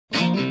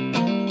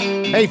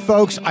Hey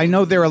folks, I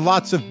know there are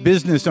lots of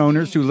business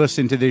owners who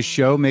listen to this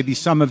show. Maybe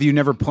some of you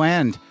never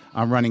planned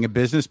on running a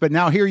business, but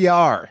now here you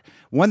are.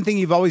 One thing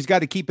you've always got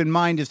to keep in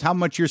mind is how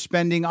much you're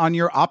spending on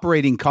your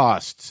operating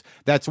costs.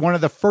 That's one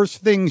of the first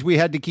things we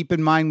had to keep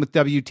in mind with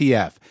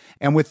WTF.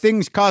 And with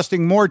things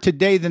costing more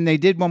today than they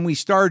did when we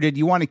started,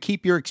 you want to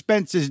keep your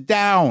expenses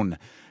down.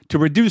 To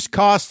reduce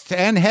costs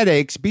and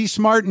headaches, be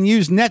smart and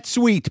use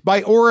NetSuite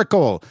by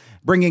Oracle,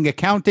 bringing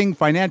accounting,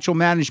 financial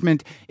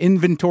management,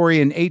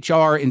 inventory, and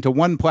HR into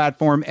one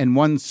platform and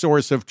one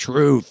source of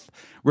truth.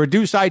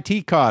 Reduce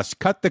IT costs,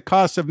 cut the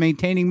costs of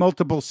maintaining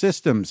multiple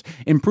systems,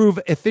 improve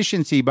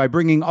efficiency by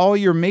bringing all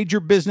your major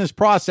business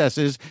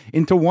processes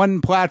into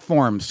one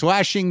platform,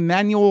 slashing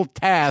manual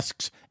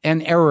tasks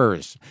and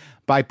errors.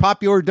 By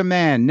popular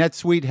demand,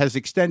 NetSuite has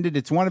extended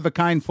its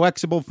one-of-a-kind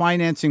flexible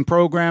financing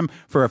program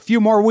for a few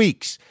more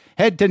weeks.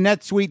 Head to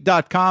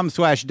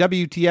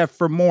netsuite.com/WTF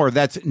for more.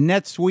 That's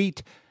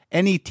NetSuite,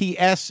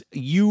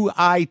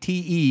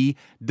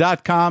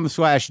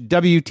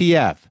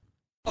 NetSuite.com/WTF.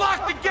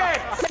 Lock the gate!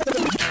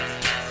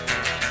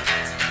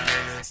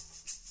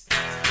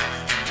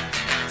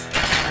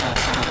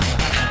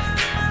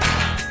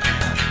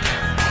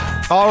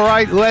 All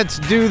right, let's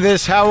do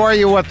this. How are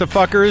you, what the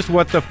fuckers,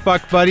 what the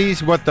fuck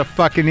buddies, what the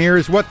fucking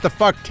ears, what the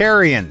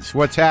fucktarians?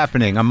 What's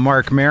happening? I'm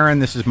Mark Maron.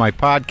 This is my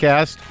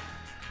podcast.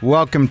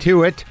 Welcome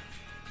to it.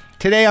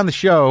 Today on the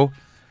show,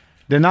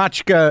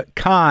 Danachka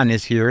Khan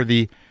is here,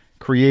 the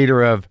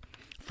creator of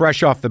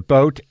Fresh Off the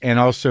Boat and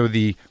also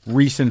the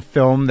recent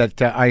film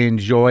that I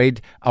enjoyed,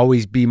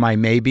 Always Be My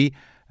Maybe.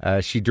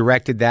 She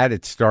directed that.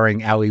 It's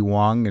starring Ali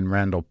Wong and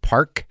Randall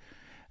Park.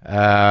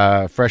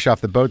 Fresh Off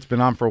the Boat's been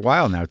on for a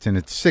while now. It's in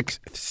its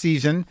 6th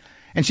season.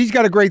 And she's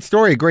got a great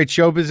story, a great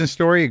show business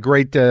story, a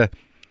great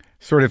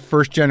sort of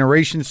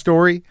first-generation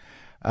story.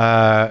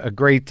 A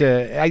great,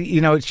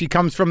 she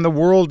comes from the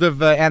world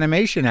of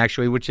animation,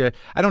 actually, which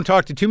I don't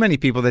talk to too many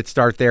people that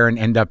start there and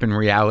end up in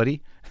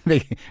reality.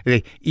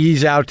 They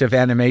ease out of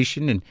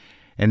animation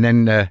and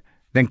then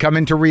come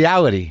into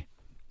reality.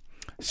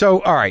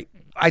 So, all right,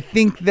 I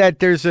think that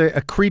there's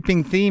a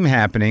creeping theme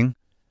happening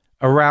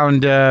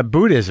around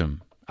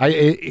Buddhism.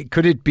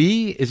 Could it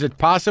be? Is it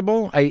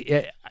possible?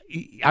 I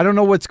don't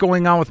know what's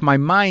going on with my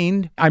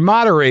mind. I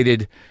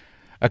moderated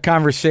a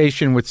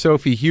conversation with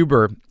Sophie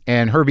Huber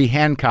and Herbie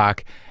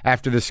Hancock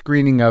after the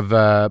screening of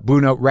Blue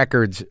Note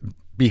Records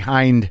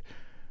Behind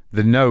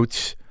the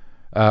Notes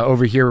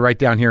over here, right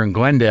down here in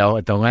Glendale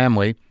at the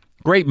Lamley.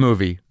 Great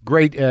movie,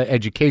 great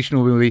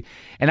educational movie.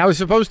 And I was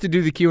supposed to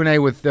do the Q&A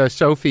with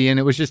Sophie, and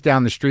it was just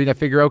down the street. I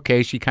figure,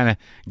 okay, she kind of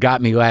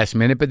got me last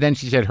minute, but then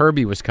she said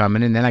Herbie was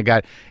coming, and then I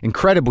got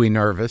incredibly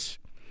nervous.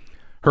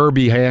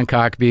 Herbie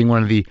Hancock being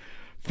one of the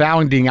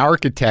founding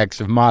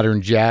architects of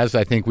modern jazz,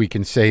 I think we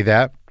can say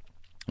that.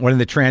 One of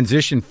the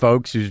transition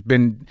folks who's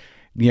been,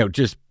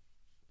 just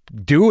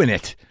doing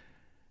it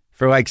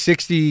for like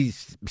 60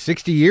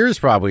 years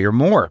probably or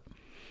more.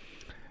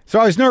 So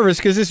I was nervous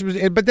because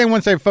but then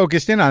once I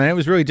focused in on it, it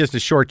was really just a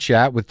short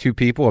chat with two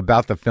people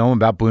about the film,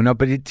 about Blue Note.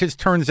 But it just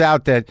turns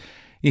out that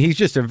he's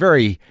just a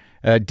very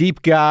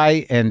deep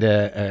guy and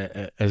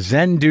a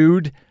Zen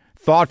dude,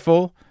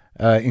 thoughtful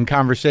in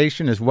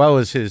conversation, as well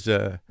as his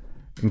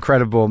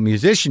incredible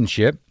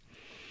musicianship.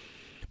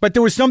 But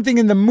there was something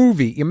in the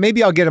movie.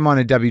 Maybe I'll get him on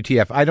a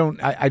WTF. I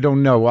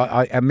don't know.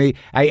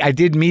 I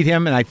did meet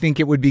him, and I think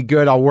it would be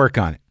good. I'll work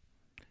on it.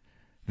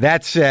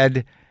 That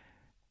said,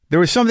 there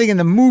was something in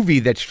the movie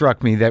that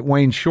struck me that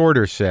Wayne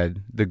Shorter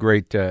said, the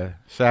great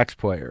sax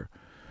player.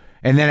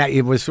 And then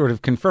it was sort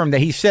of confirmed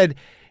that he said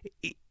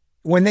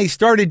when they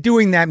started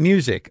doing that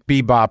music,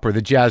 bebop or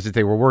the jazz that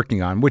they were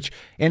working on,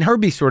 and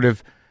Herbie sort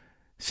of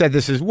said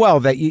this as well,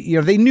 that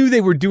they knew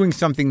they were doing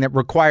something that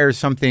requires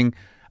something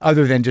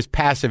other than just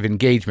passive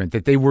engagement,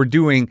 that they were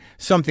doing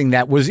something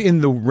that was in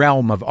the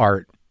realm of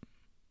art,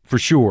 for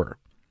sure.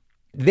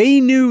 They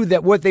knew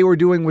that what they were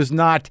doing was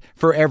not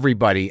for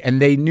everybody, and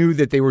they knew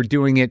that they were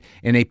doing it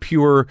in a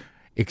pure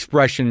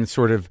expression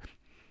sort of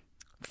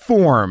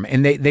form,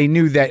 and they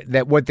knew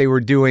that what they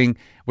were doing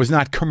was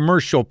not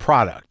commercial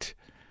product.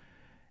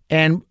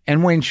 And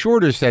Wayne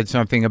Shorter said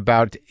something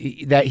about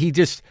that he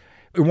just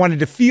wanted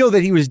to feel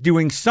that he was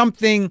doing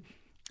something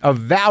of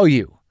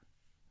value.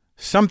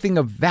 Something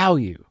of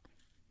value.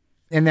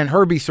 And then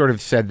Herbie sort of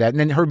said that. And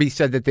then Herbie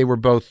said that they were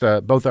both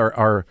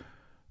are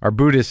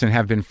Buddhists and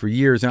have been for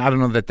years. And I don't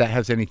know that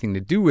has anything to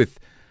do with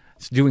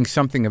doing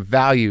something of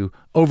value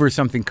over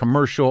something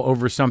commercial,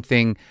 over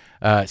something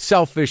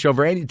selfish,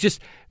 over any,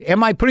 just,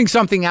 am I putting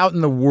something out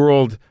in the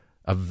world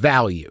of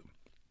value?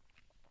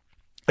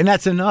 And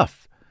that's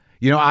enough.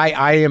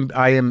 I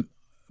am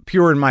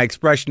pure in my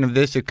expression of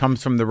this. It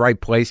comes from the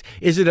right place.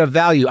 Is it of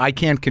value? I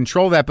can't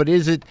control that, but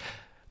is it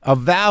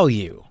of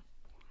value?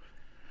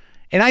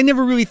 And I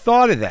never really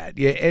thought of that.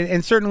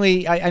 And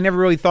certainly I never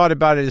really thought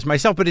about it as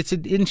myself, but it's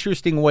an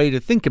interesting way to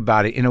think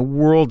about it in a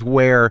world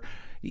where,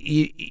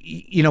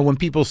 when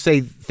people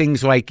say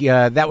things like,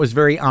 that was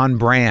very on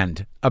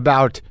brand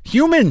about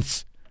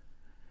humans,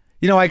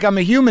 like I'm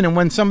a human. And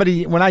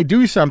when I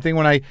do something,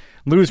 when I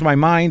lose my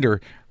mind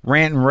or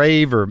rant and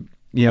rave or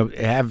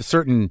have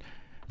certain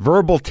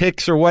verbal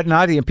tics or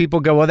whatnot, and people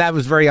go, well, that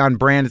was very on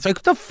brand. It's like,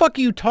 what the fuck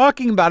are you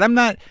talking about? I'm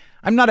not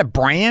a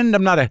brand.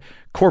 I'm not a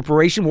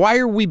corporation. Why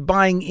are we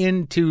buying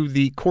into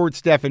the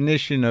court's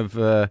definition of,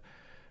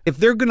 if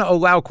they're going to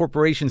allow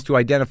corporations to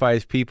identify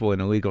as people in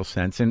a legal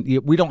sense, and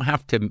we don't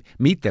have to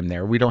meet them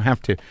there. We don't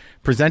have to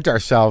present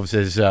ourselves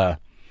as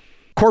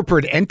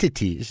corporate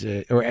entities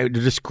or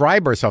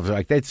describe ourselves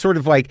like that. It's sort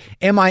of like,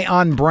 am I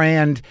on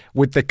brand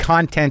with the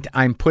content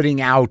I'm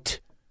putting out?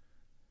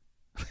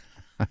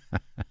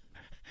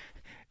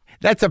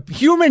 That's a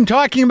human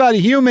talking about a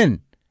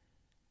human.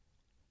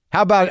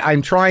 How about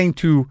I'm trying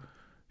to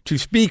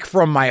speak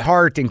from my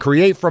heart and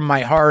create from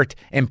my heart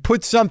and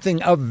put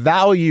something of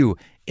value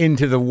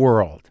into the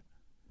world?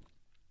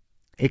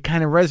 It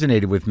kind of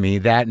resonated with me,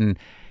 that and,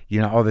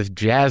 all this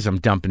jazz I'm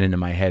dumping into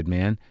my head,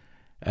 man.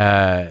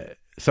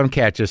 Some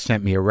cat just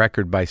sent me a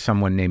record by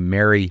someone named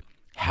Mary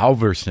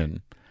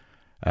Halverson,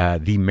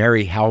 the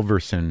Mary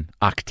Halverson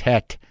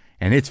Octet,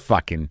 and it's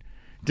fucking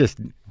just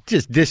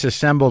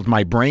disassembled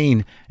my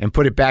brain and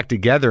put it back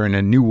together in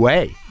a new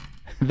way.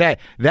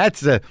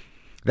 That's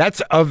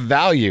of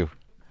value.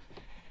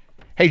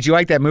 Hey, did you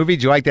like that movie?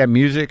 Did you like that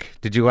music?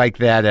 Did you like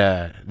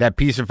that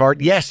piece of art?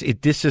 Yes,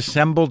 it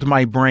disassembled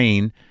my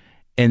brain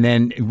and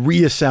then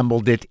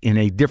reassembled it in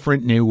a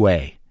different new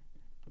way.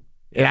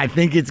 And I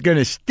think it's going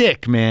to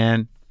stick,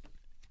 man.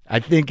 I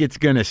think it's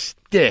going to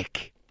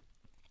stick.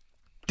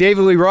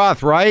 David Lee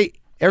Roth, right?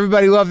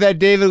 Everybody loved that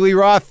David Lee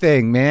Roth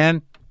thing,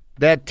 man.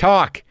 That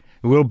talk.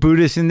 A little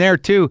Buddhist in there,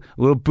 too.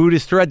 A little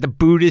Buddhist thread. The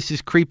Buddhist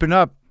is creeping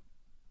up.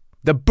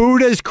 The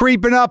Buddha's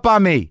creeping up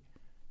on me.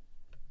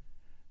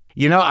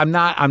 I'm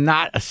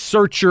not a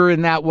searcher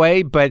in that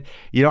way, but,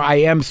 I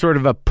am sort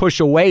of a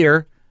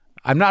push-awayer.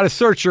 I'm not a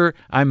searcher.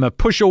 I'm a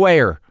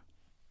push-awayer.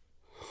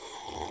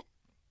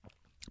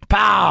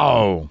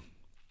 Pow!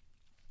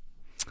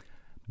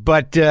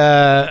 But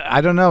I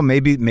don't know.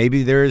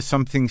 Maybe there is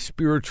something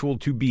spiritual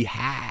to be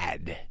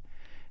had.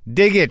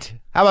 Dig it.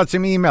 How about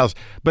some emails?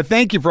 But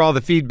thank you for all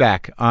the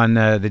feedback on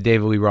the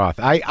David Lee Roth.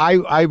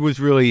 I was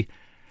really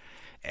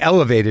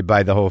elevated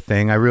by the whole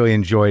thing. I really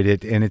enjoyed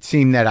it. And it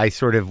seemed that I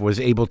sort of was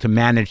able to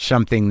manage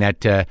something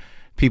that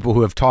people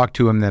who have talked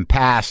to him in the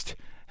past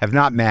have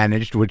not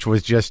managed, which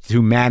was just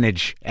to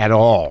manage at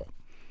all.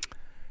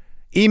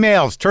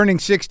 Emails, turning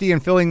 60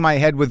 and filling my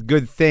head with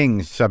good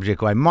things.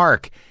 Subject line,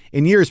 Mark,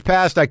 in years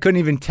past, I couldn't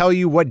even tell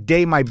you what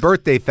day my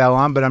birthday fell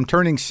on, but I'm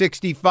turning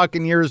 60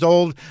 fucking years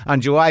old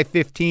on July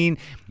 15,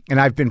 and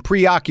I've been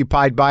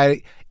preoccupied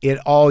by it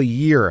all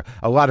year.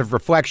 A lot of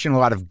reflection, a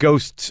lot of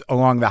ghosts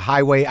along the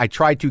highway I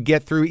try to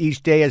get through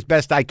each day as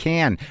best I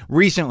can.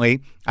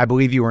 Recently, I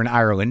believe you were in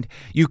Ireland,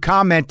 you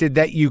commented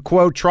that you,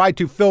 quote, try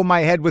to fill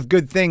my head with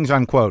good things,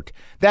 unquote.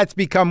 That's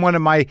become one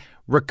of my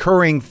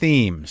recurring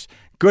themes.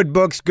 Good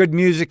books, good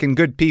music, and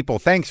good people.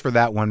 Thanks for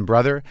that one,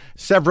 brother.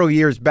 Several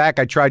years back,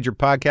 I tried your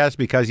podcast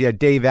because you had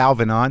Dave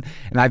Alvin on,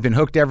 and I've been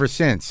hooked ever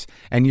since.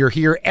 And you're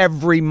here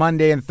every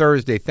Monday and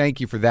Thursday. Thank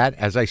you for that.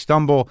 As I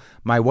stumble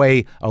my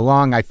way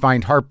along, I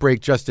find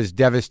heartbreak just as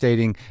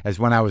devastating as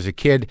when I was a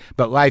kid,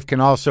 but life can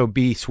also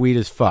be sweet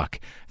as fuck.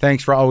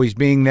 Thanks for always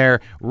being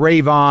there.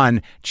 Rave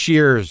on.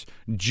 Cheers,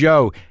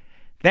 Joe.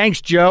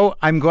 Thanks, Joe.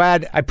 I'm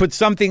glad I put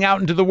something out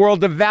into the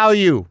world of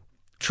value.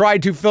 Try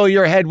to fill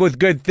your head with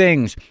good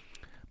things.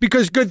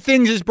 Because good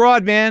things is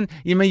broad, man.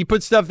 You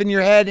put stuff in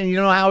your head and you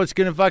don't know how it's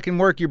going to fucking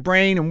work your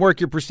brain and work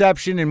your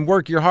perception and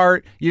work your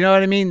heart. You know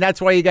what I mean? That's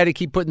why you got to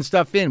keep putting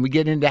stuff in. We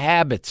get into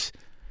habits.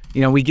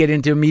 We get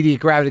into immediate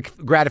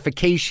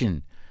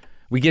gratification.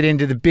 We get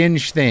into the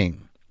binge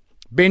thing.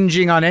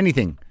 Binging on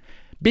anything.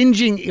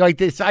 Binging, like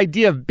this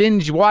idea of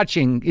binge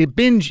watching.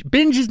 Binge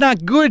is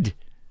not good.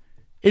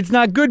 It's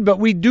not good, but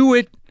we do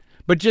it.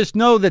 But just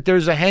know that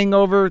there's a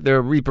hangover. There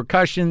are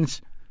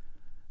repercussions.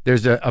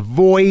 There's a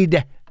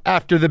void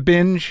after the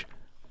binge.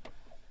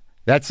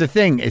 That's the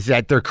thing, is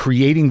that they're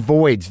creating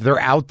voids. They're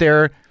out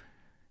there.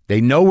 They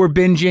know we're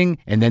binging,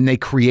 and then they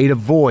create a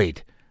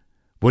void.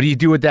 What do you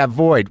do with that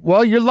void?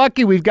 Well, you're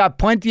lucky. We've got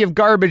plenty of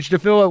garbage to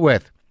fill it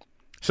with.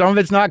 Some of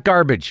it's not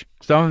garbage.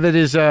 Some of it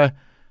is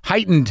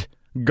heightened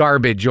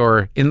garbage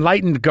or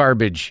enlightened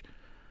garbage.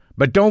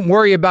 But don't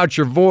worry about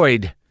your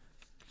void.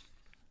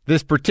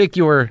 This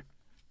particular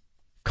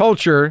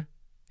culture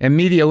and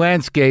media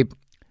landscape,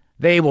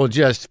 they will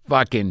just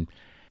fucking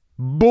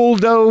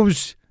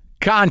bulldoze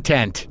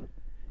content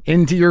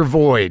into your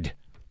void.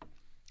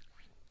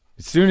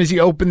 As soon as you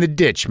open the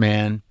ditch,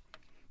 man,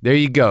 there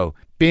you go.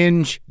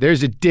 Binge,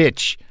 there's a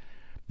ditch.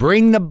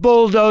 Bring the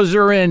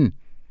bulldozer in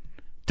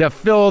to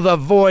fill the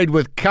void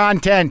with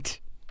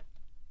content.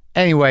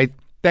 Anyway,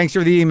 thanks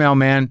for the email,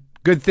 man.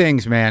 Good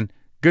things, man.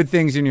 Good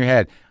things in your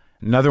head.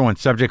 Another one,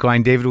 subject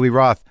line, David Lee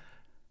Roth.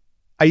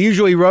 I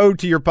usually rode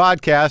to your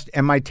podcast,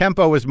 and my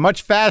tempo was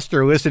much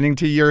faster listening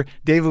to your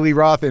David Lee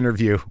Roth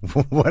interview.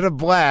 What a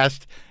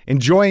blast.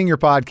 Enjoying your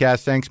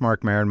podcast. Thanks,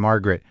 Mark Maron.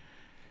 Margaret.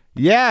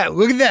 Yeah,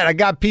 look at that. I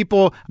got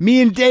people.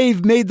 Me and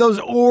Dave made those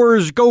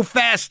oars go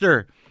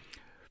faster.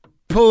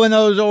 Pulling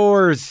those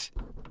oars.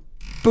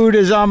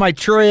 Buddha's on my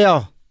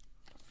trail.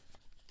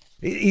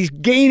 He's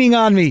gaining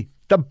on me.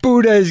 The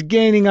Buddha is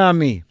gaining on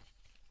me.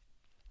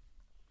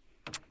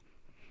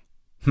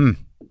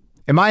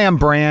 Am I on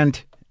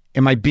brand?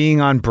 Am I being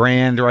on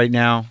brand right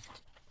now?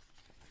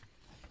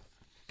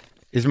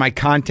 Is my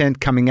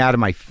content coming out of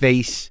my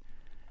face?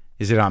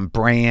 Is it on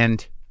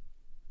brand?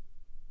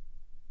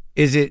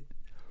 Is it?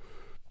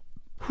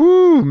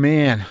 Whew,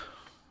 man.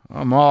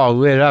 I'm all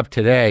lit up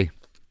today.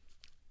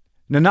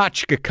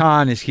 Nahnatchka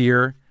Khan is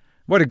here.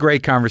 What a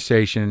great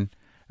conversation.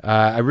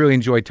 I really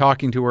enjoyed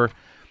talking to her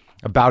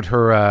about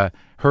her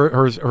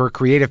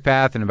creative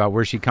path and about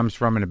where she comes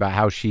from and about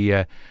how she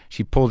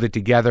pulled it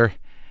together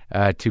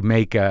to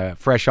make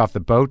Fresh Off the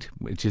Boat,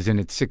 which is in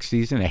its sixth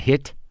season, a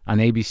hit on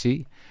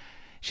ABC.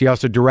 She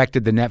also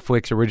directed the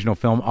Netflix original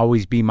film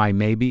Always Be My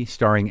Maybe,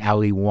 starring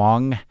Ali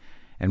Wong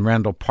and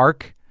Randall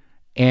Park.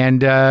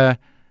 And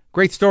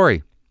great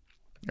story.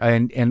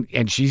 And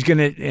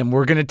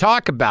we're gonna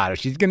talk about it.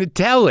 She's gonna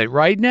tell it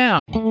right now.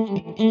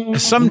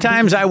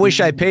 Sometimes I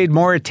wish I paid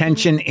more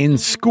attention in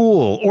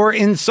school, or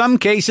in some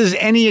cases,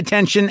 any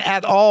attention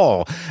at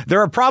all. There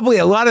are probably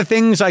a lot of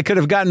things I could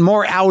have gotten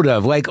more out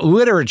of, like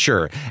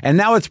literature, and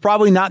now it's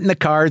probably not in the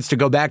cards to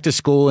go back to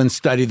school and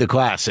study the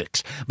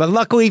classics. But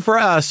luckily for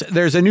us,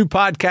 there's a new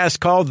podcast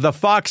called The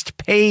Foxed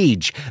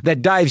Page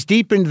that dives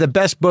deep into the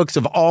best books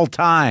of all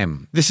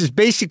time. This is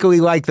basically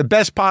like the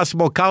best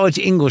possible college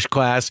English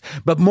class,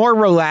 but more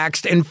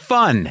relaxed and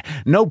fun.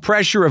 No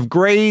pressure of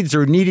grades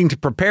or needing to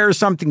prepare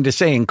something to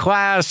say in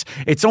class.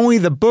 It's only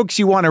the books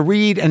you want to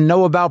read and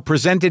know about,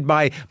 presented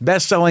by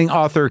best-selling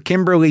author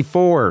Kimberly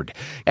Ford.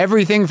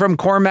 Everything from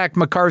Cormac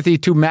McCarthy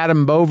to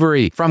Madame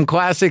Bovary, from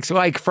classics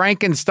like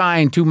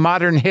Frankenstein to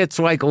modern hits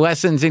like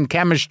Lessons in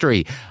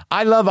Chemistry.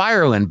 I love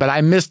Ireland, but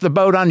I missed the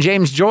boat on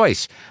James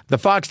Joyce. The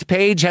Foxed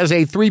Page has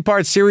a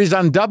 3-part series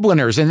on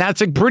Dubliners, and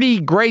that's a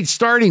pretty great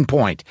starting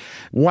point.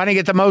 Want to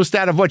get the most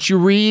out of what you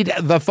read?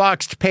 The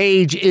Foxed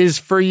Page is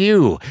for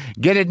you.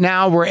 Get it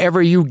now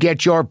wherever you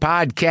get your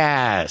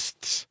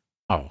podcasts.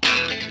 Oh.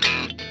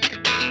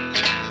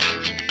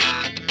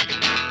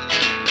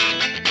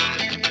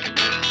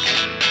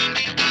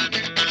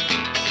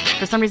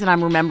 For some reason,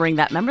 I'm remembering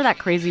that. Remember that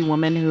crazy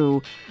woman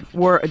who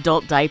wore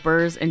adult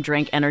diapers and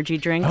drank energy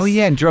drinks? Oh,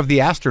 yeah, and drove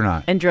the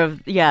astronaut. And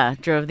drove the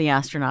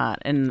astronaut.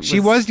 And she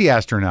was the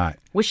astronaut.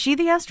 Was she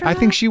the astronaut? I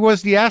think she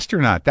was the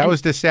astronaut. That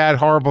was the sad,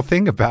 horrible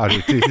thing about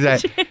it, is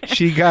that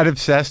she got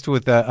obsessed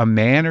with a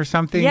man or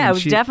something. Yeah, it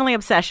was definitely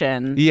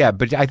obsession. Yeah,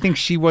 but I think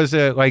she was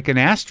like an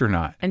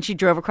astronaut. And she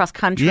drove across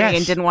country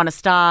and didn't want to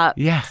stop.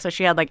 Yeah. So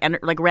she had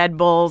like Red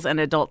Bulls and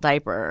adult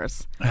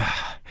diapers.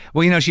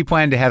 Well, she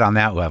planned ahead on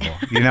that level.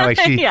 Like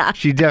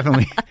she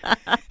definitely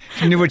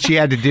she knew what she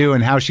had to do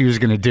and how she was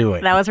going to do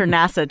it. That was her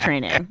NASA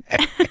training.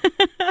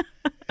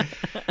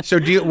 So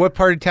what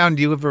part of town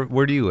do you live, or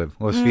where do you live?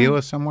 Los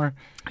Feliz somewhere?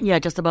 Yeah,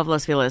 just above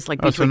Los Feliz, like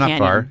Beachwood so not Canyon.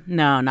 Far.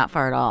 No, not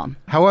far at all.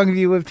 How long have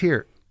you lived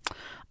here?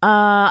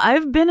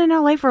 I've been in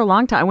LA for a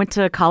long time. I went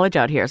to college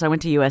out here, so I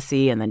went to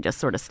USC and then just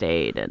sort of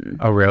stayed.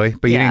 Oh, really?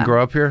 But you didn't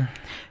grow up here?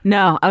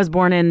 No, I was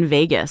born in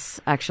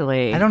Vegas,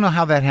 actually. I don't know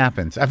how that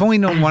happens. I've only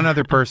known one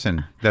other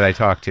person that I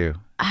talked to.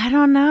 I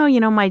don't know.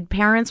 My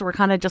parents were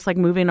kind of just like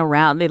moving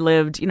around. They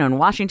lived, in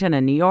Washington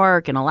and New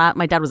York and a lot.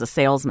 My dad was a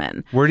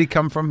salesman. Where'd he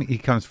come from?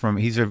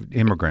 He's an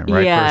immigrant,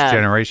 right? Yeah. First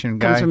generation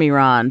guy? Comes from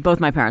Iran. Both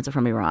my parents are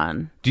from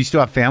Iran. Do you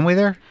still have family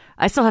there?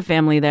 I still have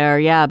family there,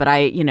 yeah, but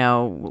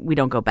we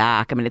don't go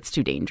back. I mean, it's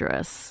too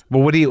dangerous.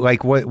 Well, what do you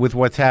like? With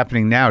what's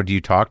happening now? Do you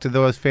talk to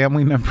those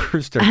family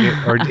members,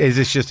 or is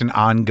this just an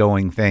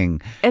ongoing thing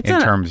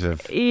terms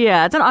of?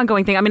 Yeah, it's an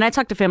ongoing thing. I mean, I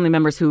talk to family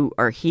members who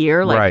are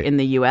here, like in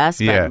the U.S.,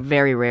 but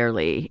very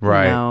rarely,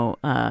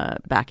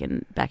 back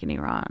in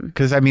Iran.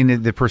 Because I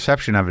mean, the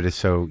perception of it is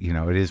so,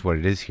 it is what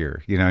it is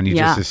here, and you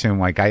just assume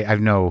like I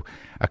know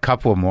a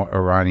couple of more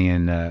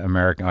Iranian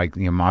American, like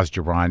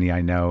Masjirani,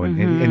 I know,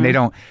 and they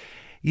don't.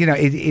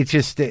 It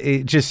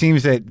just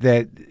seems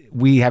that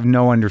we have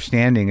no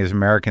understanding as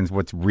Americans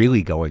what's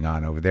really going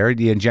on over there.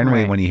 And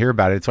generally, when you hear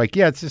about it, it's like,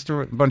 it's just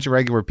a bunch of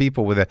regular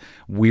people with a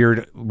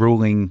weird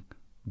ruling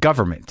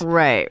government.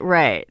 Right,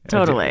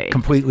 totally.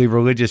 Completely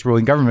religious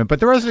ruling government. But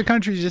the rest of the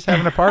country is just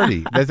having a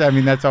party.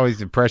 That's always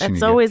the impression.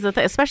 It's always the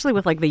thing, especially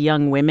with like the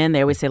young women.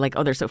 They always say like,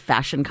 oh, they're so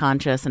fashion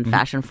conscious and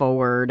fashion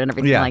forward and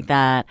everything like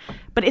that.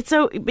 But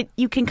but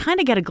you can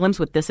kind of get a glimpse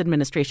with this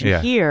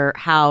administration here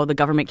how the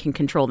government can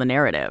control the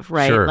narrative,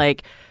 right? Sure.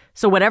 Like,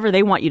 so whatever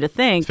they want you to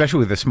think. Especially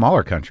with a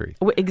smaller country.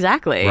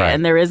 Exactly. Right.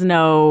 And there is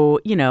no,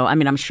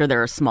 I'm sure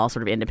there are small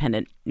sort of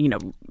independent,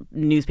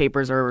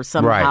 newspapers or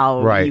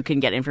somehow you can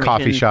get information.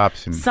 Coffee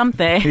shops. And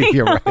something.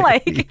 You're right.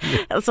 Like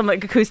some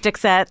like acoustic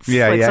sets,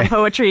 some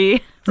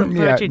poetry,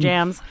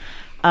 jams.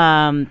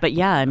 But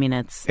yeah, I mean,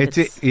 it's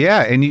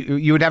and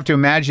you would have to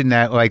imagine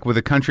that like with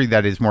a country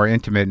that is more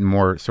intimate and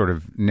more sort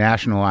of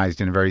nationalized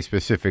in a very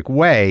specific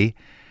way,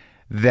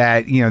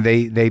 that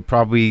they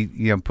probably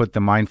put the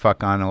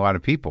mindfuck on a lot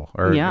of people.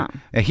 Or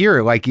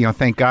here, like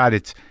thank God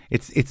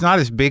it's not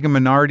as big a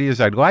minority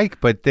as I'd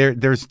like, but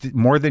there's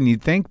more than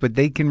you'd think. But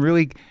they can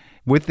really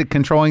with the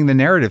controlling the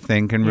narrative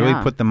thing can really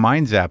put the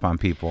mind zap on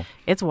people.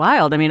 It's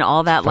wild. I mean,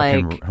 all that,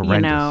 like,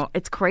 horrendous.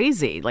 it's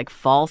crazy. Like,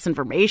 false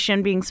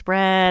information being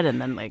spread, and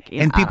then, like,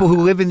 and people who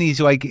live in these,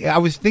 like, I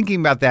was thinking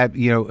about that,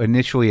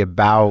 initially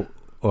about,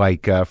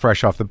 like,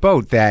 Fresh Off the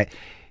Boat, that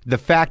the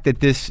fact that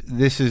this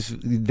is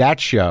that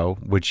show,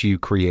 which you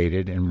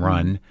created and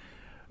run,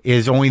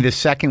 is only the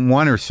second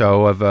one or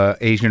so of a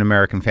Asian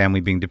American family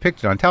being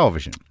depicted on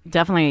television.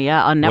 Definitely,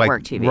 on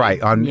network TV. Right.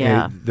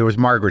 There was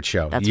Margaret's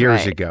show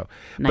years ago.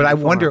 94. But I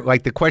wonder,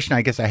 like, the question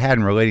I guess I had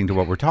in relating to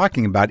what we're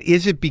talking about,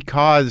 is it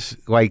because,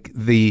 like,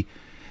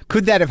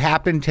 could that have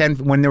happened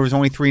when there was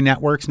only 3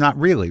 networks? Not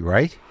really,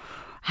 right?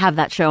 Have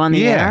that show on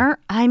the air?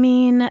 I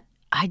mean,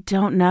 I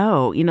don't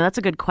know. That's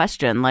a good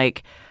question.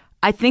 Like,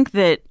 I think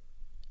that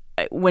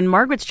when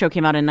Margaret's show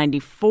came out in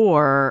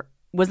 94,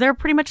 was there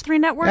pretty much 3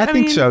 networks? I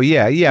think so,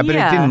 yeah, but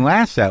it didn't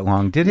last that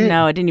long, did it?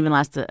 No, it didn't even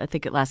last. I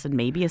think it lasted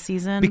maybe a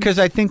season. Because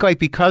I think, like,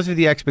 because of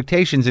the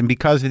expectations and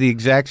because of the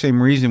exact same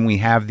reason we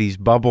have these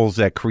bubbles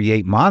that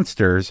create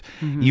monsters,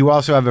 you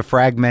also have a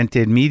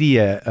fragmented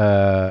media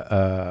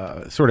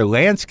sort of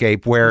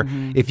landscape where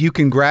if you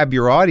can grab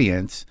your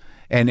audience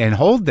and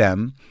hold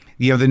them,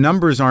 the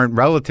numbers aren't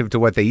relative to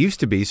what they used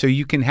to be, so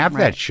you can have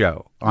that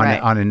show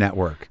on a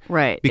network,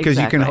 right? Because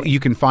you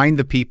can find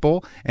the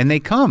people and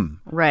they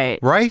come,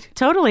 right?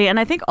 Totally. And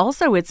I think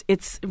also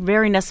it's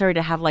very necessary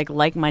to have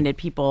like-minded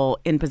people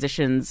in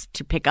positions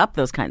to pick up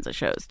those kinds of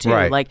shows too.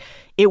 Right. Like,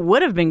 it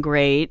would have been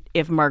great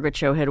if Margaret's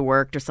show had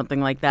worked or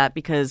something like that,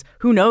 because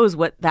who knows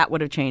what that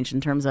would have changed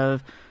in terms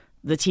of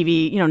the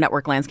TV,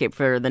 network landscape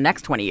for the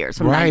next 20 years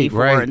from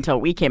 94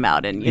 until we came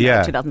out in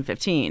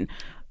 2015.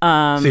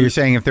 So you're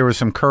saying if there was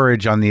some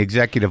courage on the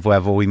executive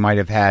level, we might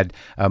have had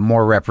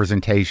more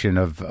representation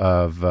of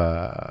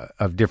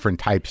different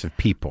types of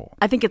people.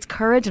 I think it's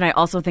courage, and I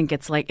also think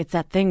it's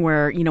that thing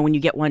where, when you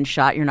get one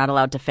shot, you're not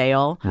allowed to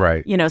fail.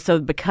 Right. So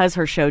because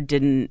her show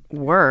didn't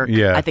work,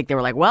 I think they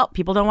were like, well,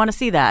 people don't want to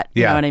see that.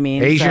 You know what I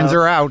mean? Asians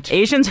are out.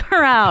 Asians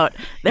are out.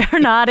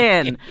 They're not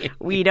in.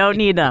 We don't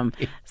need them.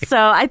 So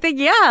I think,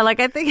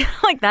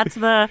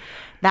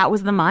 that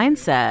was the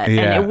mindset.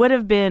 Yeah. And it would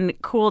have been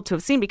cool to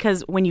have seen,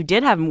 because when you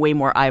did have way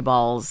more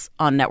eyeballs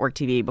on network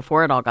TV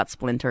before it all got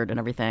splintered and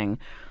everything,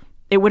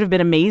 it would have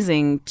been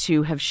amazing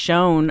to have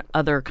shown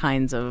other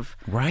kinds of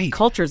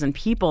cultures and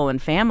people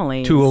and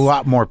families. To a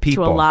lot more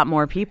people.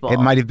 It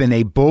might have been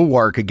a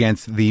bulwark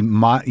against the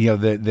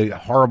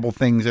horrible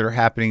things that are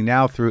happening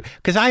now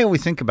because I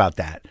always think about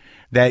that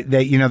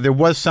there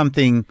was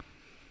something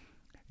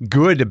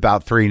good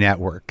about 3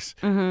 networks,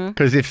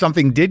 because if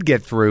something did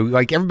get through,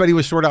 like, everybody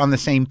was sort of on the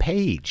same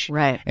page,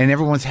 right? And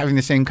everyone's having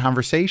the same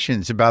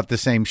conversations about the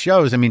same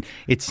shows. I mean,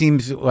 it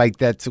seems like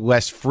that's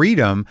less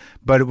freedom,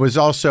 but it was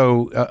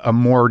also a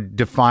more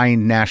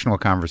defined national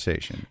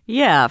conversation.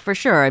 Yeah, for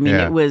sure. I mean,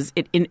 it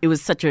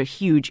was such a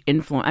huge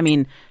influence. I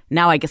mean,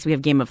 now I guess we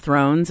have Game of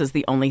Thrones as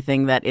the only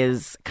thing that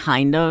is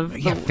kind of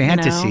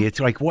fantasy. It's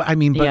like what I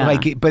mean,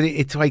 but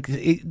it's like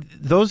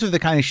those are the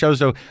kind of shows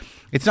though.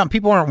 It's not,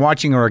 people aren't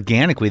watching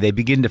organically. They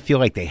begin to feel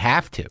like they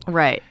have to.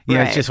 Right.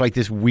 It's just like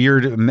this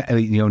weird,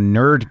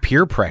 nerd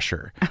peer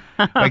pressure.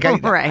 Like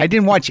I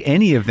didn't watch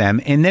any of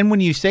them. And then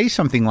when you say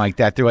something like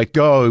that, they're like,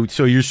 "Oh,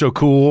 so you're so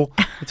cool."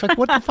 It's like,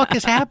 what the fuck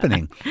is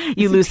happening?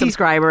 You lose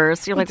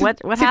subscribers. You're like, what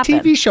happened? It's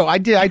a TV show. I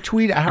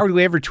tweeted. I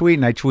hardly ever tweet,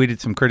 and I tweeted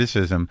some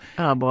criticism.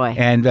 Oh boy.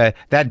 And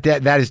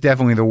that is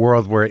definitely the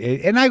world where.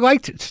 And I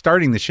liked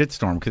starting the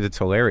shitstorm because it's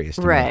hilarious.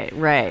 To me.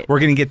 Right. We're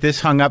going to get this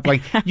hung up.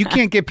 Like, you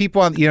can't get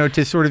people on,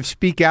 to sort of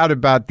speak out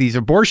about these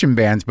abortion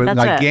bans, but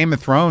Game of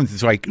Thrones,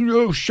 it's like,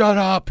 shut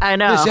up. I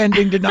know. This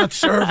ending did not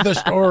serve the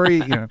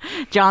story.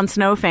 Jon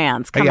Snow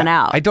fans coming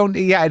out. I don't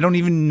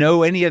even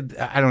know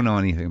I don't know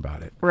anything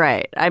about it.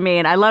 Right. I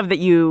mean, I love that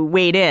you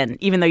weighed in,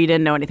 even though you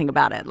didn't know anything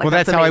about it. Well,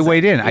 that's how I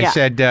weighed in. I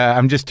said,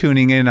 I'm just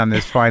tuning in on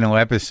this final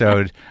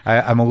episode.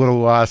 I'm a little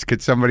lost.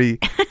 Could somebody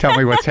tell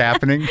me what's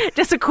happening?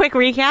 Just a quick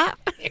recap.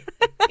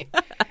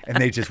 And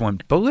they just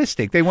went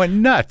ballistic. They went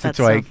nuts. That's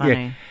it's like, so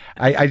funny.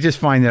 I just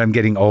find that I'm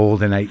getting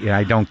old and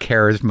I don't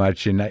care as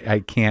much and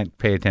I can't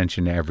pay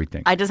attention to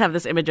everything. I just have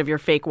this image of your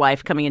fake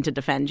wife coming in to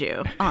defend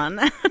you on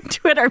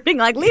Twitter, being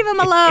like, "Leave him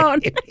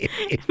alone.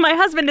 My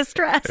husband is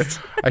stressed."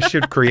 I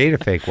should create a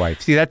fake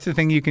wife. See, that's the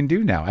thing you can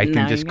do now. I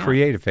can just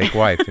create a fake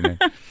wife.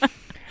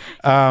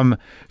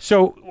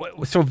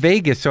 So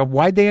Vegas. So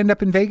why'd they end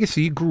up in Vegas?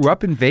 So you grew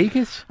up in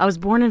Vegas? I was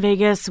born in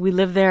Vegas. We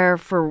lived there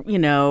for,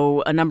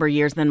 a number of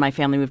years. Then my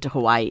family moved to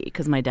Hawaii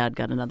because my dad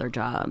got another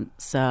job.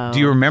 So, do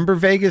you remember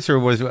Vegas, or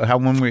when did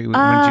you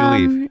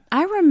leave?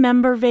 I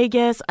remember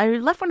Vegas. I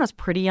left when I was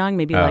pretty young,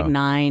 maybe like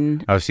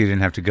 9. Oh, so you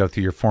didn't have to go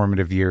through your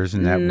formative years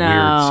in that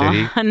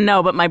weird city?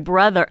 No, but my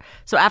brother.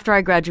 So after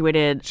I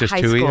graduated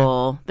high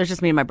school, there's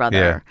just me and my brother.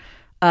 Yeah.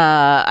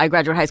 I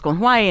graduated high school in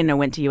Hawaii and I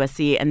went to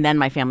USC, and then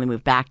my family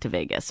moved back to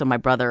Vegas. So my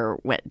brother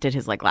did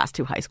his last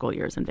 2 high school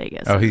years in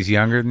Vegas. Oh, he's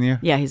younger than you?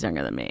 Yeah, he's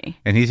younger than me.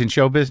 And he's in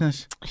show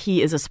business?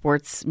 He is a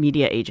sports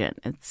media agent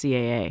at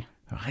CAA.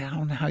 I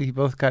don't know how you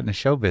both got into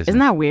show business. Isn't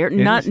that weird?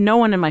 No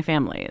one in my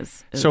family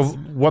is. So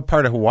what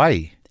part of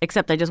Hawaii?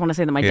 Except I just want to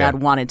say that my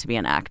dad wanted to be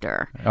an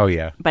actor. Oh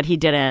yeah, but he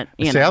didn't.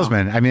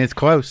 Salesman. I mean, it's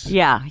close.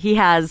 Yeah, he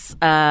has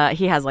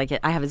like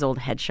I have his old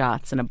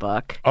headshots in a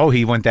book. Oh,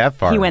 he went that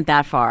far. He went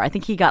that far. I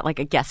think he got like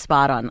a guest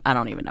spot on I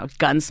don't even know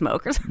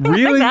Gunsmoke or something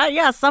really? like that.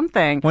 Yeah,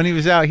 something. When he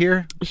was out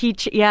here, he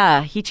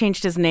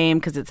changed his name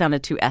because it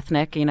sounded too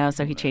ethnic,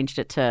 so he changed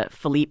it to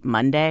Philippe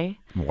Monday.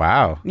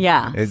 Wow.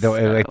 Yeah.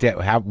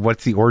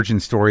 What's the origin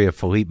story of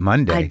Philippe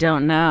Monday? I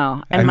don't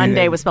know. And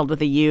Monday was spelled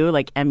with a U,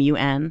 like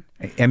M-U-N.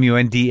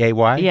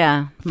 M-U-N-D-A-Y?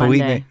 Yeah,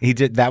 Monday. He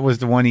did. That was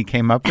the one he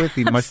came up with?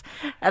 And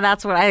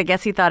that's what I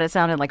guess he thought it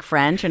sounded like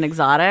French and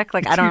exotic.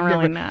 Like, I don't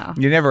really know.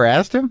 You never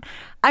asked him?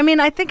 I mean,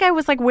 I think I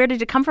was like, where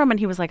did it come from? And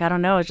he was like, I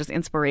don't know. It's just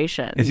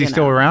inspiration. Is he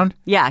still around?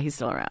 Yeah, he's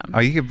still around. Oh,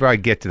 you could probably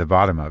get to the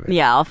bottom of it.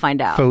 Yeah, I'll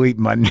find out. Philippe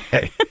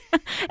Monday.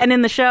 And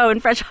in the show, in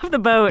Fresh Off the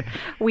Boat,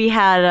 we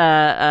had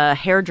a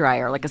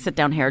hairdryer, like a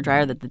sit-down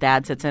hairdryer that the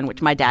dad sits in,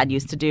 which my dad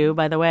used to do,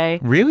 by the way.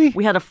 Really?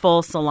 We had a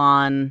full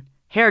salon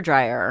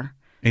hairdryer.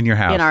 In your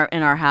house?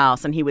 In our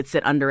house, and he would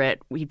sit under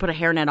it. He'd put a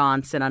hairnet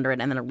on, sit under it,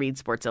 and then read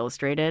Sports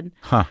Illustrated.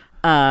 Huh.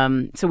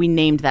 So we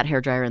named that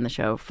hairdryer in the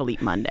show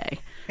Philippe Monday.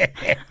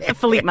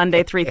 Philippe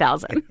Monday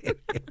 3000.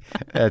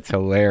 That's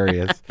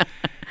hilarious.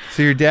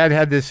 So your dad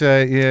had this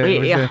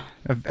a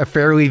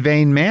fairly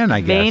vain man, I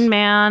guess. Vain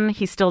man.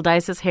 He still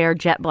dyes his hair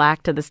jet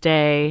black to this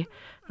day.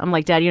 I'm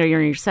like, Dad, you're in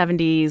your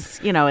 70s.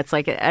 It's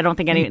like, I don't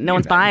think no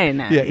one's buying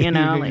it. Yeah, you're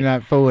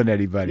not fooling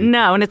anybody.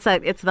 No, and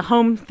it's the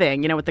home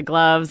thing, with the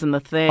gloves and the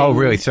thing. Oh,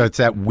 really? So it's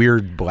that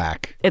weird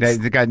black. It's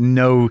got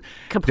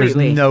there's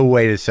no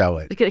way to sell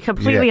it.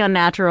 Completely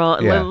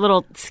unnatural. Yeah.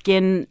 Little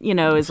skin,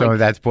 is some of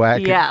that's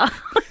black? Yeah.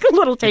 A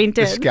little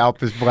tainted. The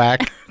scalp is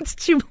black? It's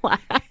too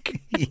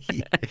black.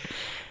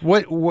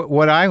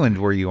 What island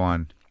were you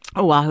on?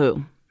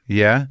 Oahu.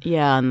 Yeah?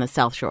 Yeah, on the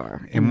South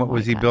Shore. And what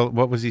was he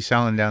what was he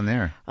selling down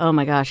there? Oh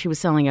my gosh, he was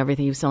selling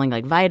everything. He was selling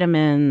like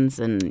vitamins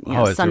and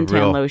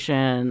suntan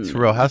lotion. It's a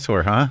real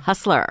hustler, huh?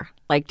 Hustler.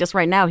 Like just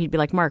right now, he'd be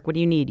like, Mark, what do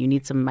you need? You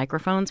need some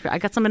microphones? I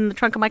got some in the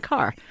trunk of my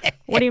car.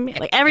 What do you mean?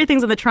 Like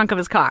everything's in the trunk of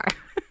his car.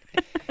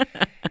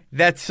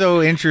 That's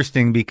so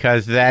interesting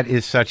because that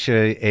is such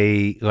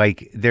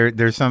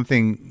there's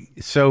something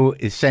so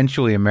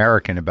essentially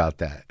American about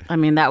that. I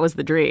mean, that was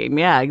the dream.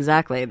 Yeah,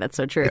 exactly. That's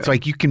so true. It's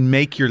like you can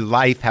make your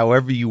life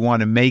however you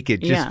want to make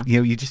it.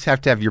 You just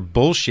have to have your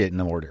bullshit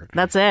in order.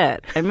 That's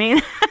it. I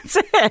mean, that's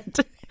it.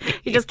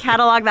 You just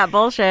catalog that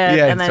bullshit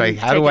and then like,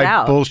 how do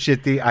I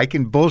bullshit I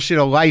can bullshit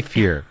a life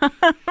here.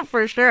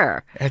 For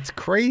sure. That's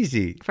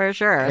crazy. For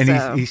sure.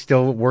 And he's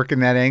still working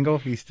that angle?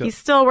 He's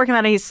still working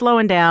that. He's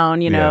slowing down,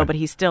 but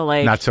he's still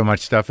like... Not so much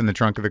stuff in the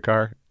trunk of the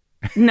car?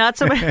 Not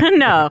so much.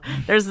 No.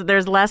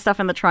 There's less stuff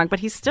in the trunk, but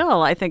he's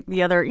still, I think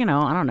the other, I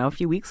don't know, a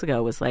few weeks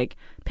ago was like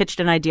pitched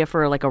an idea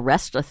for like a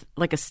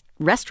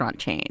restaurant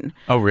chain.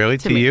 Oh, really?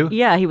 To you?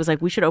 Yeah. He was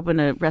like, we should open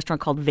a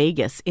restaurant called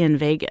Vegas in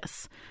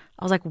Vegas.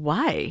 I was like,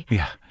 why?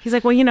 Yeah. He's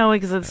like, well,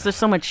 because there's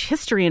so much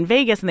history in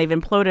Vegas and they've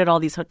imploded all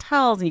these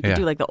hotels and you could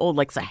do like the old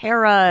like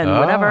Sahara and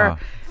whatever.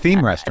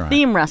 Theme restaurant.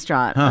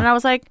 Huh. And I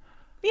was like,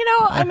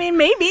 I mean,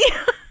 maybe.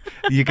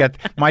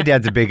 My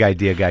dad's a big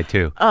idea guy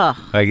too. Oh.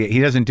 Like he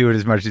doesn't do it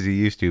as much as he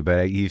used to,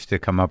 but he used to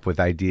come up with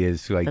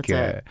ideas like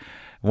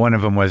one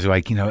of them was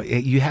like,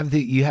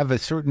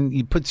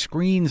 you put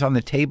screens on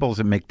the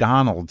tables at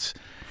McDonald's.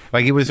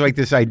 Like it was like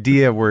this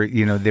idea where,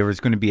 there was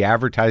going to be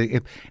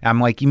advertising. I'm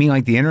like, you mean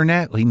like the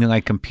internet? You mean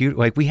like computer?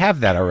 Like we have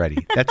that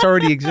already. That's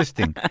already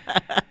existing.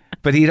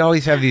 But he'd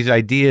always have these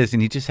ideas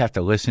and you just have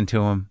to listen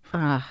to him.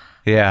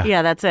 Yeah.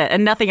 Yeah, that's it.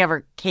 And nothing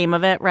ever came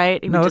of it,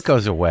 right? No, it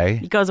goes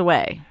away. It goes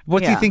away.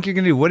 What do you think you're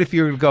going to do? What if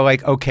you go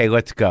like, okay,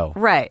 let's go.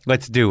 Right.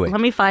 Let's do it.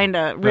 Let me find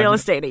a real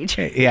estate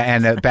agent. Yeah,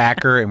 and a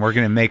backer, and we're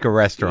going to make a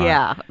restaurant.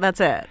 Yeah, that's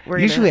it.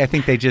 Usually I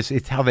think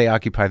it's how they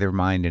occupy their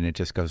mind and it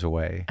just goes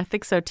away. I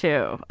think so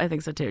too.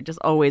 Just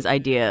always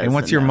ideas. And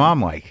what's your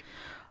mom like?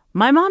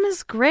 My mom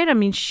is great. I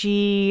mean,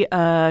 she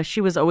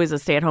was always a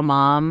stay-at-home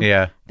mom.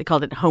 Yeah. They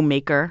called it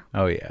homemaker.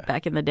 Oh, yeah.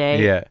 Back in the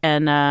day. Yeah.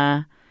 And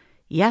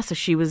so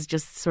she was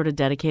just sort of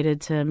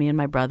dedicated to me and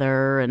my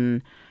brother,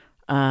 and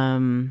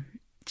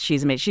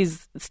she's amazing.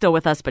 She's still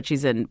with us, but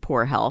she's in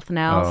poor health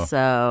now. Oh,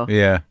 so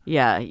yeah,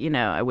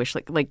 I wish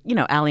like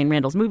Allie and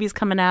Randall's movie's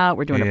coming out.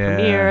 We're doing a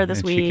premiere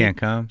this week. She can't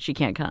come. She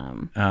can't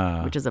come,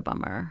 which is a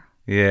bummer.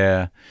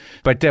 Yeah,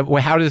 but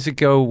how does it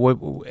go?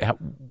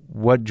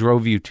 What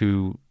drove you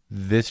to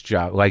this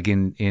job? Like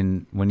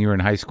in when you were in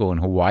high school in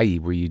Hawaii,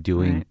 were you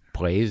doing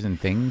plays and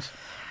things?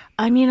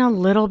 I mean, a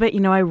little bit.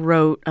 I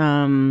wrote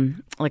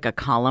like a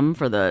column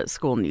for the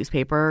school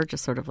newspaper,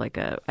 just sort of like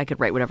I could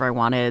write whatever I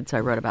wanted. So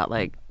I wrote about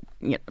like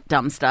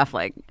dumb stuff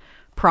like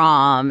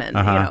prom and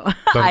but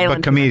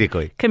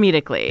comedically.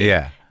 Comedically,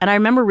 yeah. And I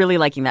remember really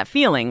liking that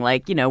feeling,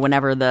 like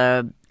whenever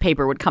the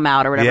paper would come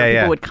out or whatever,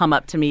 people would come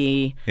up to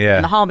me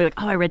in the hall and be like,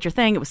 "Oh, I read your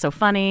thing. It was so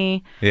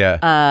funny."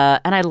 Yeah.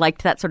 And I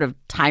liked that sort of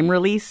time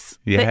release.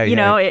 Yeah.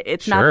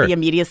 It's not the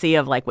immediacy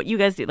of like what you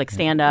guys do, like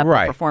stand up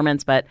or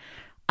performance, but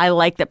I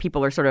like that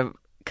people are sort of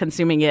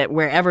consuming it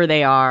wherever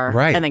they are,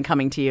 and then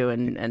coming to you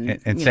and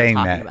saying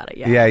talking that about it.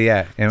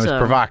 Yeah. And it was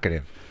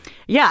provocative.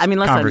 Yeah, I mean,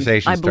 listen,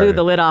 conversation I blew started.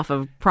 the lid off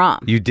of prom.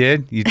 You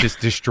did? You just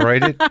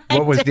destroyed it?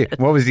 What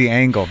was the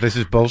angle? This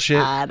is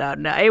bullshit? I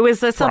don't know. It was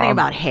something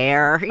about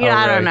hair.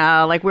 I don't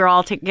know. Like we were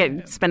all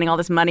spending all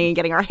this money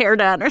getting our hair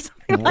done or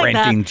something like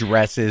that. Renting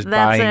dresses,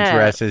 buying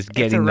dresses,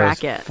 getting those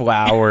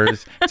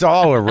flowers. It's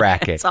all a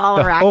racket. It's all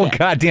a racket. The whole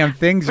goddamn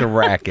thing's a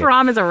racket.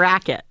 Prom is a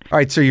racket. All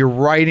right, so you're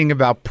writing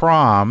about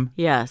prom.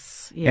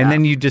 Yes. Yeah. And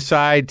then you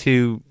decide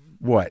to,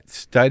 what,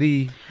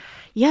 study?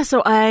 Yeah,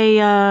 so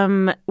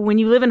when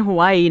you live in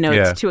Hawaii,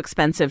 it's too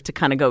expensive to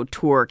kind of go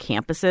tour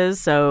campuses.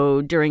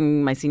 So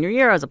during my senior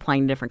year, I was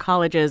applying to different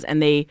colleges,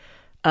 and a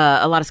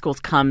lot of schools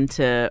come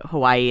to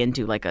Hawaii and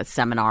do like a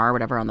seminar or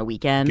whatever on the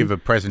weekend. Give a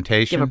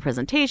presentation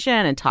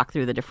and talk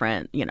through the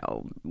different,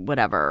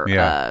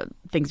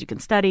 things you can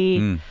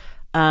study.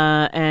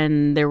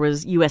 And there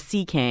was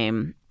USC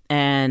came.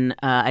 And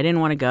I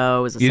didn't want to go.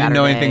 It was a Saturday. You didn't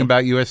know anything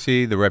about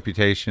USC, the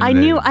reputation? I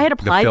knew. I had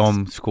applied. The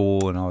film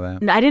school and all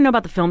that? No, I didn't know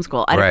about the film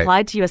school. I'd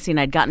applied to USC and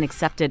I'd gotten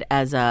accepted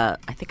as I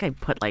think I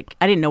put I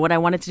didn't know what I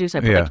wanted to do, so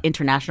I put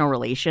international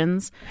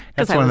relations.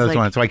 That's one of those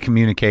ones. It's like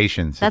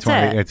communications. That's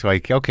it. It's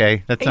like,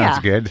 okay, that sounds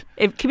good.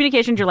 If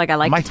communications, you're like, I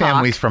like My to talk.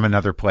 family's from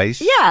another place.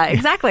 Yeah,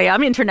 exactly.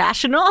 I'm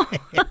international.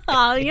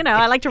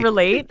 I like to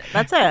relate.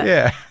 That's it.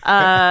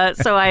 Yeah.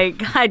 So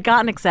I'd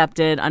gotten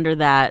accepted under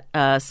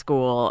that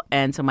school,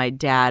 and so my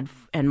dad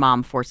and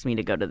mom forced me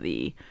to go to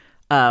the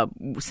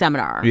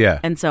seminar. Yeah.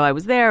 And so I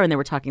was there, and they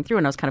were talking through,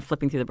 and I was kind of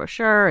flipping through the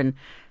brochure, and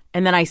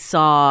then I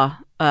saw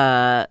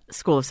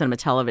School of Cinema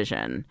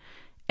Television,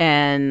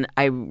 and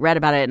I read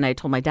about it, and I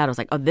told my dad, I was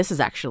like, oh, this is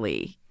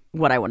actually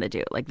what I want to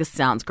do. Like, this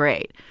sounds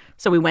great.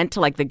 So we went to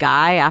the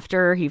guy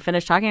after he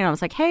finished talking, and I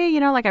was like, hey,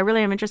 I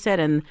really am interested.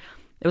 And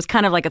it was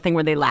kind of like a thing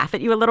where they laugh at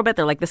you a little bit.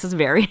 They're like, this is a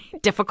very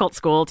difficult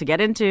school to get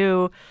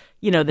into.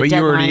 The but deadline.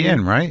 You were already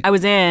in, right? I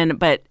was in,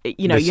 but the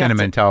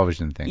cinema and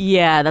television thing.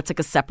 Yeah, that's like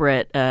a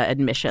separate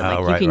admission.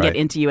 You can get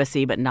into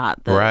USC, but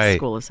not the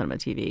School of Cinema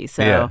TV.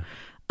 So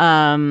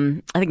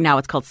I think now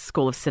it's called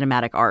School of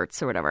Cinematic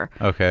Arts or whatever.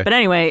 Okay. But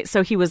anyway,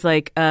 so he was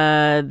like,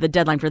 the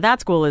deadline for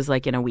that school is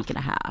in a week and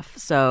a half.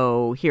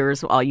 So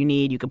here's all you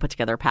need. You can put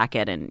together a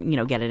packet and,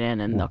 get it in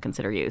and they'll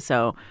consider you.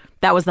 So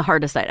that was the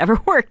hardest I'd ever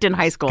worked in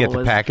high school. Get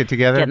the packet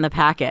together? Getting the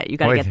packet. You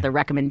got to get the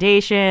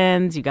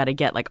recommendations. You got to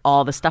get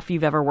all the stuff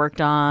you've ever worked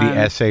on. The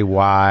essay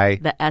why.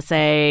 The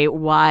essay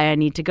why I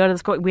need to go to the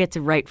school. We had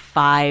to write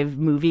 5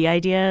 movie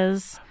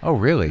ideas. Oh,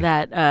 really?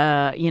 That,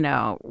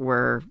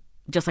 were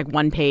just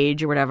one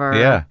page or whatever.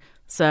 Yeah.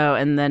 So,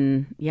 and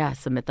then,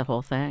 submit the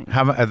whole thing.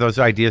 Are those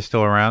ideas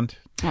still around?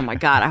 Oh, my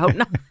God. I hope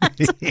not.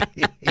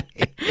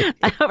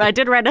 I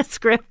did write a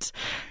script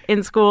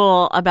in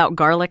school about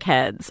garlic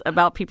heads,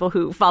 about people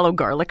who follow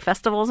garlic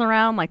festivals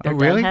around, like their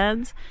dead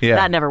heads. Yeah.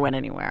 That never went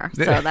anywhere.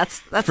 So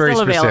that's still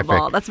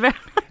available. That's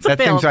that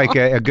seems like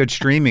a good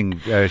streaming.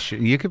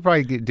 You could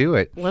probably do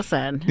it.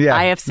 Listen,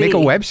 IFC. Make a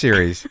web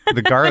series,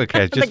 The Garlic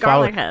Heads. Just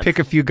pick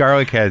a few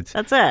garlic heads.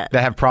 That's it.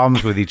 That have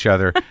problems with each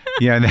other.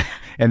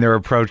 And their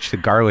approach to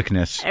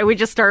garlicness. And we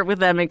just start with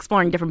them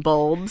exploring different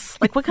bulbs.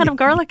 Like, what kind of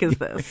garlic is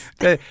this?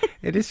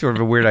 It is sort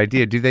of a weird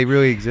idea. Do they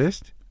really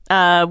exist?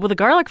 Well, the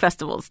garlic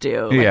festivals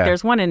do.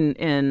 There's one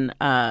in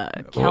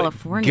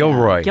California.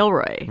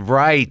 Gilroy.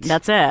 Right.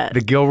 That's it.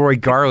 The Gilroy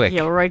Garlic.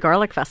 Gilroy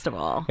Garlic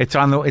Festival. It's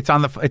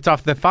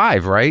off the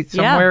 5, right?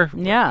 Somewhere.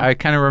 Yeah. I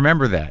kind of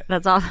remember that.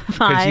 That's off the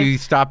 5. Because you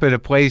stop at a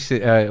place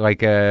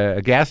like a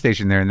gas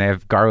station there, and they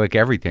have garlic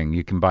everything.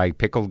 You can buy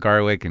pickled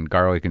garlic and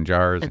garlic in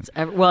jars.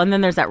 And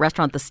then there's that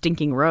restaurant, The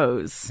Stinking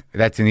Rose.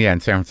 That's in San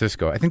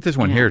Francisco. I think there's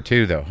one here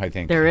too, though. I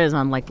think there is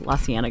on La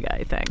Cienega.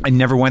 I think. I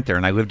never went there,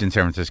 and I lived in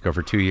San Francisco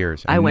for 2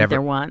 years. I went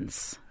there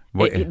once.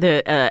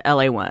 The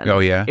LA one. Oh,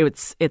 yeah?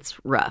 It's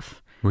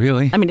rough.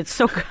 Really? I mean, it's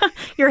so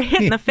you're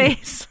hit in the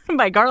face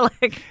by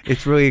garlic.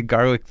 It's really a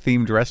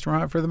garlic-themed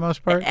restaurant for the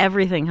most part?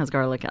 Everything has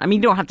garlic. I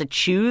mean, you don't have to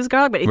choose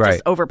garlic, but it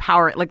just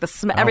overpowers. Like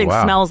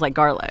everything smells like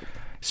garlic.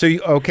 But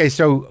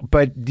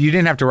you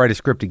didn't have to write a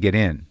script to get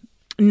in.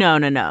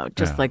 No.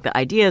 Just the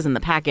ideas and the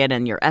packet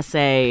and your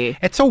essay.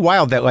 It's so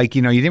wild that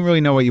you didn't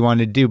really know what you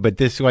wanted to do, but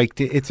this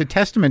it's a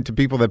testament to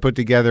people that put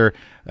together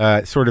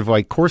sort of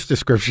course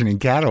description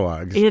and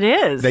catalogs. It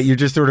is. That you're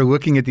just sort of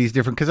looking at these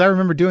different, because I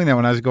remember doing that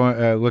when I was going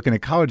looking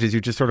at colleges. You're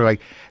just sort of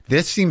like,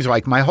 this seems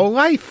like my whole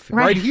life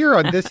right here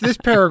on this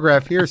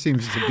paragraph here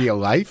seems to be a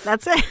life.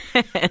 That's it.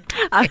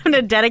 I'm going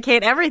to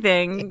dedicate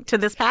everything to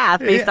this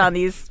path based on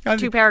these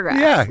 2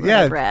 paragraphs.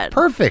 Yeah. I've read.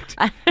 Perfect.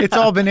 It's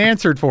all been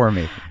answered for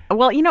me.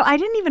 Well, I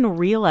didn't even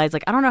realize, I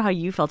don't know how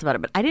you felt about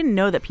it, but I didn't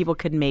know that people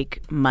could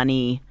make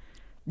money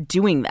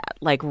doing that,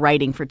 like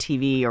writing for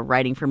TV or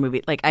writing for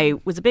movie. I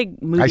was a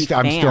big movie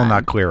fan. I'm still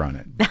not clear on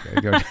it.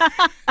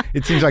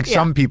 It seems like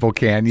some people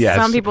can, yes.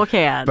 Some people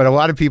can. But a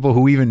lot of people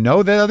who even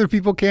know that other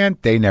people can,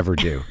 they never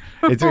do.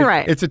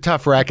 It's a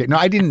tough racket. No,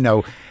 I didn't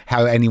know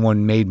how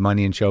anyone made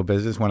money in show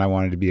business when I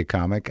wanted to be a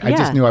comic. I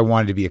just knew I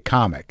wanted to be a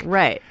comic.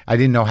 Right. I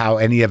didn't know how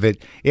any of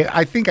it.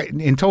 I think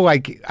until I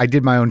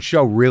did my own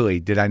show, really,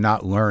 did I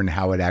not learn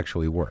how it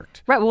actually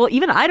worked. Right. Well,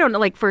 even I don't know.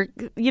 Like for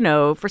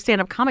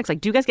stand-up comics,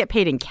 like, do you guys get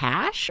paid in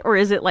cash or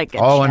is it like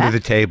all check? Under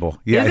the table?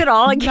 Yeah. Is it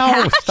all in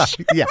cash?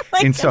 Yeah.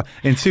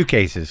 In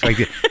suitcases.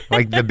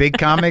 Like the big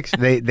comics,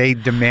 they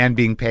demand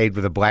being paid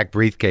with a black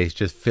briefcase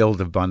just filled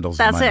with bundles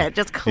of money. That's it.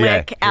 Just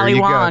click. Ali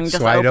Wong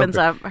just opens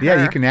up her.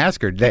 Yeah, you can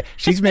ask her.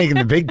 She's making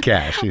the big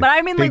cash. But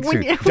I mean, like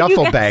when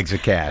duffel bags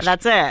of cash.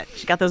 That's it.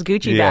 She got those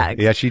Gucci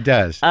bags. Yeah, she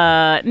does.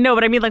 No,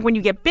 but I mean, like when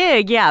you get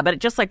big, yeah. But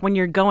just like when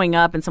you're going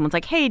up and someone's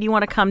like, "Hey, do you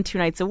want to come 2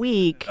 nights a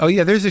week?" Oh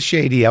yeah, there's a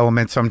shady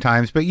element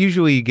sometimes, but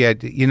usually you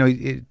get,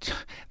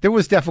 there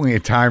was definitely a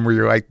time where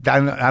you're like,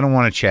 I don't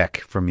want a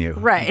check from you.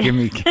 Right. Give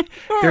me.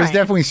 There's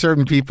definitely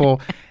certain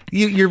people.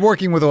 You're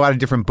working with a lot of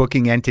different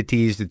booking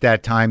entities at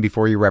that time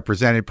before you're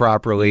represented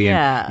properly.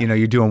 Yeah. And,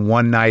 you're doing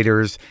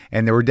one-nighters.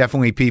 And there were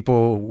definitely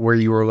people where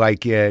you were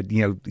like,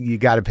 you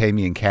got to pay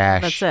me in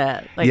cash.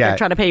 That's it. Like they're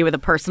trying to pay you with a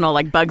personal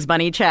like Bugs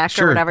Bunny check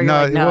or whatever. You're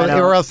like,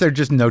 no, or else they're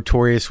just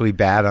notoriously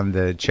bad on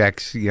the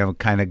checks,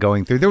 kind of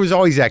going through. There was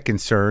always that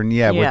concern.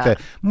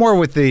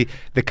 With the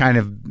kind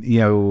of,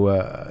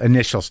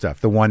 initial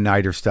stuff, the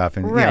one-nighter stuff.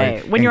 And,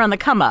 right. When you're on the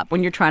come up,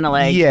 when you're trying to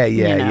like.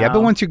 Yeah.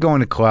 But once you're going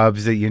to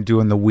clubs that you're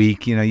doing the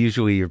week,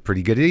 usually you're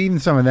pretty good. Even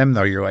some of them,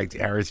 though, you're like,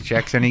 are his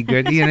checks any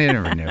good? You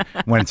never knew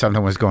when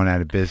something was going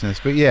out of business.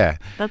 But yeah.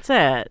 That's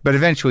it. But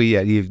eventually,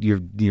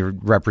 you're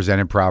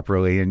represented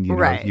properly and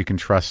you can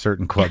trust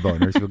certain club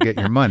owners will get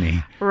your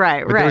money.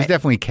 Right. But there was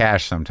definitely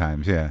cash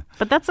sometimes, yeah.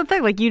 But that's the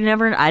thing. Like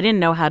I didn't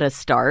know how to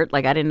start.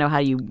 Like I didn't know how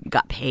you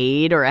got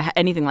paid or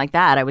anything like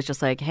that. I was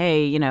just like,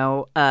 hey,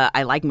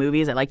 I like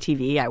movies. I like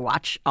TV. I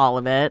watch all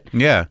of it.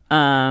 Yeah.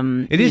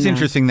 It is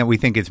interesting that we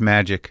think it's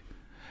magic.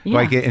 Yeah.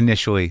 Like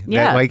initially.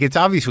 Yeah. It's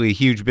obviously a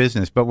huge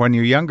business, but when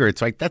you're younger,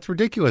 it's like, that's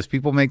ridiculous.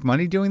 People make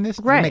money doing this?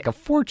 Right. They make a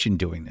fortune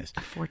doing this.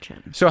 A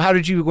fortune. So how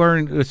did you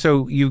learn?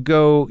 So you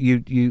go,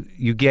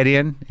 you get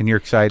in and you're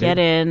excited? Get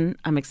in.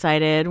 I'm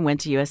excited. Went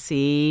to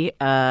USC.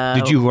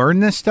 Did you learn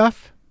this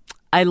stuff?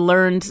 I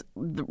learned,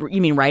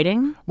 you mean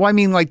writing? Well, I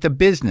mean like the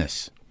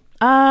business.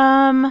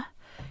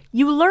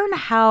 You learn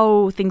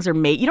how things are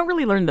made. You don't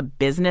really learn the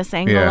business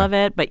angle of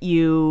it, but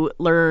you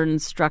learn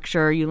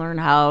structure. You learn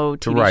how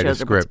to write a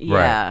script.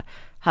 Yeah,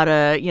 how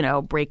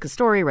to break a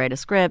story, write a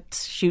script,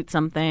 shoot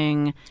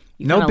something.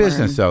 No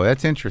business though.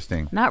 That's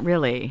interesting. Not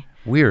really.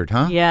 Weird,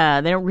 huh?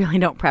 Yeah, they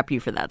don't prep you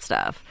for that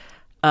stuff.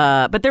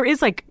 But there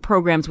is like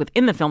programs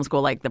within the film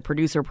school, like the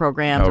producer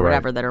programs or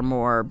whatever, that are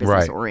more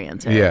business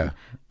oriented. Yeah.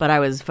 But I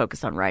was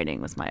focused on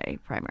writing was my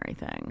primary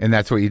thing. And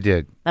that's what you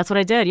did? That's what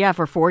I did, yeah.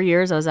 For 4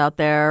 years, I was out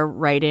there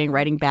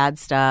writing bad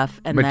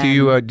stuff. And but then, do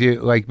you,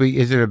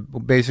 is it a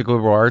basic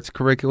liberal arts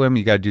curriculum?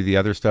 You got to do the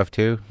other stuff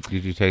too?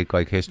 Did you take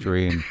like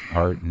history and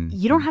art? And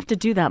you don't have to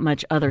do that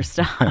much other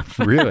stuff.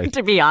 Really?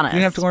 To be honest. You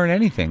don't have to learn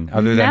anything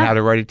other than how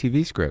to write a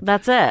TV script.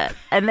 That's it.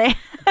 And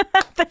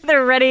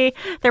they're ready.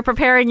 They're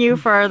preparing you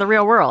for the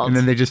real world. And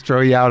then they just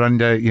throw you out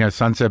onto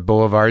Sunset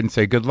Boulevard and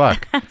say, good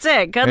luck. That's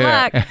it. Good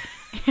luck.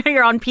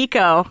 You're on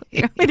Pico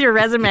with your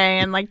resume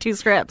and like 2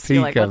 scripts.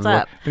 You're like, what's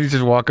up? You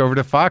just walk over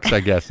to Fox,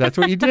 I guess. That's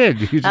what you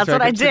did. You just That's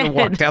what I did.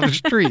 Walk down the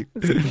street.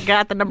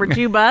 Got the number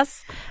 2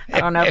 bus. I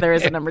don't know if there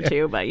is a number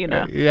 2, but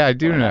Yeah, I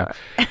do know.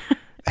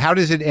 How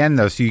does it end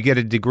though? So you get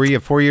a degree, a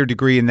 4-year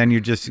degree, and then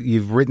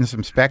you've written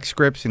some spec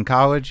scripts in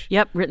college?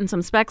 Yep, written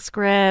some spec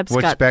scripts.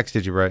 What specs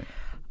did you write?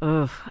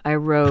 Oh, I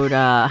wrote,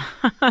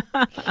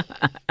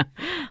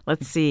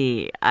 let's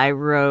see. I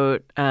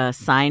wrote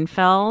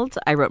Seinfeld.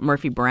 I wrote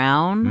Murphy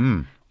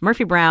Brown.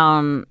 Murphy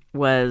Brown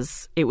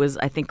was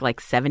I think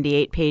like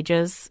 78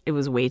 pages. It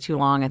was way too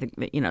long. I think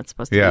that, it's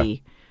supposed to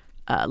be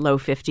low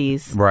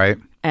 50s. Right.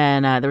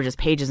 And there were just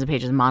pages and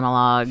pages of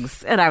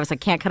monologues. And I was like,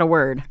 can't cut a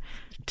word.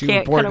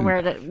 Can't cut a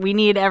word. We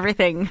need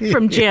everything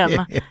from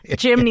Jim.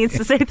 Jim needs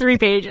to say 3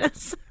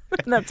 pages.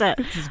 That's it.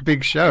 It's his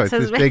big show. It's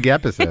his big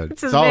episode.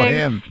 It's all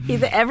him. He's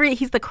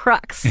the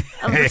crux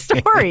of the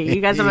story. You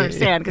guys don't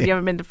understand because you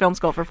haven't been to film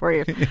school for 4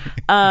 years.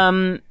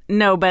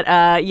 No, but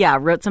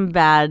wrote some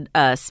bad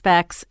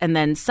specs, and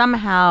then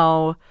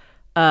somehow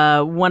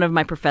one of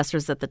my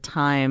professors at the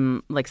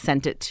time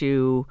sent it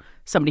to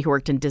somebody who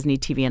worked in Disney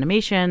TV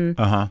animation.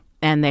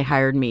 And they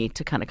hired me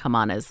to kind of come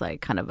on as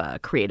kind of a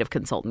creative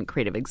consultant,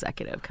 creative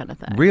executive kind of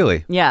thing.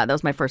 Really? Yeah, that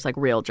was my first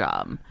real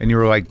job. And you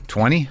were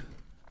 20?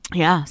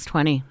 Yeah, I was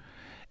 20.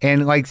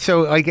 And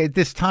at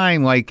this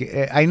time,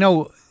 I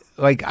know,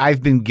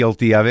 I've been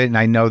guilty of it, and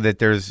I know that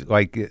there's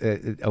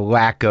a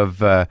lack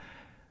of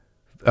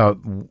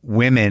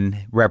women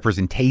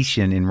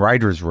representation in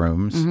writers'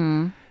 rooms.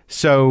 Mm-hmm.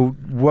 So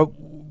what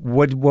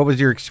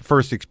was your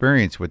first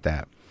experience with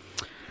that?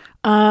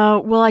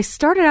 Well, I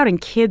started out in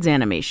kids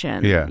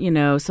animation,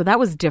 yeah. So that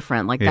was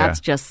different. That's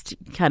just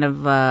kind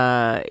of,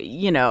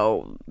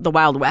 the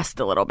Wild West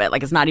a little bit.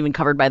 It's not even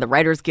covered by the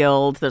Writers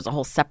Guild. There's a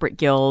whole separate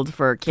guild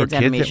for kids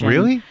animation.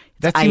 Really?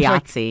 It's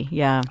IATSE,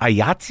 yeah.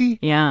 IATSE?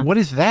 Yeah. What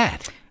is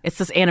that? it's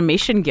this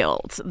animation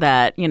guild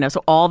that,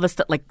 so all the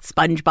stuff like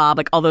SpongeBob,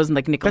 like all those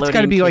like Nickelodeon. That's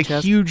got to be like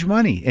huge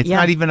money. It's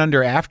not even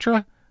under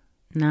AFTRA?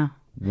 No.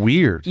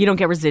 Weird. You don't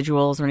get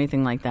residuals or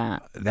anything like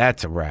that.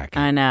 That's a racket.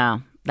 I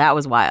know. That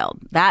was wild.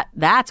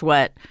 That's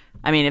what,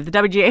 if the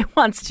WGA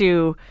wants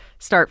to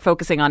start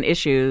focusing on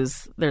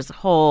issues, there's a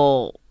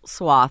whole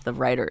swath of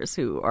writers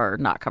who are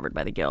not covered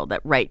by the guild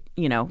that write,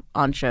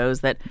 on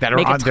shows that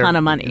make a ton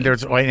of money.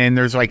 There's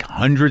like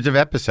hundreds of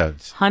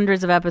episodes.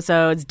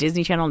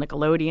 Disney Channel,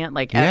 Nickelodeon,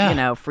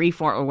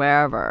 Freeform,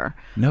 wherever.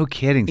 No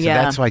kidding. So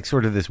that's like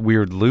sort of this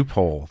weird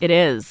loophole. It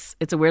is.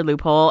 It's a weird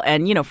loophole.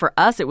 And, for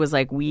us, it was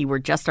like we were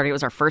just starting. It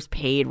was our first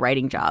paid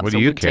writing job. What do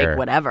you care? Take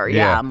whatever.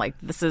 Yeah. I'm like,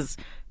 this is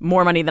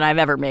more money than I've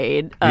ever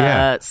made.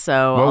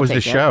 So what was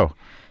the show?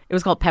 It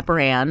was called Pepper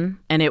Ann,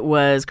 and it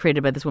was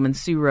created by this woman,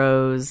 Sue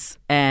Rose,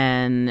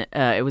 and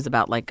it was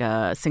about like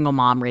a single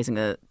mom raising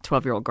a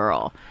 12-year-old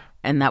girl.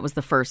 And that was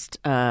the first,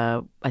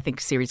 I think,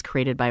 series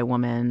created by a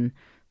woman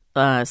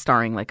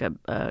starring like a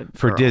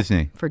For girl.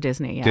 Disney? For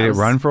Disney, yeah. Did it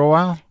run for a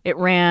while? It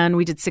ran.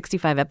 We did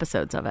 65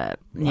 episodes of it.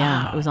 Wow.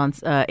 Yeah, it was on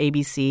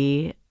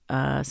ABC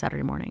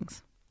Saturday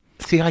mornings.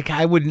 See, like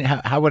I would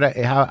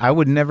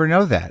never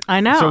know that.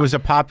 I know. So it was a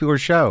popular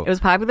show. It was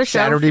a popular show.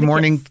 Saturday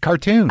morning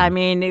cartoon.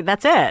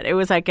 That's it. It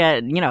was like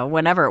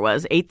whenever it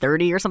was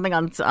 8:30 or something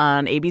on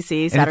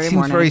ABC Saturday morning. It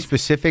seems very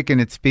specific, and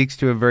it speaks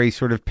to a very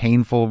sort of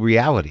painful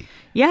reality.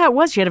 Yeah, it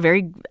was. She had a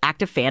very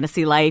active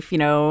fantasy life,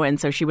 and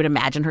so she would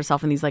imagine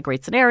herself in these like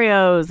great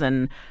scenarios,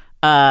 and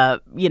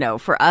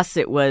for us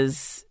it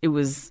was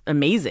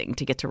amazing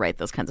to get to write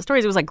those kinds of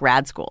stories. It was like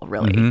grad school,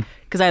 really,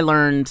 because I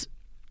learned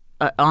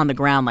on the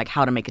ground like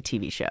how to make a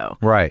TV show,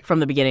 right, from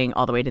the beginning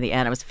all the way to the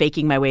end. I was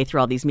faking my way through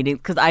all these meetings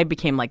because I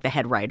became like the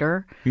head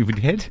writer. You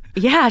did?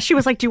 Yeah, she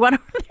was like, "Do you want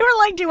to?" They were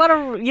like, "Do you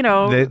want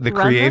to?" The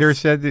creator this?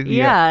 said that.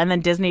 Yeah, and then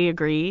Disney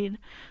agreed.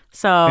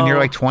 So and you're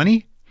like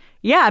 20?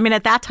 Yeah,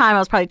 at that time I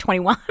was probably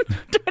 21,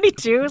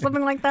 22,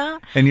 something like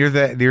that. And you're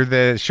the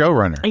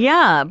showrunner.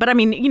 Yeah, but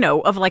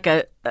of like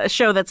a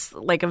show that's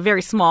like a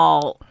very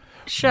small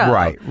show.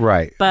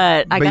 Right.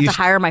 But I got to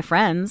hire my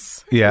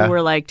friends who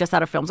were like just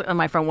out of films.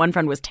 One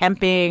friend was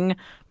temping.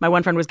 My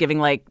one friend was giving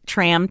like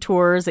tram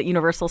tours at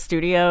Universal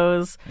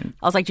Studios.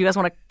 I was like, "Do you guys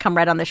want to come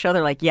right on this show?"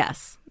 They're like,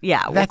 "Yes."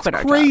 Yeah, we'll quit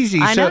our crazy.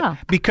 Jobs. I know.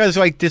 Because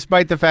like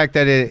despite the fact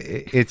that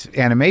it's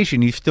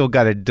animation, you still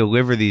got to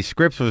deliver these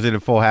scripts. Was it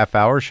a full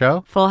half-hour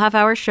show? Full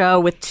half-hour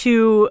show with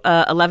two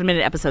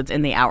 11-minute episodes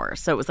in the hour.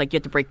 So it was like you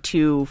had to break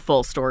two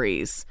full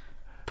stories.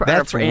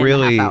 That's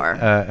really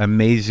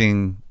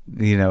amazing.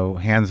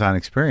 Hands-on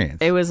experience.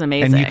 It was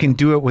amazing. And you can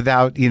do it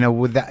without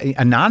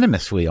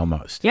anonymously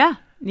almost. Yeah.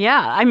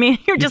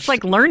 You're just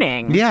like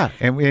learning. Yeah.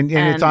 And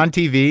it's on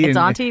TV. It's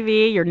on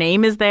TV. Your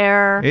name is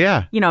there.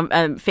 Yeah.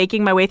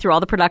 Faking my way through all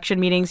the production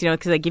meetings,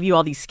 because they give you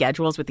all these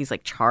schedules with these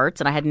like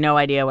charts, and I had no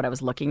idea what I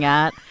was looking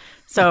at.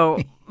 So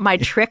my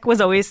trick was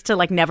always to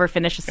like never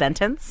finish a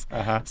sentence.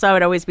 So I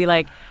would always be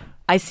like,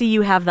 "I see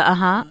you have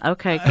the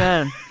okay,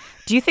 good.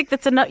 Do you think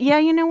that's enough?" "Yeah,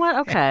 you know what?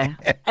 Okay."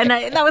 And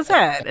that was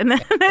it. And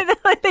then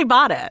they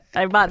bought it.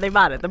 They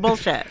bought it. The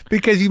bullshit.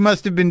 Because you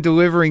must have been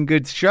delivering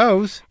good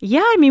shows.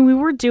 Yeah, we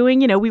were doing,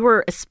 we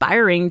were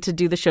aspiring to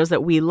do the shows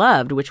that we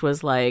loved, which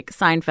was like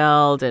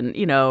Seinfeld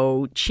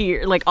and,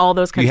 Cheer, like all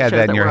those kinds of shows. You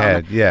had that in your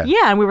head, yeah.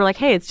 Yeah, and we were like,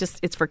 hey,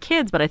 it's for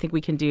kids, but I think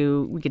we can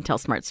tell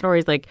smart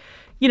stories. Like,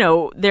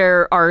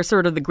 there are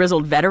sort of the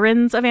grizzled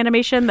veterans of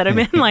animation that have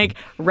been like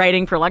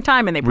writing for a long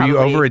time, and they probably...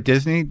 Were you over at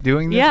Disney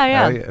doing this?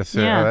 Yeah.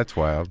 Oh, that's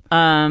wild.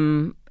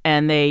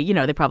 And they,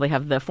 they probably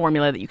have the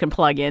formula that you can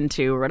plug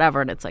into or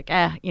whatever, and it's like,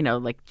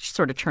 like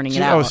sort of churning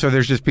it out. Oh, so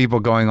there's just people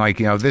going like,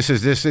 this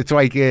is this. It's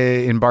like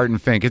in Barton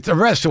Fink, it's a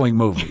wrestling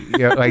movie.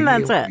 Like,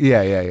 that's it.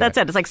 Yeah. That's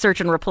it. It's like search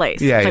and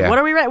replace. Yeah, it's like, what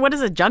are we? What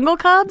is it? Jungle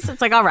Cubs?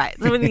 It's like, all right.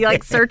 So you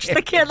like search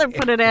the kid and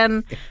put it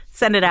in,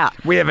 send it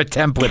out. We have a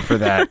template for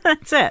that.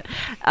 That's it.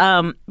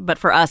 But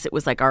for us, it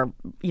was like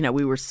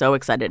we were so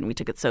excited and we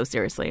took it so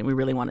seriously, and we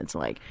really wanted to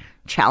like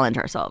challenge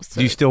ourselves.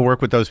 Do you still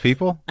work with those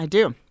people? I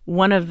do.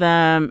 One of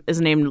them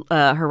is named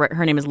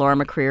her name is Laura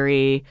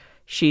McCreary.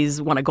 She's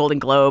won a Golden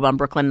Globe on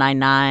Brooklyn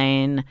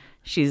Nine-Nine.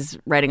 She's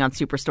writing on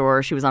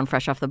Superstore. She was on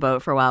Fresh Off the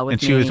Boat for a while with me.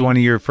 And she was one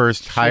of your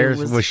first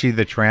hires? Was she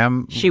the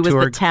tram She was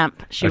tour? the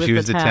temp. She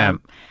was the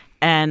temp.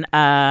 And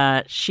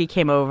she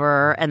came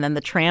over, and then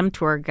the tram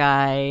tour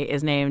guy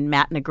is named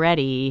Matt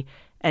Negretti,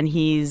 and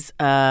he's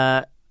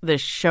the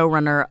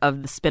showrunner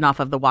of the spinoff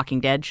of The Walking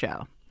Dead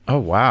show. Oh,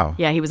 wow.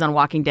 Yeah, he was on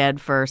Walking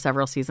Dead for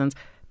several seasons.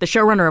 The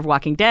showrunner of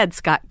Walking Dead,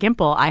 Scott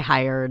Gimple, I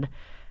hired.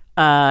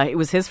 It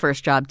was his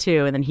first job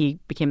too, and then he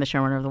became the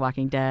showrunner of The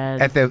Walking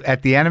Dead. At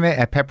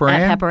Pepper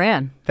Ann? At Pepper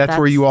Ann. That's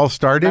where you all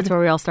started? That's where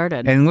we all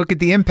started. And look at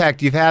the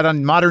impact you've had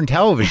on modern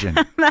television.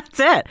 That's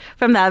it.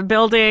 From that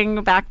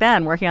building back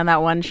then, working on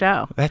that one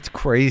show. That's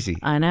crazy.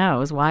 I know. It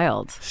was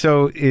wild.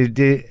 So it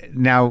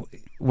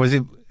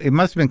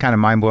must have been kind of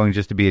mind-blowing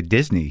just to be at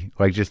Disney,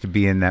 like just to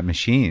be in that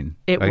machine.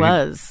 It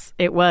was.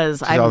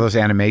 All those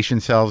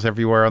animation cells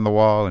everywhere on the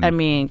wall.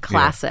 And,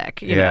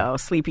 classic, you know,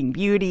 Sleeping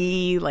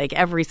Beauty, like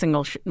every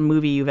single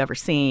movie you've ever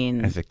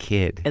seen. As a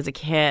kid.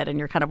 And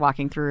you're kind of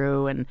walking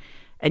through, and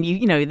and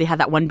you know, they have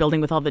that one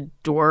building with all the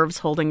dwarves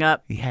holding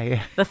up the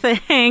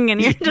thing,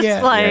 and you're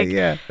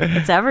just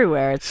it's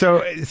everywhere.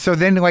 So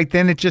then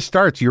it just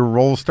starts. Your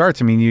role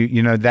starts. I mean,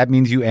 you know, that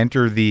means you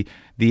enter the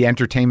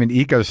entertainment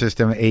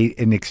ecosystem,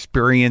 an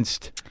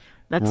experienced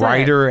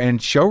writer and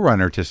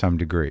showrunner to some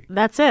degree.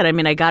 That's it. I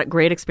mean, I got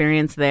great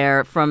experience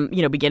there from,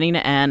 you know, beginning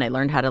to end. I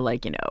learned how to,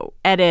 like, you know,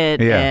 edit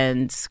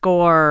and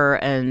score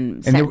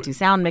and do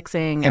sound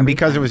mixing. And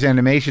because it was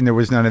animation, there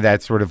was none of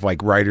that sort of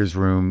like writer's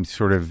room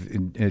sort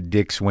of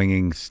dick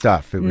swinging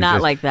stuff. It was not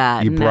just, like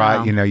that.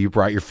 You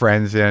brought your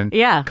friends in,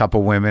 a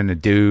couple women, a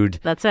dude.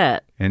 That's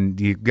it. And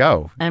you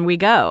go. And we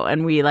go.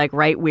 And we like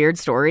write weird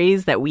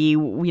stories that we,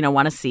 you know,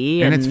 want to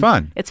see. And it's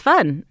fun. It's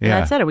fun. Yeah. And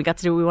that's it. And we got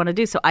to do what we want to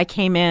do. So I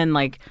came in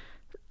like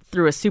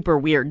through a super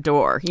weird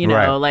door, you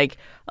know, like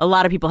a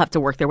lot of people have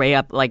to work their way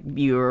up. Like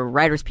you're a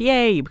writer's PA,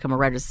 you become a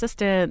writer's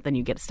assistant, then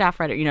you get a staff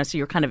writer, you know, so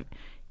you're kind of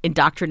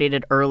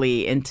indoctrinated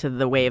early into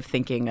the way of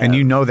thinking. And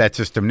you know that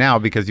system now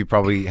because you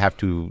probably have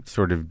to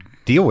sort of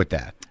deal with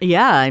that.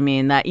 Yeah, I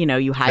mean, that, you know,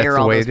 you hire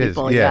all those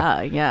people.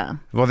 Yeah.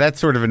 Well, that's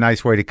sort of a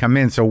nice way to come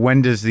in. So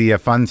when does the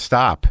fun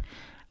stop?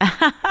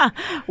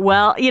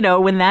 Well, you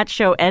know, when that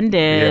show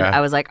ended,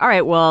 I was like, all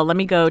right, well, let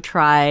me go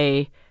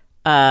try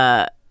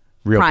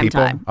Real prime people?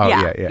 time. Oh,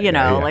 you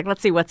know, like,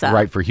 let's see what's up.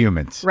 Right for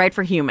humans.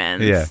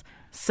 Yeah.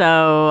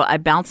 So I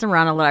bounced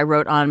around a little. I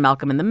wrote on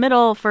Malcolm in the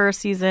Middle for a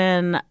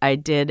season. I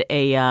did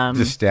a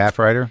staff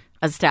writer?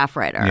 A staff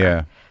writer.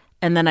 Yeah.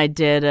 And then I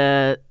did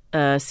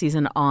a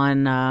season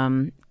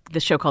on the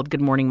show called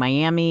Good Morning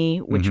Miami,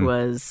 which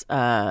was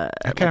I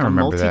like can't a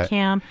remember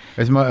multicam. It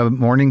was a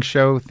morning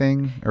show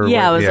thing? Or it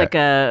was like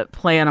a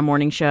play on a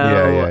morning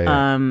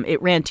show.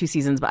 It ran 2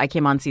 seasons, but I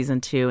came on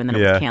season 2 and then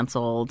it was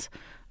canceled.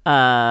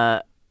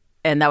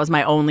 And that was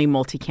my only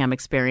multicam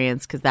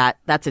experience because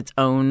that's its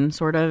own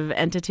sort of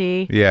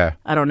entity. Yeah.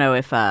 I don't know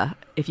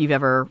if you've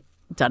ever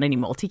done any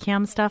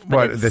multicam stuff.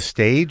 But the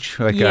stage?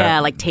 Like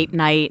like tape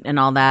night and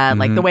all that.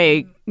 Like the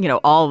way, you know,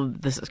 all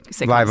the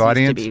sitcoms live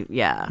audience used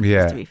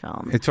to be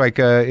filmed. It's like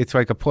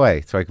a play.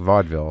 It's like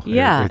vaudeville.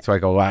 Yeah. It's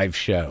like a live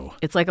show.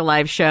 It's like a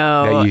live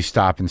show. That you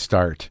stop and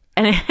start.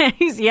 And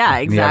exactly.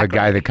 And you have a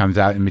guy that comes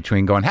out in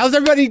between going, how's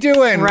everybody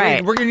doing?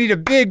 Right. We're going to need a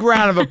big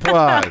round of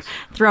applause.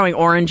 Throwing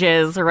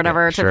oranges or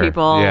whatever to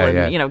people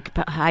and, you know,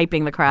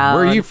 hyping the crowd.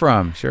 Where are you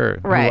from? Sure.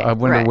 Right. I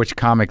wonder which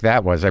comic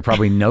that was. I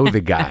probably know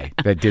the guy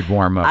that did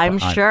warm up. I'm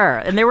sure.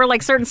 And there were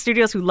like certain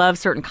studios who love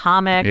certain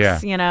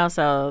comics, you know,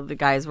 so the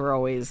guys were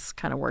always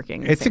kind of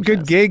working. It's a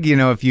good gig, you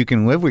know, if you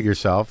can live with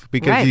yourself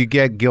because you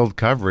get guild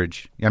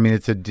coverage. I mean,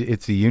 it's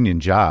a union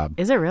job.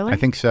 Is it really? I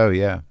think so,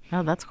 yeah.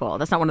 Oh, that's cool.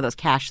 That's not one of those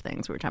cash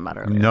things we were talking about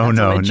earlier.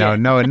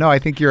 No. I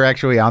think you're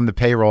actually on the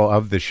payroll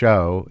of the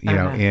show. You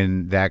know,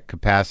 in that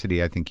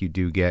capacity, I think you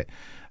do get.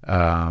 You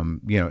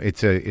know,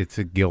 it's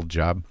a guild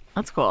job.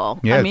 That's cool.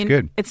 Yeah, I mean, it's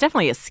good. It's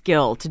definitely a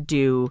skill to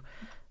do.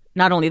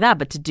 Not only that,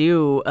 but to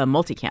do a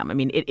multicam. I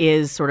mean, it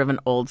is sort of an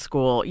old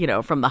school. You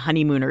know, from the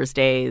Honeymooners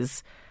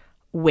days.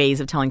 Ways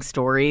of telling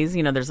stories.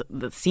 You know,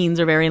 the scenes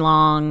are very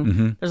long.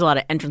 Mm-hmm. There's a lot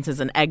of entrances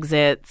and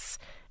exits.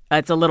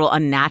 It's a little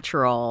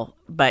unnatural,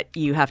 but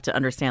you have to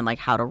understand like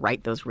how to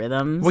write those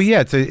rhythms. Well,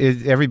 yeah,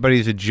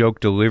 everybody's a joke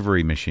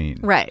delivery machine,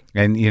 right?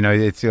 And you know,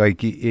 it's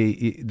like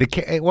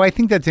I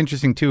think that's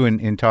interesting too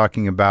in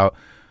talking about,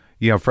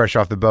 you know, Fresh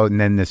Off the Boat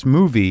and then this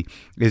movie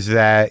is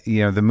that,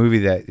 you know, the movie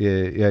that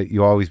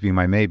You'll Always Be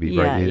My Maybe,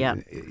 right? Yeah.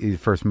 The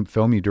first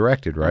film you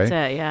directed, right?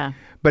 That's it, yeah.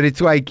 But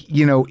it's like,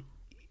 you know,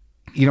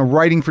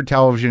 writing for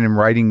television and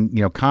writing,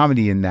 you know,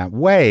 comedy in that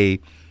way.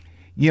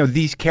 You know,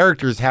 these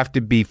characters have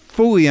to be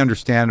fully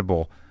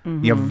understandable,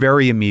 you know,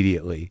 very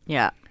immediately.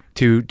 Yeah.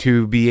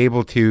 To be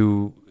able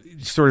to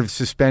sort of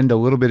suspend a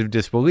little bit of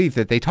disbelief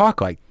that they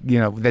talk like, you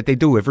know, that they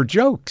deliver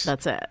jokes.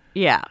 That's it.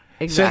 Yeah,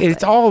 exactly. So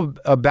it's all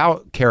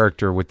about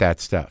character with that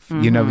stuff.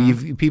 You know,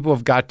 people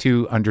have got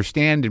to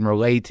understand and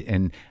relate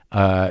and,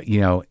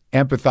 you know,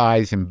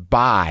 empathize and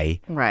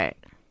buy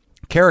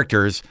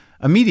characters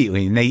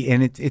immediately,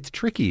 and it's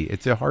tricky.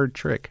 It's a hard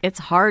trick. It's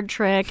a hard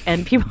trick,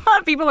 and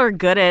people are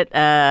good at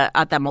that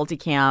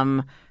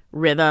multicam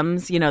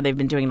rhythms. You know, they've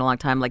been doing it a long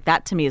time. Like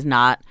that to me is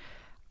not,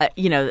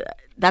 you know,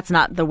 that's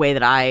not the way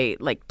that I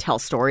like tell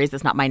stories.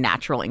 That's not my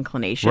natural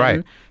inclination.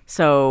 Right.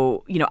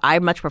 So, you know, I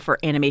much prefer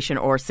animation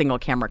or single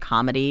camera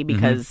comedy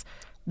because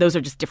those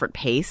are just different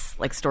pace,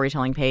 like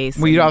storytelling pace.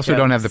 Well, you also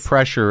don't have the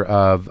pressure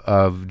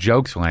of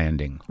jokes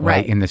landing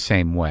right in the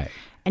same way.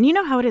 And you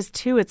know how it is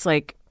too. It's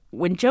like,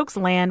 when jokes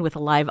land with a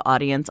live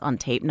audience on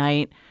tape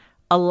night,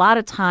 a lot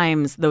of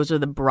times those are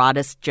the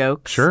broadest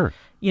jokes. Sure.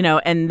 You know,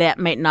 and that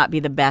might not be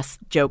the best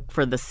joke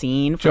for the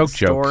scene, for the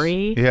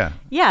story. Jokes. Yeah.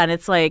 Yeah, and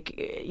it's like,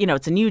 you know,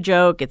 it's a new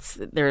joke. It's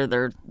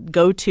they're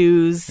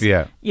go-tos.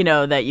 Yeah. You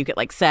know, that you get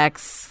like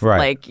sex, right.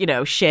 like, you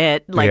know,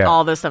 shit, like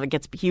all this stuff. It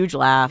gets huge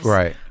laughs.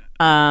 Right.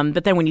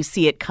 But then when you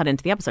see it cut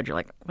into the episode, you're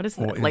like, what is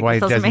that? Like, it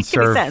doesn't make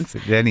any sense.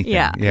 Anything.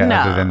 Yeah.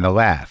 Other than the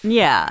laugh.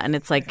 Yeah. And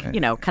it's like, you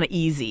know, kind of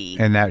easy.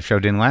 And that show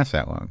didn't last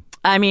that long.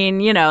 I mean,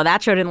 you know,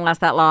 that show didn't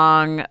last that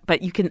long,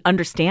 but you can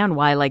understand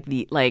why, like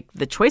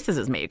the choices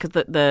is made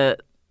because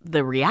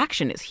the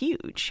reaction is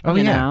huge. Oh,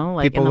 you yeah. know?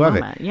 Like People in the love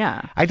moment. it.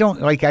 Yeah. I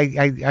don't like,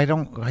 I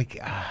don't like,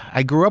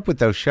 I grew up with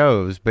those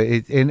shows, but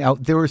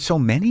there were so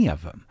many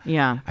of them.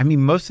 Yeah. I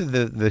mean, most of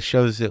the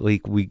shows that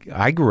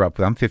I grew up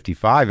with, I'm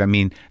 55. I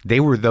mean, they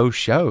were those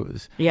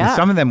shows. Yeah. And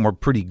some of them were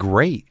pretty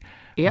great.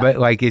 Yeah. But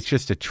like, it's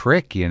just a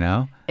trick, you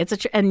know?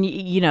 It's and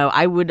you know,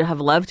 I would have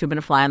loved to have been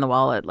a fly on the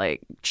wall at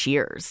like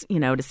Cheers, you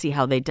know, to see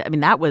how they I mean,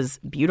 that was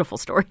beautiful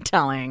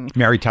storytelling.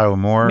 Mary Tyler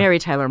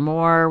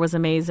Moore was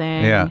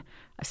amazing. Yeah.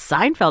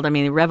 Seinfeld, I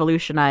mean,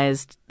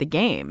 revolutionized the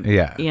game.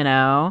 Yeah. You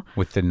know?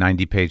 With the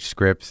 90-page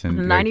scripts and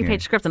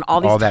 90-page scripts and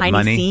all these tiny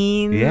money.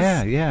 scenes.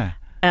 Yeah, yeah.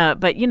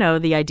 But, you know,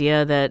 the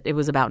idea that it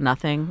was about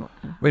nothing.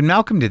 Well,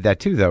 Malcolm did that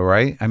too, though,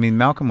 right? I mean,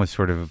 Malcolm was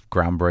sort of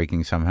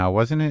groundbreaking somehow,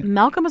 wasn't it?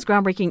 Malcolm was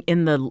groundbreaking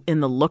in the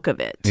look of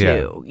it, too.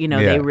 Yeah. You know,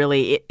 Yeah. they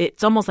really,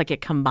 it's almost like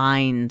it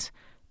combined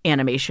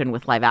animation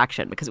with live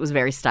action because it was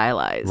very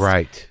stylized.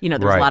 Right. You know,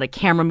 there was Right. a lot of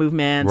camera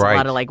movements, Right. a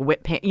lot of like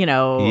whip, you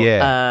know.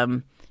 Yeah.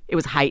 It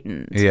was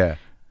heightened. Yeah.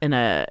 In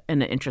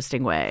an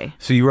interesting way.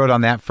 So you wrote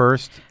on that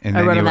first? And I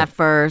then wrote you on that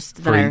first.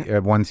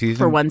 for one season?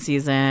 For one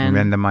season. And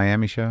then the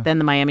Miami show? Then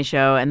the Miami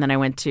show. And then I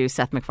went to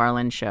Seth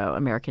MacFarlane's show,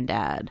 American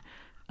Dad,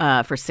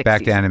 for 6 Back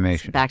to seasons.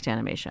 animation. Back to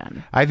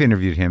animation. I've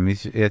interviewed him.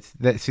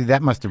 That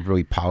must have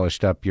really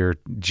polished up your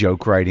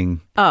joke writing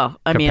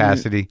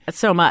capacity. Mean,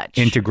 so much.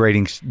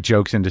 Integrating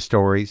jokes into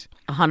stories.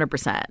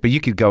 100%. But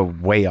you could go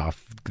way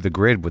off the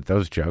grid with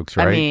those jokes,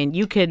 right? I mean,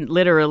 you could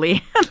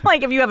literally,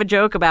 like if you have a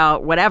joke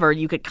about whatever,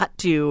 you could cut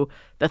to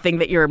the thing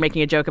that you're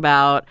making a joke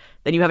about.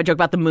 Then you have a joke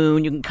about the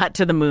moon. You can cut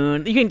to the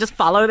moon. You can just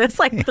follow this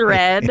like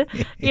thread,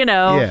 you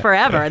know, Yeah.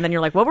 forever. And then you're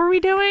like, what were we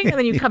doing? And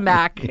then you come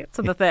back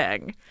to the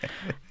thing.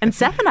 And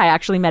Seth and I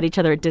actually met each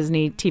other at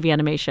Disney TV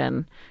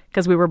Animation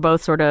because we were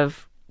both sort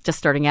of just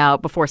starting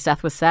out before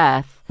Seth was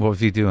Seth. What was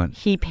he doing?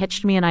 He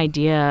pitched me an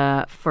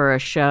idea for a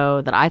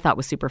show that I thought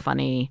was super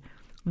funny,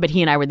 but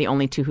he and I were the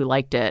only two who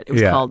liked it. It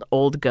was called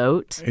Old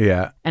Goat.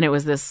 Yeah. And it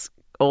was this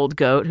old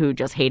goat who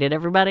just hated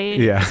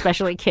everybody,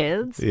 especially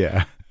kids.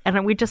 Yeah.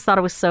 And we just thought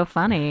it was so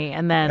funny.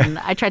 And then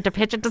I tried to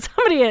pitch it to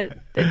somebody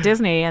at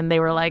Disney, and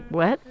they were like,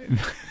 what?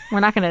 We're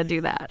not going to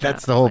do that.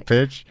 That's the whole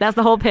pitch? That's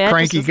the whole pitch.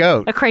 Cranky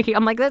goat. A cranky.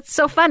 I'm like, that's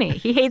so funny.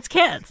 He hates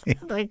kids.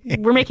 Like,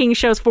 we're making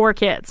shows for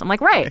kids. I'm like,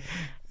 right.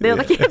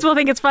 The kids will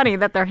think it's funny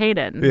that they're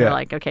hated. And they're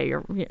like, okay,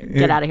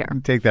 get out of here.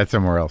 Take that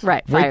somewhere else.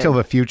 Right. Wait Fired. till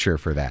the future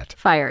for that.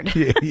 Fired.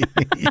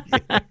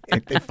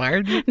 They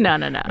fired you? No.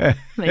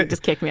 They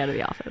just kicked me out of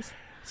the office.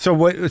 So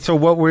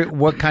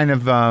what kind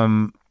of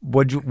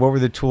what were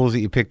the tools that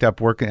you picked up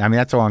working? I mean,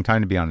 that's a long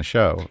time to be on a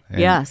show.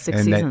 And,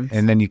 6 seasons.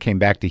 And then you came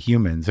back to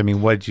Humans. I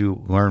mean, what did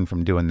you learn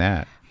from doing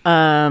that?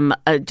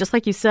 Just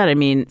like you said, I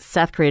mean,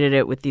 Seth created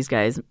it with these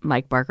guys,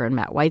 Mike Barker and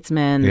Matt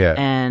Weitzman. Yeah.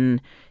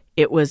 And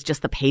it was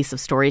just the pace of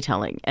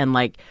storytelling. And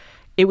like,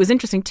 it was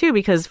interesting too,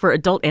 because for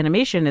adult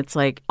animation, it's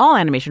like all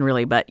animation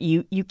really, but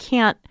you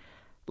can't,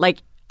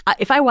 like,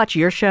 if I watch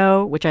your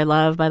show, which I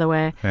love, by the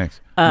way.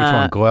 Thanks. Which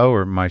one, Glow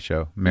or my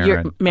show?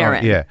 Marin.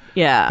 Marin. Oh,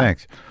 yeah.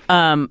 Thanks.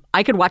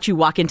 I could watch you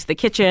walk into the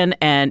kitchen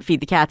and feed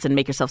the cats and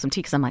make yourself some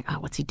tea because I'm like, oh,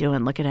 what's he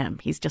doing? Look at him.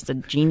 He's just a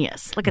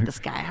genius. Look at this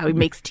guy, how he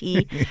makes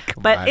tea.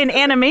 But in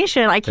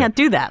animation, I can't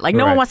do that. Like,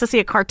 no one wants to see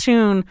a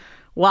cartoon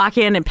walk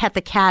in and pet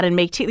the cat and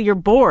make tea. You're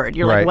bored.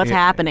 You're like, what's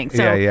happening?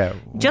 So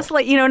just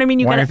like, you know what I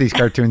mean? Why aren't these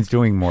cartoons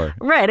doing more?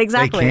 Right,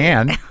 exactly.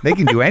 They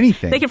can do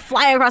anything. They can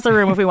fly across the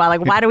room if we want.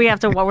 Like, why do we have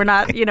to? Well, we're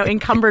not,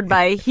 encumbered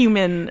by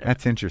human.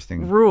 That's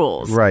interesting.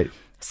 Rules. Right.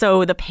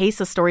 So the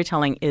pace of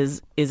storytelling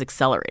is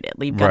accelerated.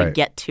 You've got to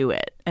get to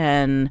it,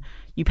 and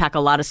you pack a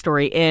lot of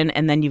story in,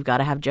 and then you've got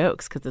to have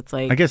jokes because it's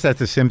like. I guess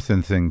that's a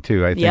Simpsons thing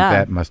too. I think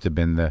that must have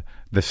been the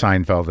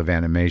Seinfeld of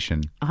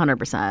animation.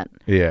 100%.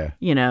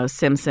 Yeah.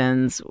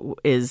 Simpsons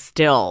is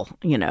still,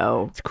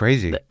 It's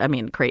crazy.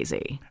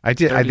 Crazy. I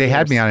did. They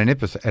had me on an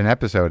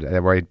episode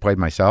where I played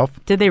myself.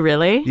 Did they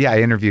really? Yeah,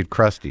 I interviewed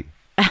Krusty.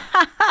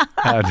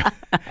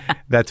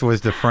 That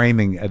was the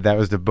framing. That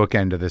was the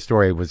bookend of the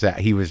story. Was that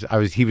he was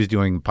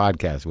doing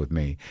podcasts with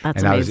me, That's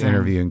and amazing. I was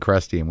interviewing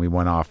Krusty, and we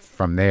went off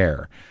from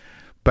there.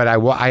 But I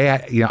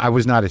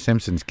was not a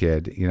Simpsons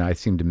kid. I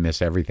seemed to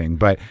miss everything.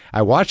 But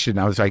I watched it and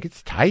I was like,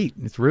 it's tight.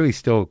 It's really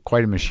still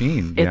quite a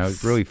machine.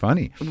 It's really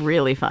funny.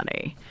 Really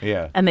funny.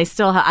 Yeah. And they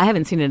still, I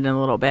haven't seen it in a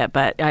little bit,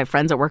 but I have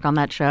friends that work on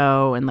that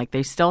show, and like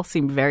they still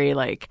seem very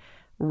like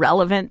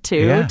relevant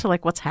too to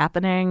like what's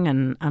happening.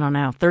 And I don't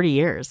know, 30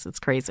 years. It's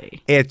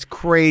crazy. It's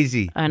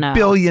crazy. I know.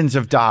 Billions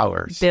of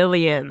dollars.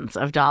 Billions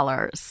of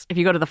dollars. If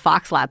you go to the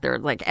Fox lot, they're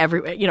like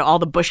all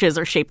the bushes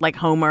are shaped like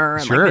Homer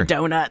and like the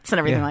donuts and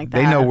everything like that.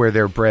 They know where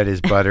their bread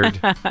is buttered.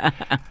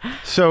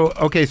 So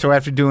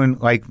after doing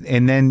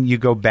and then you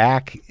go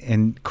back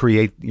and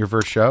create your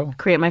first show?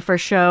 Create my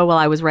first show while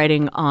I was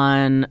writing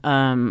on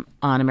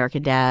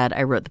American Dad.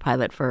 I wrote the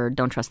pilot for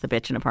Don't Trust the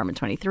Bitch in Apartment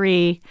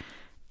 23.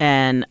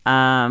 And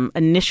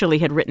initially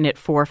had written it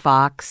for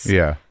Fox.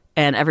 Yeah.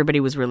 And everybody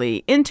was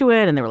really into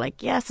it. And they were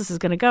like, yes, this is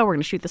going to go. We're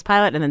going to shoot this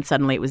pilot. And then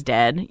suddenly it was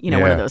dead.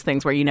 One of those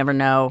things where you never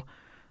know.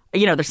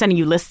 they're sending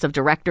you lists of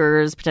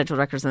directors, potential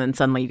directors, and then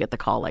suddenly you get the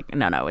call like,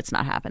 no, it's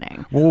not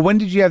happening. Well, when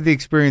did you have the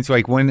experience?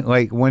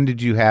 When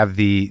did you have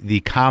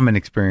the common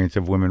experience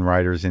of women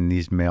writers in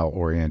these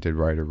male-oriented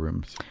writer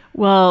rooms?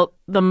 Well,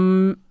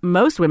 the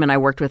most women I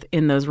worked with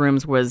in those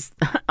rooms was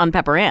on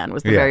Pepper Ann,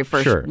 was the very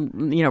first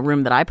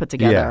room that I put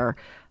together.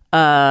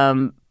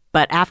 Yeah.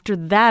 But after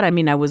that, I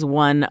mean, I was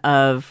one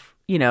of,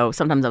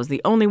 sometimes I was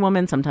the only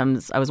woman,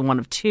 sometimes I was one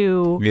of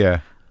two. Yeah.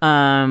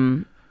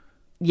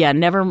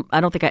 Never.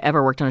 I don't think I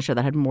ever worked on a show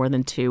that had more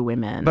than two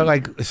women. But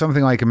like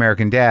something like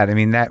American Dad, I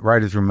mean, that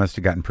writer's room must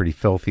have gotten pretty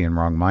filthy and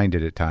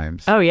wrong-minded at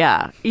times. Oh,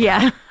 yeah.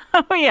 Yeah.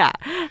 Oh, yeah.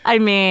 I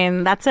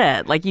mean, that's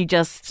it. Like you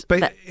just...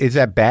 But is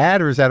that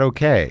bad or is that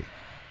okay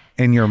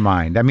in your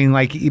mind? I mean,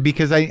 like,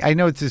 because I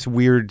know it's this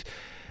weird...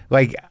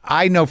 Like,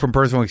 I know from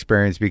personal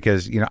experience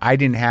because, I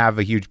didn't have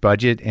a huge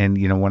budget. And,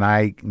 when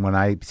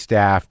I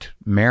staffed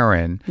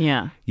Maron,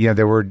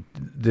 there were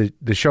the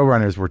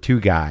showrunners were two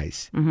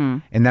guys. Mm-hmm.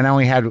 And then I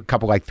only had a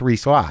couple, like 3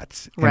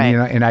 slots. And,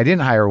 right. And I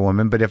didn't hire a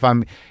woman. But if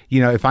I'm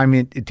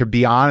to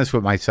be honest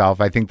with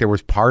myself, I think there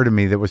was part of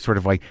me that was sort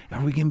of like,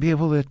 are we going to be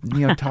able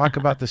to, talk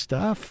about the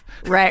stuff?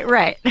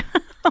 Right.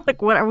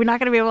 Like, what are we not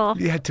going to be able?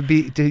 Yeah,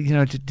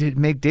 to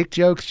make dick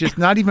jokes, just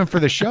not even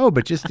for the show,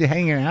 but just to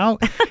hang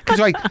out.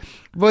 Because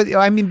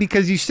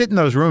because you sit in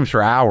those rooms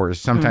for hours,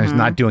 sometimes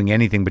not doing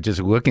anything but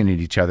just looking at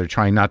each other,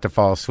 trying not to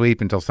fall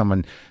asleep until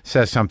someone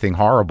says something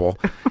horrible,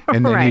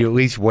 and then you at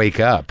least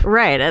wake up.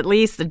 Right. At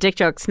least the dick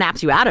joke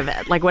snaps you out of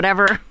it. Like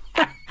whatever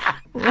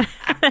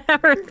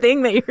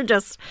thing that you're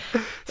just.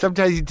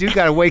 Sometimes you do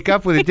got to wake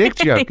up with a dick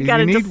joke.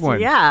 you need one.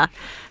 Yeah.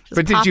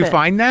 But did you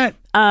find that?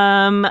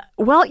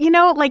 Well,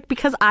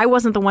 because I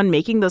wasn't the one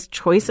making those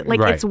choices.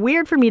 Like, right. It's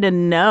weird for me to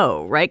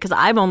know, right? Because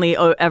I've only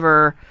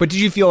ever... But did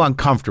you feel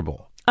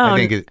uncomfortable?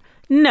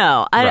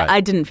 No, right.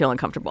 I didn't feel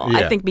uncomfortable. Yeah.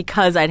 I think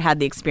because I'd had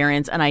the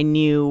experience and I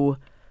knew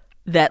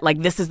that,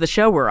 like, this is the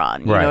show we're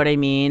on. You know what I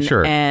mean?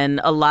 Sure. And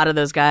a lot of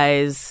those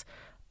guys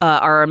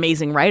are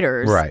amazing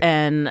writers. Right.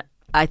 And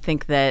I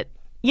think that,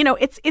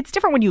 it's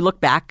different when you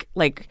look back,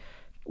 like...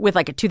 with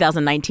like a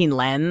 2019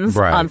 lens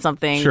on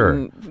something.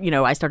 Sure.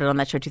 I started on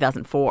that show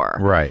 2004.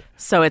 Right.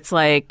 So it's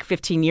like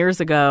 15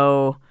 years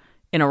ago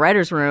in a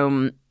writer's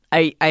room,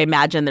 I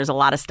imagine there's a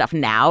lot of stuff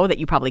now that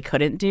you probably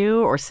couldn't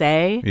do or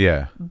say.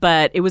 Yeah.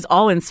 But it was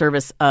all in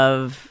service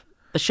of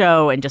the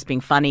show and just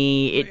being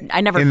funny.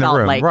 I never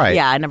felt like,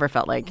 I never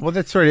felt like well,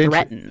 that's sort of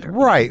threatened.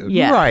 Right.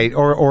 Yeah. Right.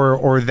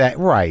 Or that,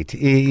 right.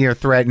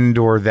 Threatened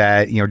or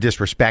that,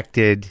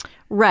 disrespected.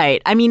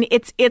 Right. I mean,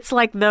 it's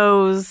like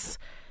those...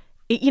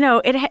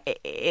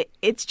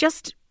 it's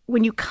just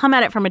when you come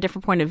at it from a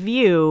different point of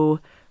view,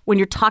 when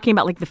you're talking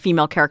about like the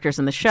female characters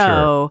in the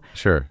show,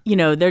 sure.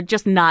 They're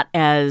just not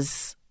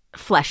as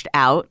fleshed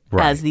out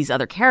as these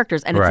other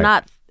characters. And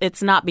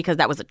it's not because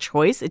that was a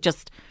choice. It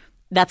just,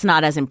 that's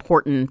not as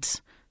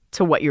important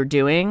to what you're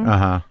doing.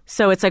 Uh-huh.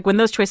 So it's like when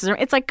those choices are,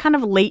 it's like kind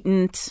of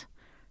latent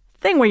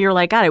thing where you're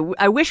like, God,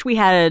 I wish we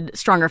had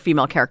stronger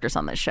female characters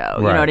on this show.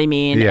 You know what I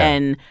mean? Yeah.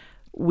 And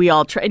we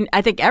all try, and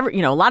I think a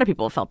lot of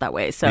people have felt that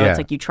way. So it's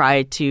like you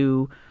try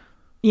to,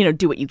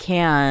 do what you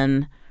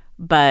can,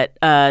 but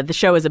the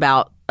show is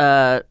about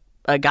a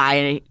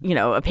guy,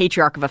 a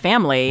patriarch of a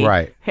family,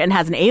 right, and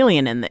has an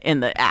alien in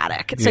the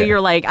attic. So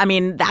you're like, I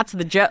mean, that's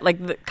the joke.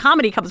 Like the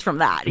comedy comes from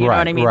that. You know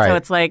what I mean? So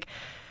it's like.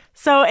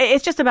 So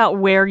it's just about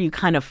where you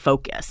kind of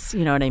focus,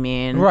 you know what I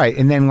mean? Right.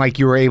 And then like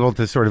you were able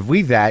to sort of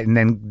weave that and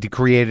then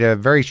create a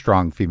very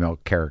strong female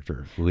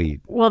character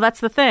lead. Well,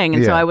 that's the thing.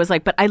 And so I was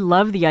like, but I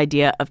love the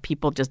idea of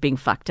people just being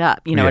fucked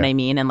up, you know what I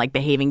mean? And like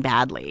behaving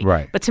badly.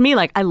 Right. But to me,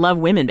 like I love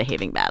women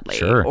behaving badly.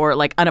 Sure. Or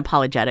like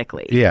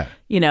unapologetically. Yeah.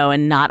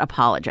 And not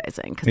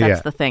apologizing. Because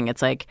that's the thing.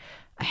 It's like,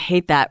 I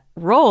hate that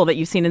role that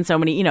you've seen in so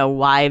many,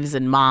 wives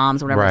and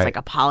moms, whatever. It's like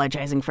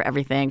apologizing for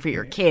everything, for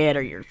your kid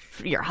or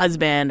your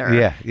husband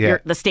or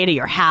the state of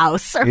your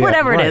house or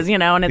whatever it is,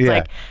 and it's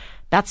like,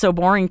 that's so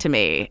boring to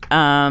me.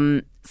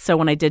 So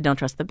when I did Don't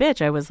Trust the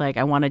Bitch, I was like,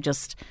 I want to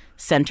just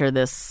center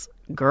this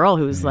girl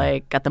who's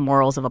like got the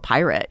morals of a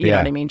pirate. You know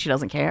what I mean? She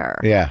doesn't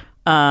care. Yeah.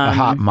 A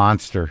hot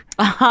monster.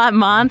 A hot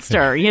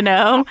monster,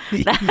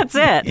 That's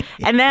it.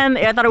 And then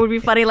I thought it would be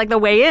funny, like the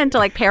way in, to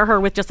like pair her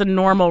with just a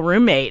normal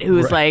roommate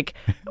who's like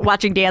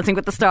watching Dancing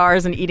with the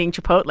Stars and eating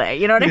Chipotle.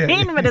 You know what I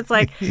mean? But it's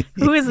like,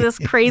 who is this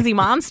crazy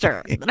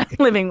monster that I'm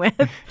living with?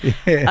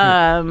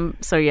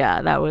 So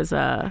that was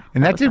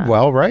and that did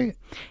well, right?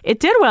 It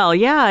did well,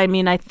 yeah. I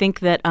mean, I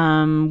think that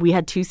we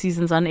had 2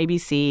 seasons on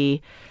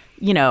ABC.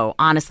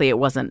 Honestly, it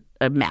wasn't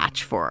a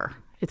match for.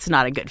 It's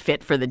not a good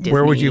fit for the Disney.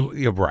 Where would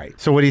you? Right.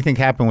 So what do you think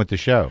happened with the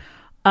show?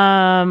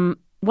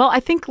 Well, I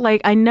think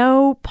I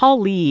know Paul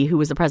Lee, who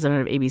was the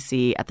president of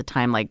ABC at the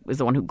time, was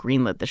the one who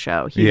greenlit the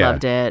show. He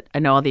loved it. I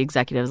know all the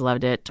executives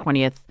loved it.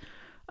 20th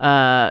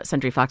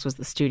Century Fox was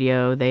the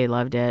studio. They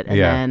loved it. And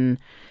then,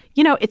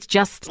 it's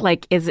just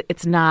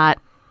it's not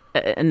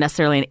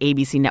necessarily an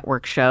ABC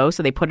network show.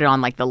 So they put it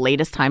on the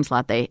latest time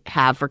slot they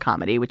have for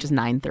comedy, which is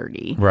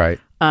 9:30. Right.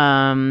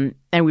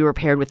 And we were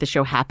paired with the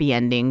show Happy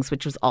Endings,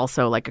 which was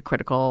also a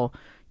critical,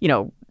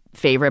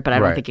 favorite, but I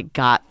don't Right. think it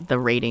got the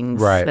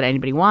ratings Right. that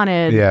anybody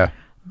wanted. Yeah.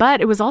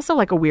 But it was also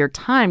like a weird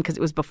time because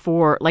it was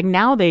before, like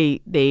now they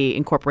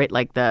incorporate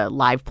like the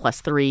Live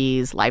Plus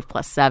 3s, Live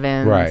Plus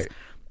 7s. Right.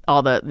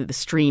 All the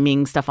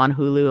streaming stuff on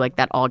Hulu, like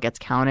that all gets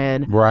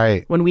counted.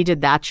 Right. When we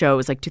did that show, it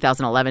was like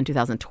 2011,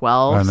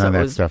 2012. Oh, none so of it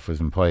that was, stuff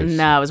was in place.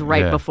 No, it was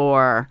right Yeah.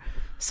 before.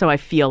 So I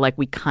feel like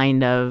we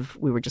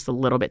were just a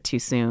little bit too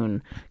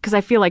soon because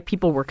I feel like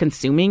people were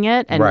consuming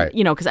it. And, Right.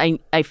 because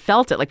I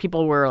felt it. Like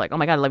people were like, oh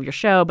my God, I love your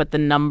show. But the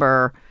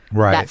number,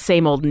 Right. that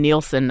same old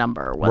Nielsen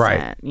number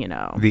wasn't,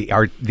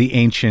 Right. The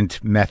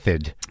ancient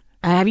method.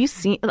 Have you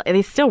seen,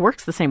 it still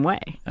works the same way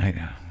I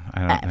know.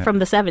 I don't. from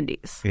the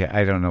 70s. Yeah,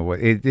 I don't know what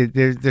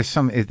there's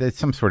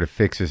some sort of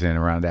fixes in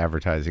around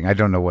advertising. I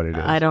don't know what it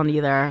is. I don't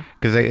either.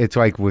 Because it's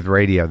like with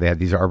radio, they had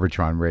these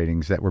Arbitron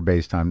ratings that were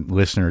based on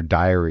listener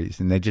diaries,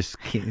 and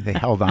they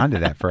held on to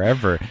that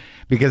forever.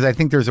 Because I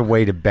think there's a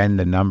way to bend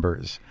the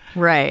numbers.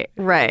 Right.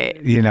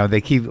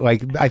 They keep I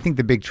think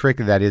the big trick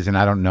of that is, and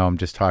I don't know, I'm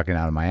just talking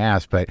out of my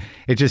ass, but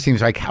it just seems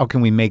like how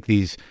can we make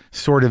these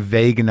sort of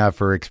vague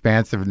enough or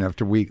expansive enough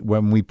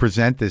when we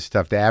present this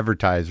stuff to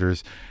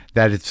advertisers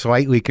that it's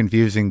slightly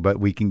confusing, but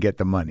we can get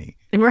the money.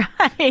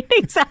 Right,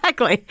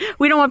 exactly.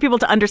 We don't want people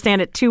to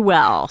understand it too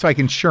well. It's like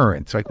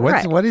insurance. Like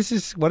what is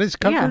this? What is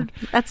covered?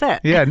 Yeah, that's it.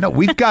 Yeah, no,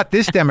 we've got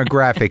this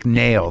demographic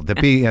nailed.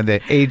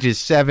 The ages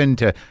 7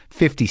 to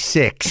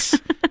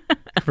 56.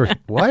 For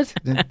what?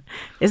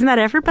 Isn't that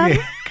everybody?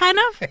 Kind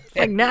of. It's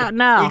like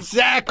no.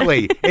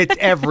 Exactly. It's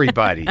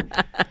everybody.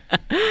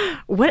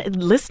 What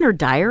listener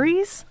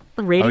diaries?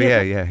 Radio?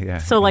 Oh yeah.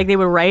 So like they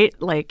would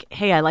write like,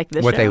 "Hey, I like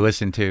this." What show. they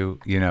listen to,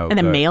 and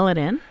then mail it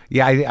in.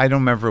 Yeah, I don't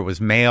remember if it was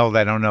mailed.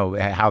 I don't know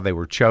how they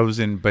were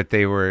chosen, but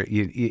they were.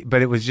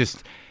 But it was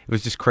just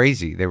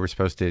crazy. They were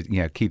supposed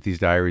to keep these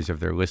diaries of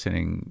their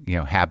listening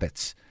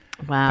habits.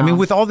 Wow. I mean,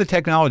 with all the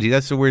technology,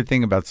 that's the weird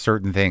thing about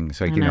certain things,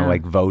 like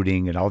like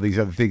voting and all these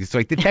other things. It's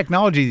like the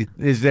technology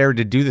is there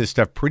to do this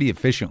stuff pretty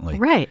efficiently,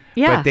 right?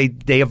 Yeah,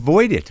 but they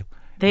avoid it.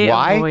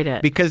 Why? Avoid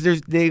it because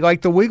they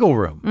like the wiggle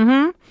room.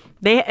 Mm-hmm.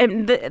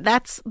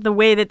 That's the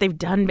way that they've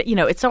done. But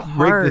it's so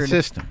hard. Rig the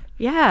system.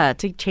 Yeah,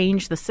 to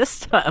change the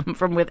system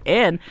from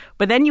within.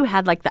 But then you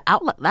had like the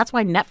outlet. That's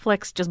why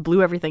Netflix just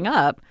blew everything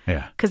up.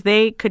 Yeah, because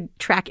they could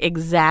track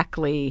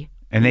exactly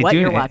what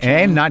you're watching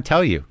and not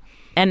tell you.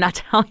 And not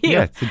tell you.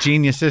 Yeah, it's a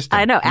genius system.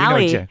 I know.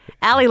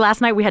 Allie, last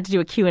night we had to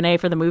do a Q&A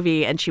for the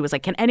movie, and she was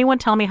like, can anyone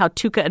tell me how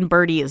Tuca and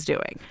Birdie is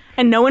doing?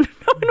 And no one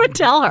would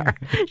tell her.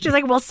 She's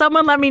like, well,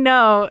 someone let me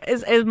know.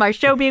 Is my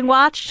show being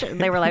watched? And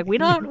they were like, we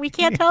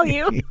can't tell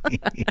you.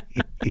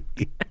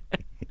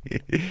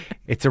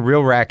 It's a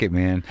real racket,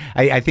 man.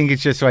 I think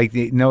it's just like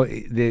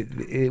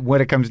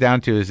what it comes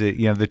down to is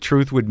that the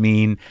truth would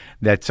mean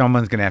that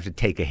someone's going to have to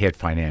take a hit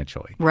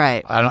financially,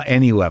 right? On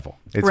any level.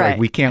 It's right. like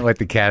we can't let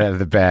the cat out of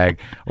the bag,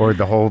 or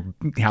the whole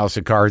house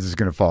of cards is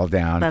going to fall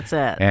down. That's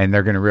it. And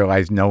they're going to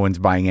realize no one's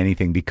buying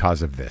anything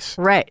because of this.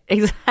 Right?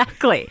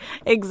 Exactly.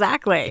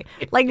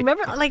 Like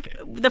remember when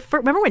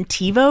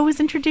TiVo was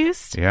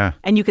introduced? Yeah.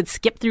 And you could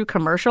skip through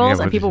commercials,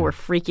 and people were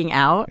freaking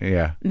out.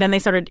 Yeah. Then they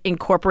started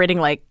incorporating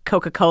like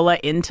Coca-Cola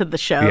into the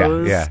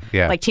shows.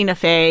 Yeah. Like Tina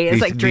Fey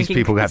is like drinking.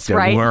 These people have to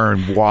Sprite.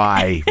 learn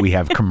why we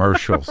have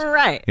commercials.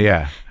 Right.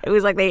 Yeah. It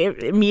was like they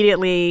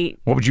immediately.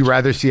 What would you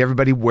rather see,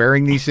 everybody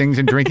wearing these things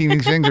and drinking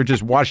these things, or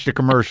just watch the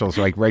commercials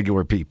like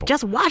regular people?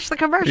 Just watch the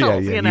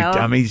commercials. You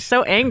dummies.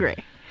 So angry.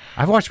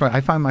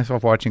 I find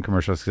myself watching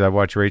commercials because I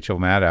watch Rachel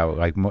Maddow.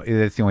 Like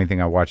that's the only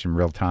thing I watch in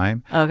real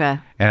time. Okay.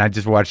 And I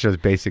just watch those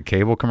basic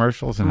cable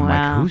commercials, and I'm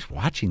Wow. like, who's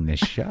watching this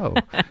show?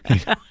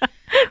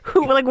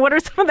 What are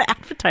some of the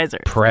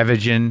advertisers?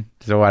 Prevagen.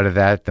 There's a lot of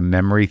that. The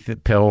memory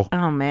pill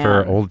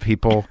for old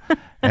people,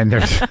 and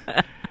there's.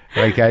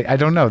 Like I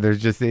don't know.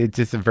 It's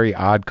just a very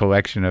odd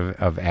collection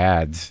of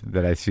ads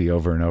that I see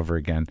over and over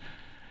again,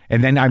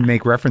 and then I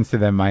make reference to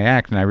them in my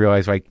act, and I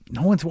realize like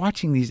no one's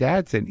watching these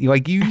ads, and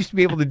like you used to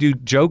be able to do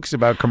jokes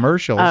about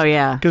commercials. Oh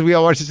yeah, because we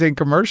all watch the same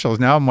commercials.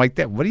 Now I'm like,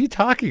 what are you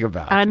talking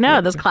about? I know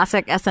those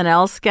classic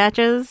SNL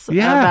sketches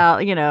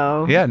about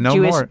no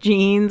Jewish more.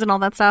 genes and all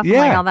that stuff. Yeah,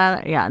 like all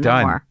that. Yeah, no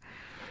done. more.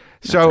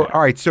 So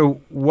all right, so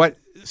what?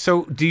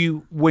 So do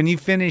you when you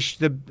finish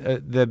the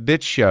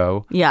bit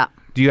show? Yeah.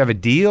 Do you have a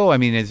deal? I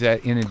mean, is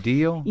that in a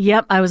deal?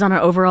 Yep, I was on an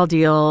overall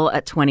deal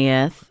at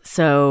 20th.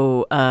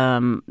 So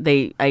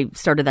I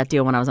started that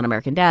deal when I was on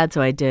American Dad.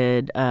 So I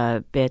did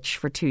Bitch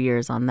for 2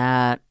 years on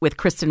that with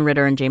Kristen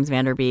Ritter and James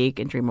Van Der Beek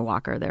and Dreamer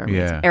Walker. There,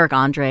 Eric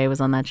Andre was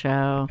on that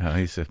show. Oh,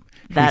 he's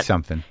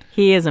something.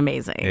 He is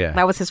amazing. Yeah,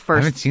 that was his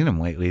first. I haven't seen him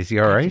lately. Is he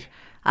all right?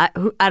 I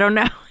don't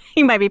know.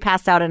 He might be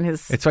passed out in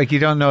his. It's like you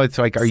don't know. It's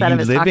like, are you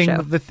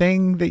living the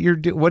thing that you're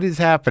doing? What is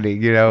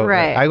happening?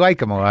 Right. I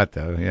like him a lot,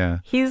 though. Yeah,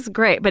 he's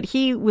great, but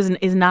he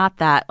is not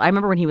that. I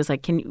remember when he was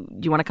like, do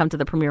you want to come to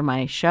the premiere of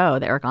my show,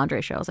 the Eric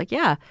Andre show?" I was like,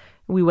 "Yeah."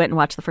 We went and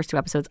watched the first 2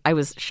 episodes. I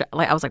was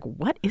like,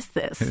 "What is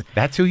this?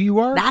 That's who you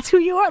are? That's who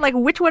you are? Like,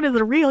 which one is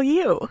the real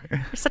you?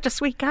 You're such a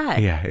sweet guy."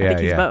 Yeah. I think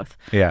he's both.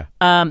 Yeah.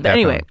 But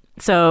anyway,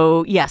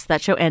 so yes,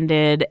 that show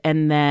ended,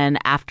 and then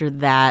after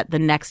that, the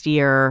next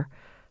year.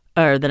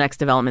 or the next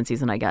development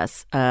season, I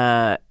guess,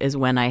 is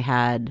when I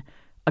had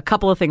a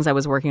couple of things I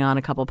was working on,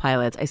 a couple of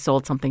pilots. I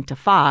sold something to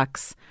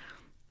Fox,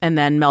 and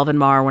then Melvin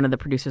Marr, one of the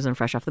producers on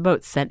Fresh Off the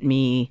Boat, sent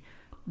me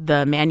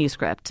the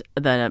manuscript,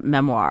 the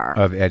memoir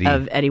of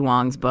Eddie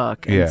Wong's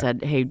book, and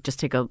said, hey, just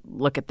take a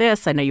look at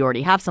this. I know you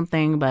already have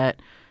something,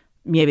 but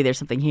maybe there's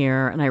something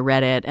here. And I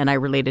read it, and I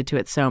related to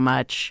it so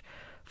much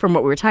from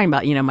what we were talking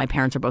about. You know, my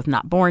parents are both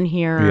not born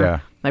here. Yeah.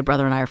 My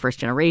brother and I are first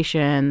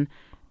generation,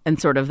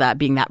 and sort of that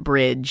being that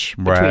bridge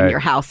between your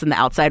house and the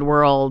outside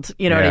world.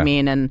 You know what I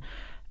mean? And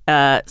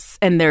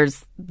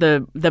there's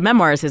the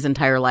memoir is his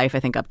entire life, I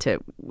think up to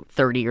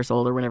 30 years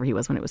old or whenever he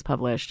was when it was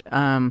published.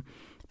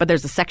 But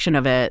there's a section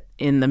of it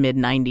in the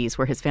mid-'90s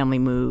where his family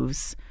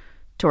moves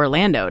to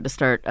Orlando to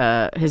start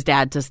his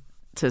dad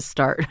to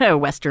start a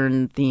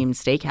Western-themed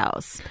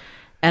steakhouse.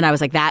 And I was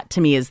like, that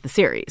to me is the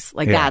series.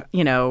 Like that,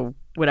 you know,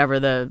 whatever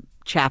the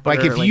chapter.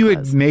 Like if you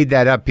had made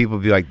that up, people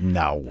would be like,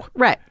 no.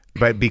 Right.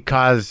 But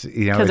because,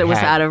 you know. Because it was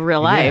out of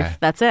real life.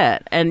 That's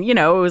it. And, you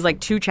know, it was like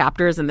 2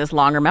 chapters in this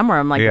longer memoir.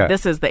 I'm like,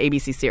 this is the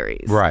ABC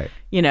series. Right.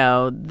 You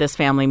know, this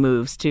family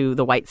moves to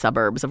the white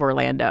suburbs of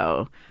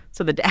Orlando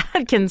so the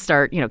dad can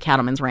start, you know,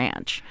 Cattleman's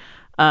Ranch.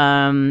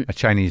 A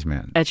Chinese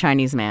man. A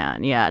Chinese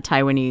man,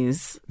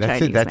 Taiwanese. That's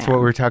Chinese it. That's man. what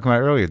we were talking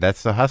about earlier.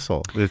 That's the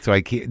hustle. It's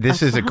like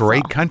this is a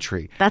great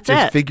country. That's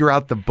Just it. figure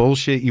out the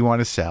bullshit you want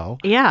to sell.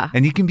 Yeah,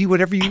 and you can be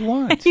whatever you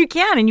want. You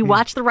can, and you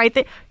watch the right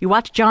thing. You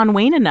watch John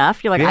Wayne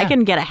enough, you're like, I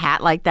can get a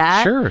hat like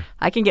that. Sure,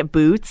 I can get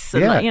boots.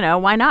 And, you know,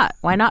 why not?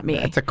 Why not me?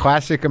 It's a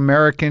classic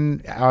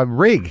American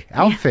rig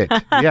outfit.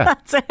 Yeah,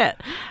 that's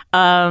it.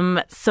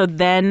 So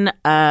then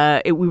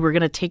we were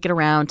going to take it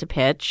around to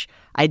pitch.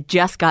 I'd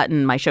just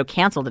gotten my show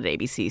canceled at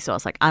ABC, so I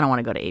was like, I don't want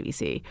to go to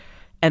ABC.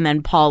 And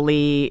then Paul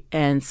Lee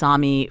and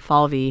Sami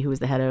Falvey, who was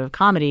the head of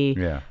comedy,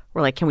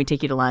 were like, can we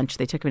take you to lunch?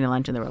 They took me to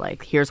lunch, and they were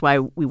like, here's why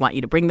we want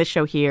you to bring this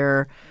show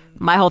here.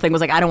 My whole thing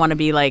was like, I don't want to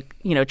be like,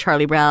 you know,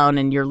 Charlie Brown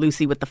and you're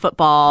Lucy with the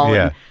football.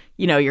 And,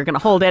 you know, you're going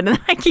to hold it,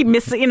 and I keep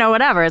missing, you know,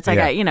 whatever. It's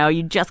like, you know,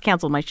 you just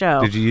canceled my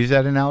show. Did you use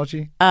that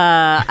analogy?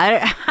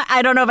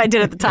 I don't know if I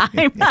did at the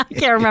time. I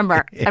can't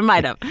remember. I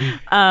might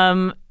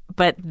have.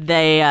 But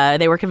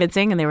they were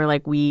convincing, and they were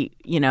like, we're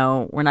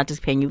not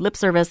just paying you lip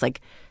service. Like,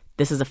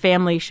 this is a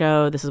family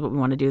show. This is what we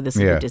want to do. This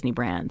is the Disney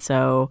brand.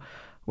 So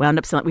we wound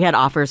up selling. We had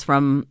offers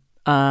from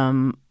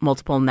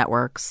multiple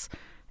networks,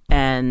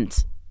 and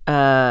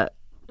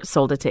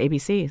sold it to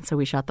ABC. So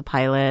we shot the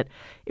pilot.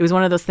 It was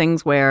one of those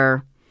things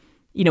where,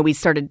 you know,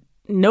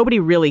 nobody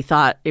really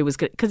thought it was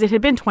good because it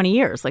had been 20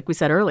 years, like we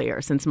said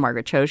earlier, since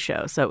Margaret Cho's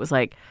show. So it was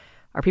like,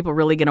 are people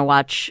really going to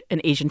watch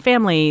an Asian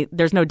family?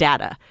 There's no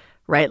data.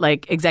 Right?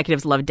 Like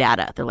executives love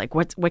data. They're like,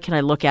 what can I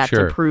look at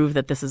to prove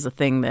that this is a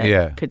thing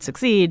that could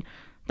succeed?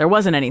 There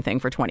wasn't anything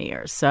for 20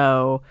 years.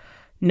 So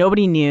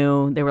nobody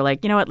knew. They were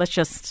like, you know what, let's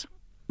just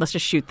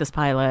shoot this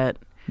pilot.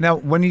 Now,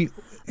 when you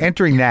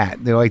entering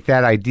that, like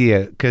that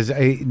idea, because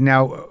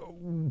now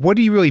what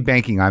are you really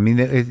banking on? I mean,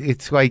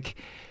 it's like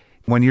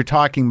when you're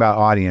talking about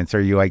audience, are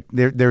you like,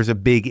 there's a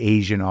big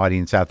Asian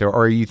audience out there?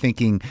 Or are you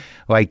thinking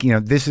like, you know,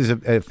 this is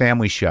a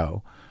family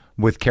show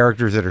with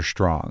characters that are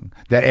strong,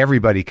 that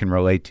everybody can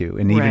relate to,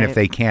 and even if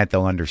they can't,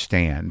 they'll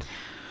understand.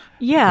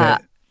 Yeah,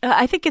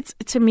 I think it's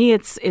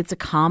a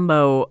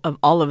combo of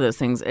all of those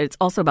things. It's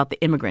also about the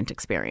immigrant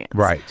experience,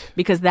 right?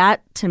 Because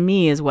that to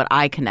me is what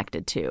I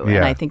connected to,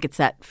 and I think it's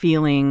that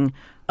feeling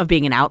of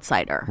being an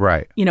outsider,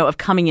 right? You know, of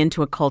coming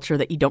into a culture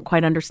that you don't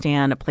quite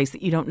understand, a place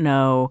that you don't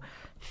know,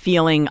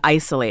 feeling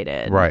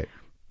isolated, right?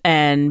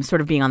 And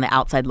sort of being on the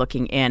outside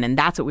looking in. And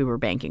that's what we were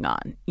banking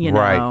on, you know?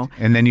 Right.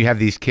 And then you have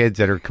these kids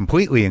that are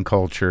completely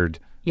encultured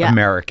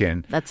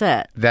American. That's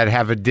it. That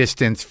have a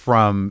distance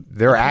from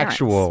their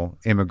actual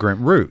immigrant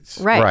roots.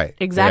 Right.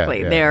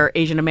 Exactly. They're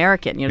Asian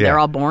American. You know, they're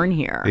all born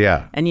here.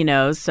 Yeah. And, you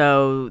know,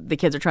 so the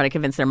kids are trying to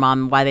convince their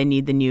mom why they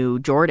need the new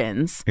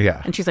Jordans.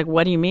 Yeah. And she's like,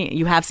 what do you mean?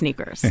 You have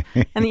sneakers.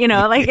 And, you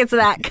know, like it's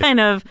that kind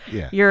of,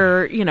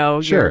 you're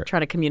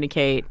trying to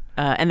communicate.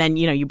 And then,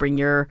 you know, you bring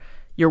your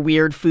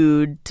weird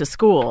food to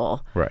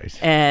school, right?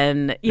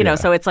 And you know,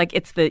 so it's like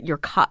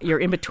you're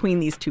in between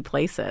these two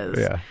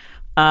places.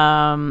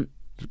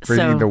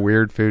 Bringing the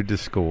weird food to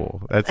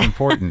school, that's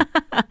important.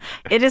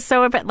 It is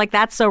so like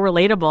that's so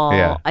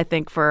relatable. I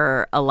think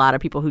for a lot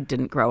of people who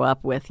didn't grow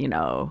up with, you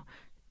know,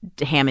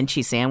 ham and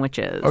cheese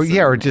sandwiches. Oh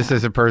yeah, or just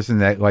as a person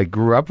that like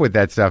grew up with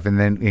that stuff and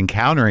then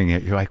encountering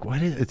it, you're like,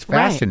 what is? It's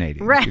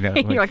fascinating, right? You know,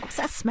 like, you're like, what's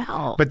that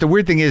smell? But the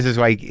weird thing is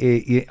like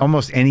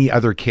almost any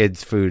other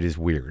kid's food is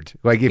weird.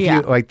 Like if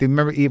you like,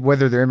 remember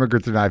whether they're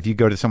immigrants or not, if you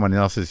go to someone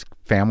else's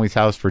family's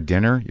house for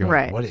dinner, you're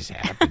like, what is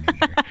happening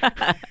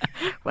here?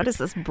 What is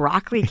this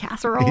broccoli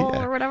casserole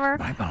or whatever?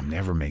 My mom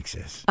never makes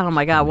this. Oh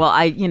my God. Well,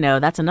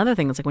 that's another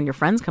thing. It's like when your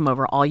friends come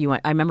over, I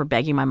remember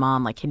begging my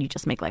mom, like, can you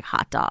just make like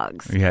hot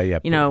dogs? Yeah.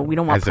 You know, we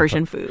don't want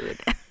Persian food.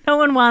 No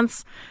one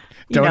wants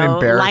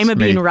lima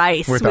bean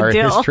rice with our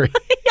dill. history.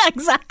 Yeah,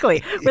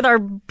 exactly. With our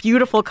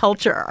beautiful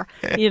culture.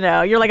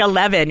 You're like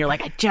 11. You're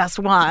like, I just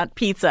want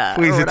pizza.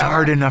 Please, it's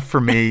hard enough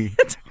for me.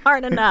 It's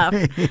hard enough.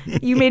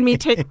 You made me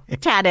take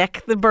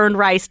Tadek, the burned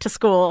rice, to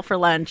school for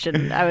lunch,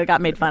 and I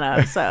got made fun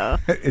of. So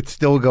it's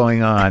still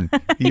going on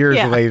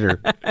years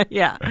later.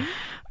 Yeah.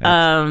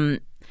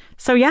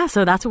 So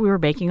that's what we were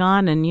baking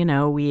on, and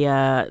we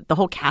the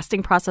whole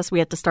casting process we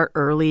had to start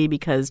early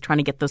because trying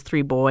to get those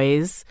 3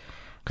 boys.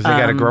 Because they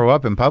got to grow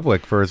up in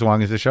public for as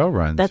long as the show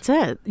runs. That's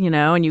it,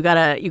 and you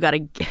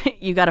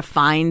gotta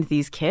find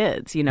these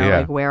kids.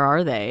 Like where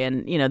are they?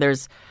 And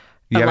there's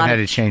you haven't had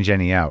to change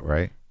any out,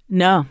 right?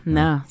 No,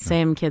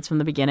 same kids from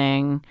the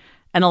beginning.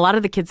 And a lot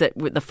of the kids that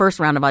the first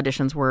round of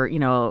auditions were,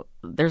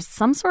 there's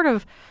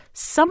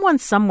someone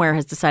somewhere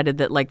has decided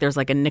that like there's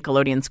like a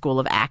Nickelodeon school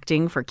of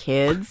acting for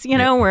kids,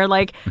 where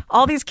like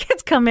all these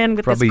kids come in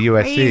with probably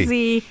this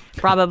crazy, USC.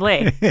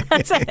 Probably.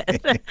 That's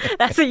it.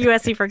 That's a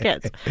USC for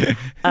kids.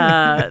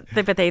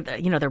 But they,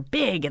 they're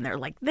big and they're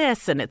like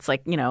this, and it's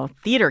like,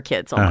 theater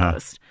kids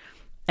almost.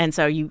 And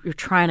so you're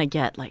trying to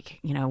get like,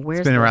 where's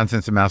it's been around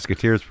since the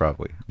Mouseketeers,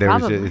 probably.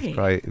 Probably. It's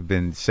probably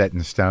been set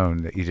in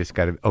stone that you just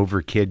got to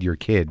over-kid your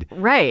kid.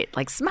 Right.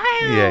 Like smile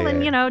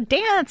and,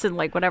 dance and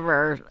like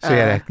whatever.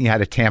 So you had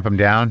to tamp them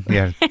down?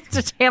 Yeah.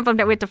 To tamp them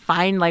down. We had to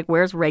find like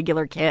where's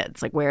regular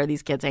kids? Like where are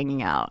these kids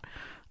hanging out?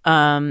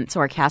 So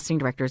our casting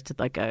directors did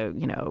like a,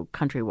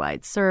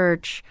 countrywide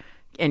search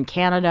in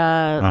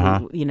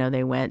Canada.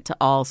 They went to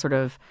all sort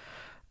of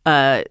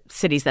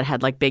cities that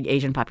had like big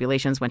Asian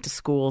populations, went to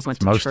schools, went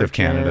to most churches. Of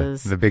Canada,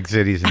 the big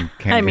cities in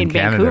Canada. I mean,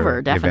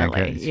 Vancouver, Canada,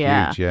 definitely.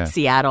 Huge, yeah.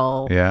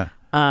 Seattle. Yeah.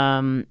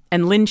 And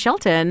Lynn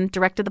Shelton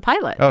directed the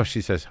pilot. Oh, she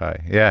says hi.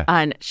 Yeah.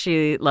 And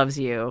she loves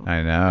you.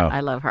 I know.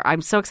 I love her.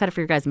 I'm so excited for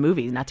your guys'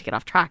 movies, not to get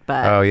off track,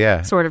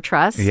 but Sort of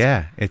Trust.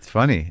 Yeah, it's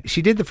funny.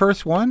 She did the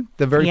first one?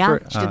 The very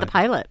first? She did the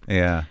pilot.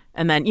 Yeah.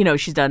 And then,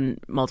 she's done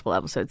multiple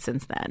episodes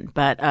since then.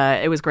 But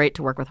it was great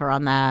to work with her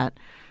on that.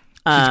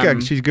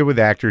 She's good with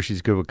actors.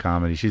 She's good with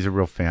comedy. She's a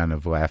real fan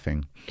of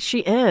laughing. She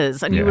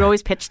is. And you would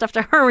always pitch stuff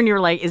to her when you were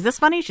like, is this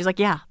funny? She's like,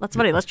 yeah, that's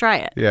funny. Let's try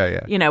it.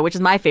 Yeah. Which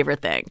is my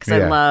favorite thing because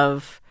I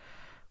love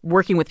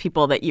working with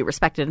people that you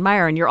respect and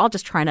admire, and you're all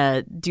just trying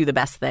to do the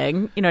best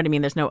thing. You know what I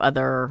mean? There's no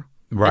other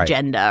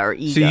agenda or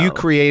ego. So you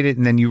create it,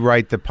 and then you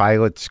write the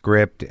pilot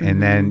script,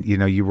 and then,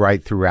 you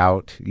write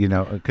throughout,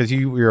 because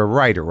you're a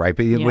writer, right?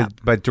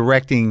 But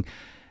directing...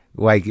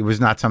 Like, it was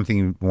not something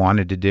you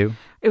wanted to do?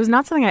 It was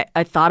not something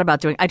I thought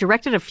about doing. I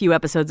directed a few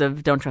episodes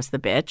of Don't Trust the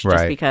Bitch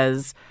just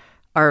because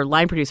our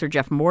line producer,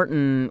 Jeff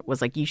Morton,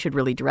 was like, you should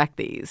really direct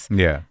these.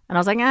 Yeah. And I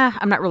was like,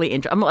 I'm not really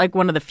interested. I'm like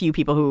one of the few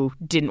people who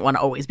didn't want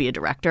to always be a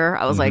director.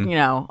 I was like,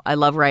 I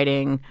love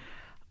writing.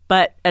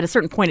 But at a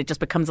certain point, it just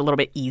becomes a little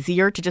bit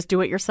easier to just do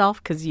it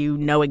yourself because you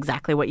know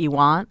exactly what you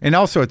want. And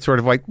also, it's sort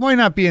of like, why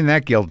not be in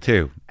that guild,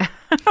 too?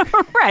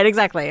 Right,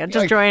 exactly.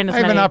 Just join as I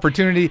have an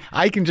opportunity.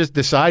 I can just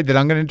decide that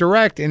I'm going to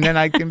direct, and then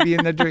I can be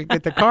in the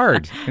get the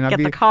card. Get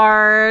the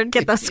card,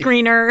 get the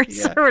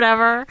screeners or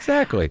whatever.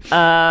 Exactly. So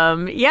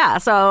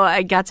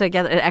I got to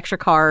get an extra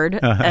card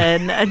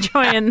and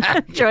join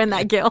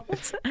that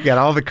guild. You got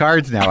all the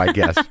cards now, I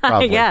guess.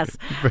 Probably. Yes.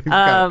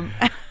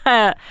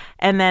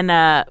 And then,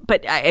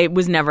 but I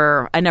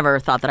never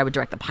thought that I would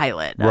direct the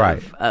pilot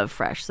of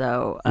Fresh.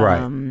 So,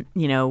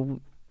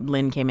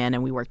 Lynn came in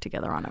and we worked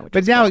together on it.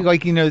 But now, cool.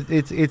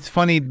 It's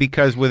funny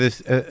because with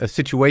a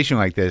situation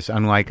like this,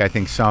 unlike I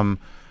think some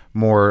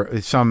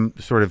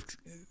sort of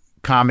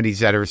comedies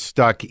that are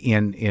stuck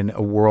in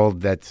a world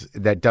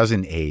that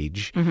doesn't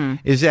age,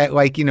 is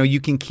that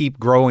you can keep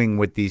growing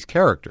with these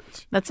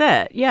characters. That's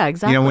it. Yeah,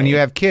 exactly. When you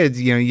have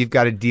kids, you've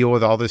got to deal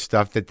with all this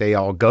stuff that they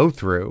all go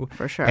through.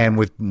 For sure. And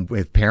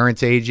with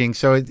parents aging.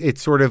 So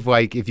it's sort of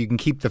like if you can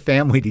keep the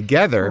family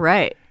together.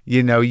 Right.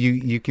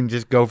 You can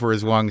just go for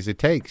as long as it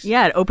takes.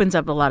 Yeah, it opens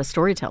up a lot of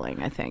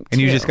storytelling, I think. And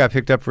you just got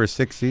picked up for a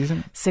 6th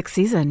season? 6th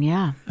season,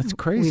 yeah. That's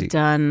crazy. We've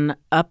done,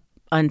 up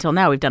until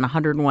now, we've done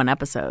 101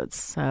 episodes.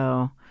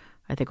 So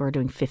I think we're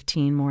doing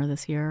 15 more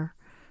this year,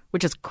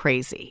 which is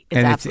crazy.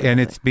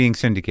 It's being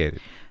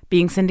syndicated.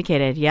 Being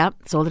syndicated, yep.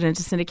 Sold it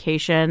into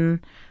syndication.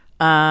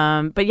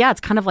 But yeah,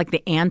 it's kind of like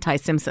the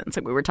anti-Simpsons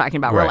that we were talking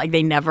about, where like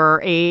they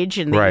never age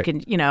and you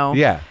can,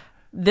 Yeah.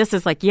 This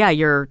is like,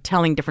 you're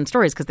telling different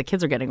stories because the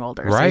kids are getting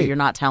older. Right. So you're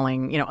not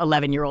telling,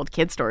 11-year-old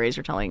kid stories.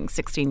 You're telling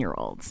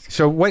 16-year-olds.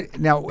 So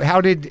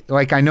how did,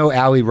 I know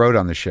Allie wrote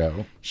on the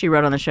show. She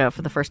wrote on the show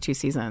for the first 2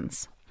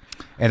 seasons.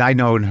 And I've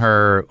known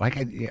her,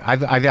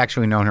 I've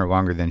actually known her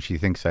longer than she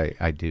thinks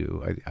I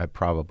do. I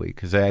probably,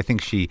 because I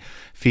think she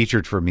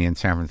featured for me in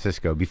San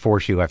Francisco before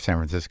she left San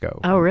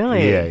Francisco. Oh,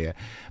 really? Yeah.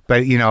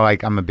 But,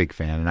 I'm a big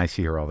fan, and I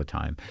see her all the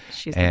time.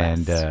 She's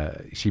the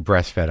best. She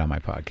breastfed on my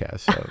podcast.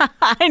 So.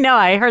 I know.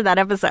 I heard that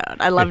episode.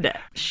 I loved it.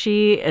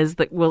 She is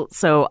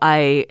so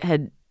I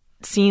had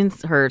seen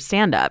her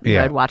stand-up.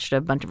 Yeah. I'd watched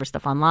a bunch of her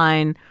stuff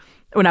online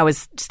when I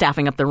was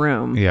staffing up the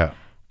room. Yeah.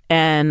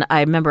 And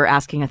I remember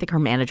asking, I think her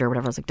manager or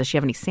whatever, I was like, does she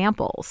have any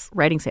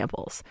writing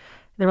samples?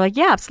 They were like,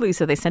 yeah, absolutely.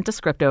 So they sent a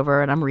script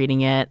over, and I'm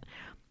reading it,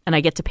 and I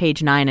get to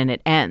page 9, and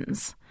it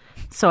ends.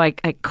 So I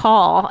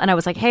call and I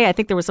was like, hey, I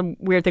think there was some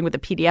weird thing with the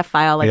PDF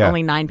file. Like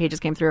only 9 pages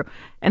came through.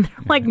 And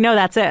they're like, no,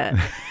 that's it.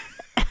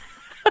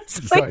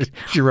 Like,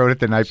 she wrote it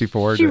the night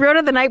before. She wrote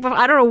it the night before.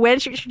 I don't know when.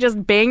 She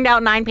just banged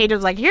out 9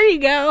 pages. Like, here you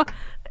go.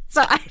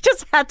 So I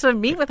just had to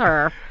meet with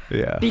her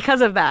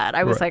because of that.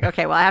 I was like,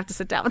 okay, well, I have to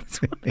sit down with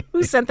this woman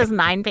who sent this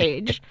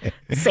 9-page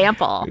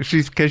sample.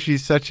 Because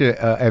she's such an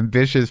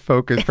ambitious,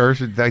 focused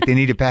person. Like, they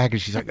need it back.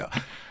 And she's like,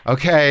 oh,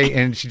 okay.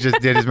 And she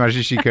just did as much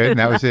as she could. And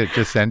that was it.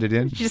 Just send it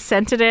in. She just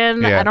sent it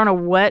in. I don't know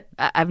what.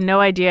 I have no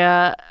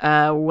idea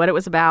what it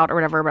was about or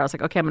whatever. But I was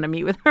like, okay, I'm going to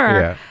meet with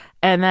her. Yeah.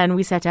 And then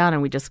we sat down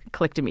and we just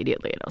clicked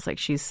immediately. And I was like,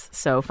 she's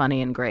so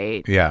funny and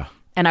great. Yeah.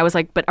 And I was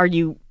like, but are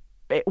you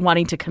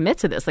wanting to commit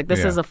to this? Like,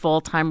 this is a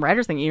full-time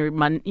writer's thing. You're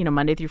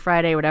Monday through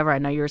Friday, whatever. I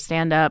know you're a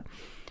stand-up.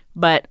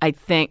 But I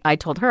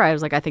told her, I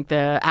was like, I think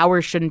the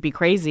hours shouldn't be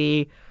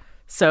crazy.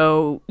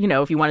 So,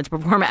 if you wanted to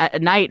perform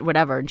at night,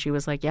 whatever. And she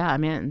was like, yeah,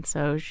 I'm in.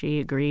 So she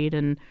agreed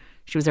and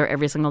she was there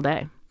every single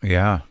day.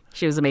 Yeah.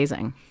 She was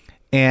amazing.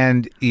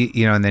 And,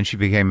 and then she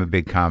became a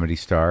big comedy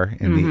star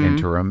in the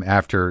interim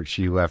after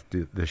she left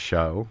the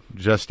show,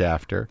 just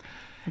after.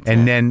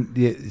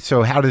 Then,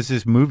 so how does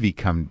this movie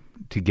come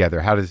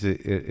together? How does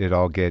it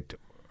all get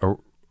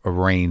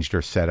arranged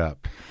or set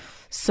up?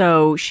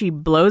 So she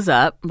blows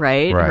up,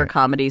 right? Her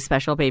comedy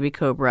special, Baby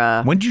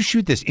Cobra. When did you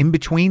shoot this? In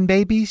between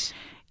babies?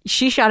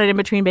 She shot it in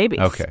between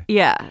babies. Okay.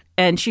 Yeah.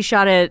 And she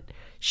shot it,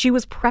 she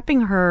was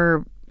prepping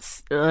her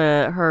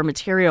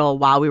material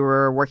while we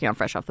were working on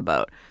Fresh Off the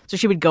Boat. So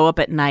she would go up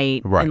at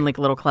night in like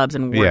little clubs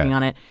and working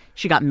on it.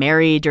 She got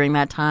married during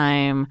that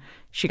time.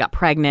 She got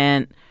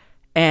pregnant.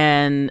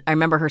 And I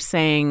remember her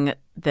saying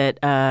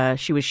that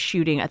she was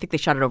shooting, I think they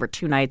shot it over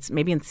 2 nights,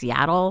 maybe in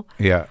Seattle.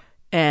 Yeah.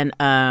 And,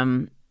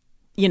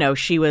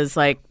 she was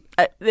like,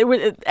 there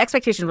were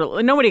expectations.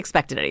 Nobody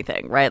expected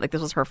anything, right? Like,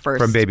 this was her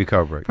first. From Baby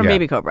Cobra.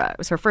 Baby Cobra. It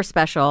was her first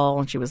special.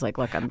 And she was like,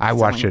 look, I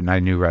watched it and I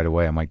knew right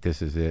away. I'm like,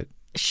 this is it.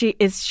 She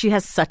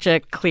has such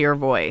a clear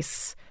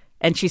voice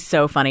and she's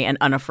so funny and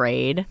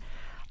unafraid.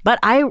 But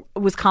I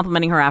was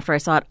complimenting her after I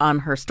saw it on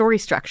her story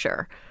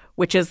structure,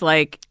 which is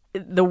like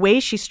the way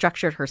she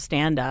structured her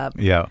stand-up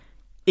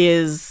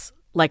is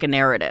like a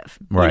narrative.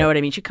 Right. You know what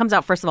I mean? She comes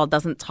out, first of all,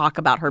 doesn't talk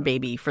about her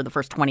baby for the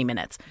first 20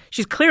 minutes.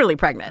 She's clearly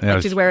pregnant.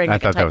 Like, she's wearing. I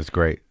thought that was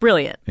great.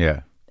 Brilliant.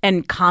 Yeah.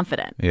 And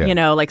confident,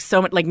 like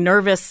so much, like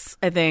nervous.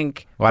 I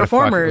think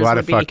performers. A lot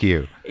of fuck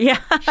you. Yeah,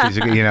 she's,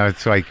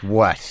 it's like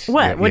what?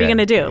 What are you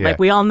gonna do? Yeah. Like,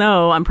 we all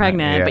know I'm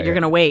pregnant, but you're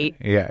gonna wait.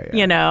 Yeah.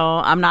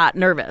 I'm not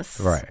nervous.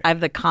 Right. I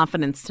have the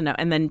confidence to know,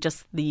 and then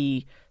just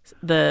the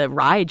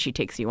ride she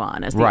takes you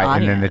on as the audience.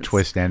 And then the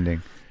twist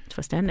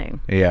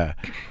ending. Yeah.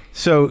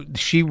 So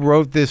she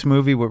wrote this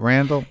movie with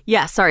Randall?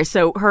 Yeah. Sorry.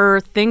 So her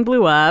thing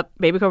blew up.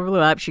 Baby Cobra blew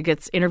up. She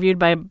gets interviewed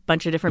by a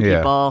bunch of different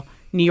people.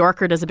 New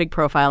Yorker does a big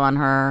profile on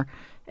her.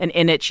 And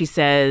in it, she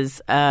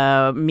says,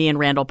 me and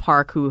Randall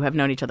Park, who have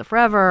known each other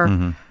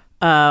forever,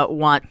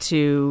 want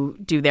to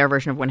do their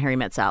version of When Harry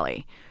Met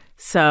Sally.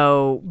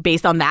 So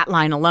based on that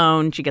line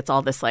alone, she gets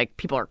all this, like,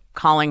 people are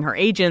calling her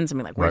agents and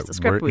being like, where's the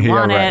script? We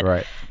want it.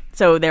 Right.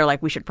 So they're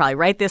like, we should probably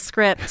write this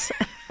script.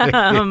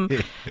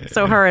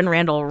 So her and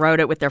Randall wrote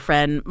it with their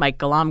friend Mike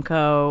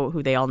Galamko,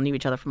 who they all knew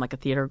each other from like a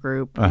theater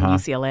group in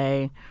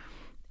UCLA.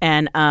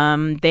 And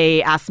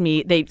they asked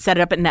me, they set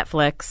it up at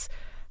Netflix.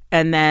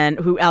 And then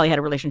who Allie had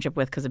a relationship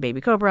with because of Baby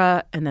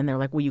Cobra. And then they're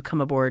like, will you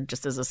come aboard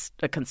just as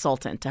a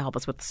consultant to help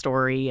us with the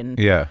story and,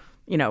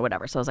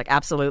 whatever. So I was like,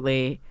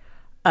 absolutely.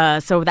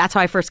 So that's how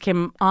I first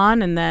came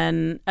on. And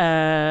then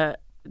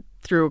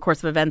through a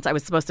course of events, I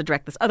was supposed to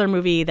direct this other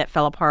movie that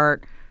fell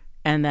apart.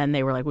 And then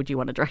they were like, would you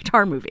want to direct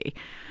our movie?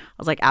 I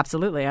was like,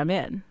 absolutely, I'm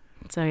in.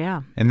 So,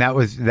 yeah. And that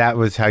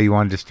was how you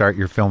wanted to start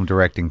your film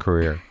directing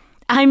career?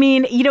 I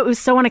mean, it was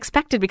so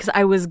unexpected because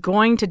I was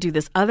going to do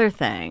this other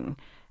thing.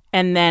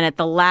 And then at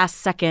the last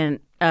second,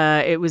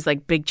 it was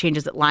like big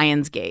changes at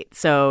Lionsgate.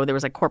 So there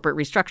was like corporate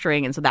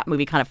restructuring. And so that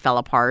movie kind of fell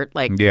apart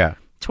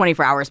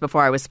 24 hours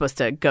before I was supposed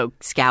to go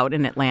scout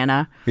in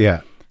Atlanta.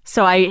 Yeah.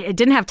 So I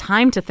didn't have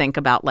time to think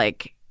about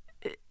like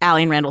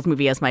Allie and Randall's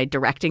movie as my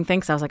directing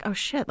thing. So I was like, oh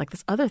shit, like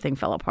this other thing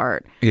fell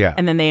apart. Yeah.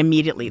 And then they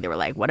were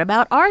like, what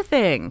about our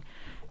thing?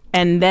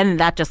 And then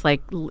that just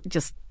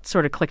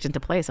sort of clicked into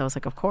place. I was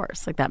like, of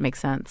course, like that makes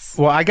sense.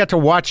 Well, I got to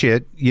watch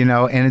it,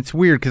 and it's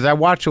weird because I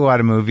watch a lot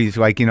of movies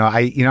like,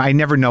 I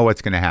never know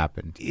what's going to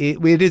happen.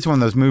 It is one of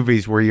those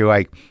movies where you're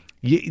like,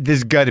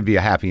 there's got to be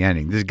a happy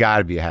ending. There's got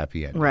to be a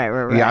happy ending.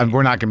 Right. Yeah,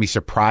 we're not going to be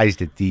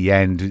surprised at the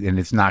end and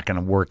it's not going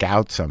to work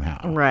out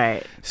somehow.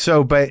 Right.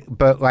 So, but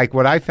like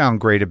what I found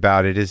great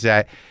about it is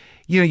that,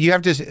 you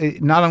have to,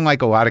 not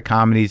unlike a lot of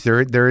comedies,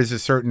 there is a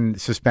certain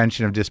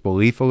suspension of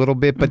disbelief a little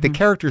bit, but the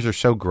characters are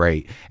so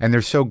great and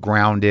they're so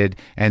grounded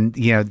and,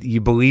 you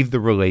believe the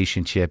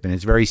relationship and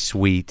it's very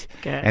sweet.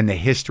 Good. And the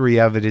history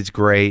of it is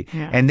great.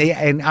 Yeah.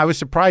 And I was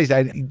surprised.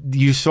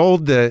 You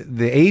sold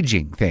the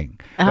aging thing.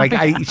 Like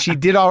she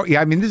did all,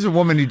 I mean, this is a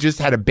woman who just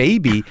had a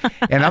baby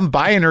and I'm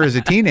buying her as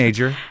a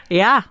teenager.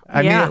 Yeah.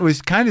 I mean, it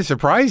was kind of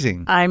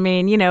surprising. I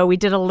mean, we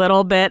did a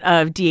little bit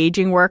of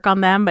de-aging work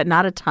on them, but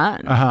not a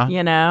ton,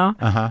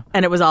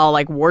 and it was all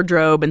like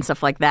wardrobe and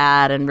stuff like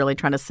that, and really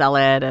trying to sell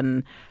it.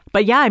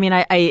 But yeah, I mean,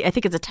 I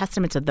think it's a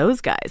testament to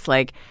those guys,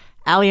 like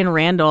Ali and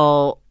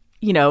Randall.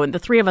 You know, and the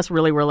three of us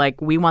really were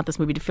like, we want this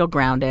movie to feel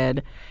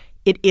grounded.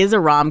 It is a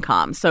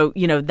rom-com, so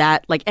you know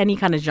that, like any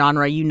kind of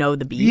genre, you know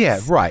the beats.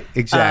 Yeah, right.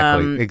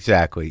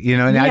 Exactly. You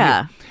know, and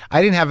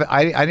I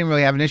didn't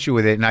really have an issue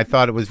with it, and I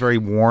thought it was very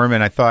warm,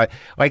 and I thought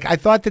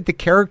that the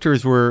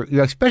characters were, you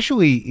know,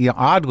 especially, you know,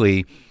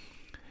 oddly,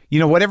 you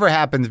know, whatever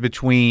happens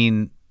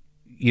between,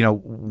 you know,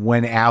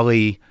 when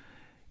Ali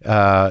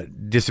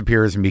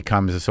disappears and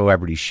becomes a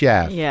celebrity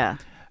chef. Yeah.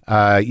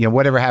 You know,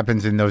 whatever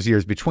happens in those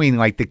years between,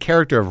 like the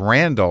character of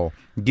Randall,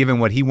 given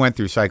what he went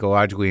through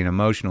psychologically and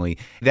emotionally,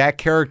 that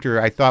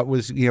character I thought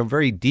was, you know,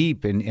 very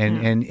deep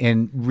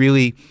and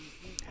really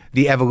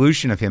the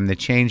evolution of him, the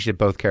change that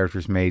both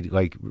characters made.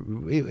 Like,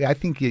 I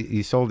think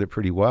you sold it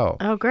pretty well.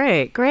 Oh,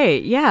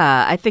 great.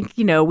 Yeah. I think,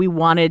 you know, we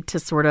wanted to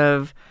sort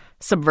of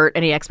subvert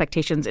any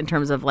expectations in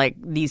terms of like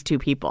these two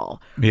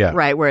people. Yeah.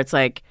 Right. Where it's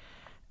like,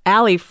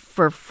 Ali,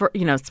 for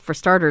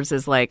starters,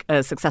 is like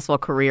a successful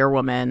career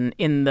woman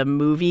in the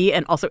movie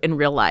and also in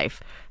real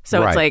life.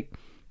 So It's like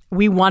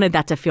we wanted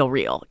that to feel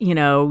real. You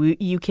know,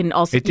 you can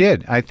also. It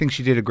did. I think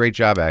she did a great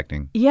job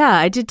acting. Yeah,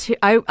 I did too.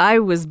 I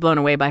was blown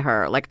away by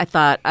her. Like I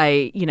thought,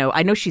 I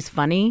know she's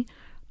funny,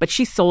 but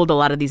she sold a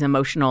lot of these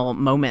emotional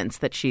moments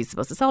that she's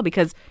supposed to sell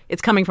because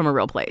it's coming from a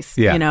real place.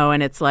 Yeah. You know,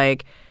 and it's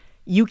like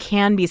you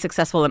can be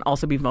successful and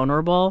also be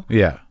vulnerable.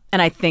 Yeah.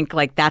 And I think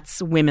like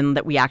that's women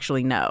that we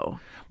actually know.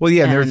 Well,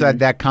 yeah, and there's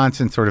that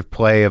constant sort of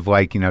play of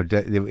like, you know,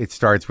 it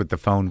starts with the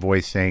phone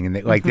voice saying,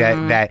 and like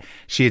that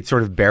she had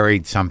sort of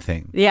buried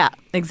something. Yeah,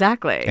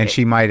 exactly. And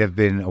she might have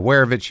been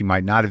aware of it. She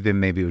might not have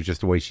been. Maybe it was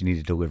just the way she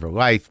needed to live her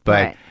life.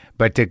 But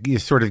to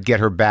sort of get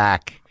her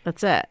back.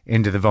 That's it.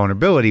 Into the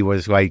vulnerability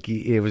was like,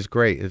 it was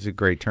great. It was a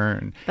great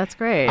turn. That's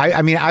great.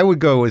 I mean, I would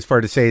go as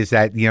far to say is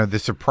that, you know, the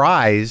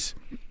surprise,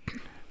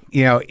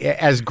 you know,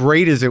 as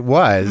great as it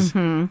was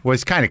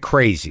kind of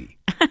crazy.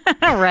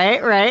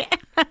 Right.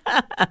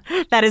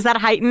 That is that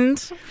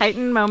heightened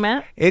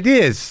moment. It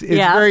is. It's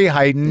very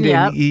heightened.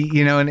 And,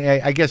 you know, and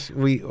I guess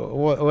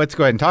let's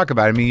go ahead and talk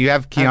about it. I mean, you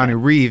have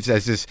Keanu Reeves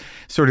as this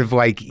sort of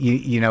like,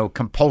 you know,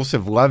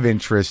 compulsive love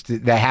interest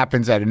that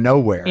happens out of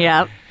nowhere.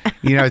 Yeah.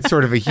 You know, it's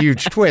sort of a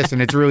huge twist,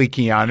 and it's really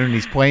Keanu, and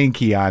he's playing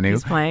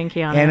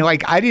Keanu. And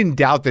like, I didn't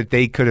doubt that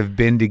they could have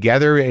been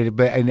together,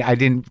 and I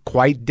didn't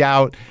quite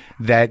doubt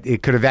that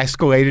it could have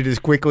escalated as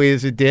quickly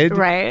as it did.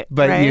 Right.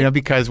 But, you know,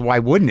 because why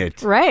wouldn't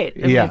it? Right.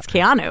 I mean, it's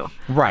Keanu.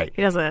 Right.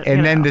 He doesn't.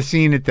 And then the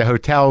scene at the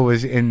hotel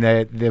was in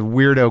the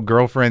weirdo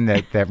girlfriend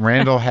that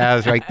Randall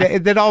has. Right.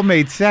 That all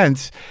made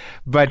sense.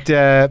 But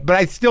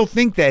I still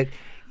think that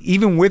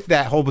even with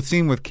that whole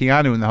scene with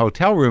Keanu in the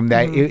hotel room,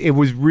 that it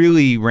was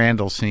really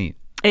Randall's scene.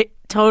 It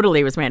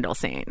totally was Randall's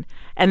scene.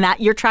 And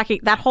that you're tracking,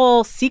 that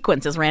whole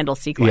sequence is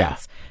Randall's sequence. Yeah.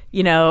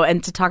 You know,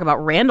 and to talk about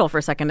Randall for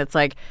a second, it's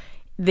like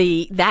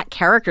that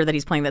character that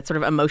he's playing, that sort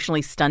of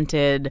emotionally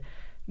stunted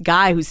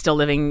guy who's still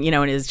living, you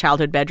know, in his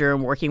childhood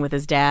bedroom, working with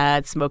his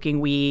dad, smoking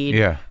weed.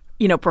 Yeah.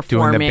 You know,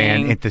 performing. Doing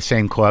the band at the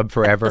same club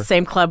forever. The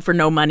same club for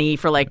no money,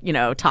 for like, you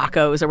know,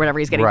 tacos or whatever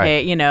he's getting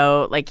paid. You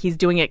know, like he's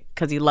doing it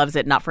because he loves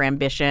it, not for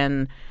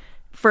ambition.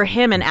 For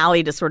him and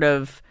Ali to sort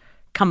of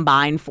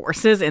combine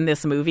forces in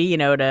this movie, you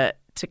know, to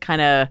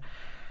kind of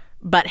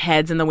butt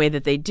heads in the way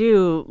that they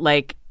do,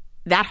 like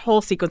that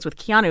whole sequence with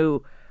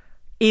Keanu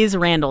is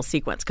Randall's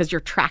sequence because you're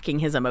tracking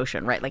his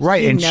emotion, right? Like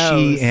right, he and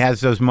knows. she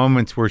has those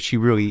moments where she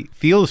really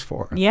feels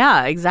for him.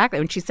 Yeah, exactly.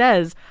 When she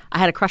says, "I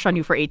had a crush on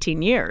you for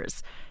 18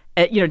 years,"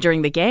 you know,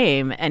 during the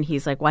game, and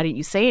he's like, "Why didn't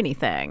you say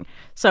anything?"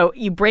 So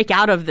you break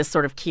out of this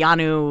sort of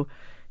Keanu,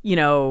 you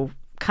know,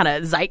 kind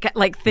of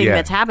like thing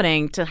that's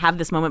happening to have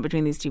this moment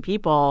between these two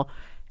people.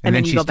 And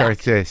then she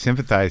starts to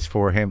sympathize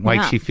for him.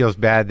 Like she feels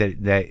bad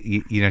that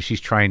you know,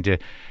 she's trying to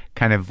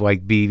kind of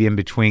like be in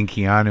between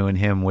Keanu and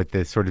him with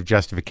the sort of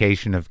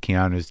justification of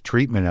Keanu's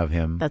treatment of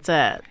him. That's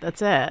it.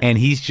 And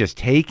he's just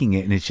taking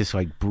it, and it's just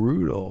like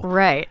brutal.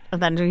 Right.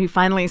 And then he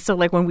finally, so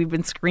like when we've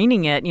been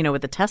screening it, you know,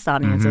 with the test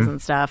audiences and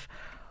stuff,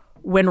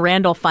 when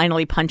Randall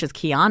finally punches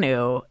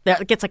Keanu,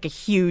 that gets like a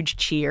huge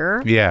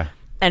cheer. Yeah.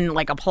 And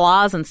like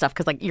applause and stuff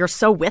because like you're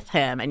so with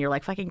him and you're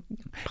like fucking.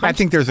 I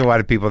think there's a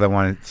lot of people that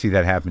want to see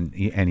that happen,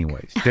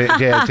 anyways.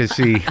 To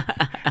see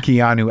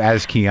Keanu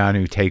as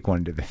Keanu take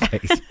one to the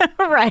face,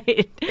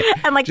 right?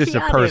 And like just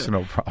Keanu, a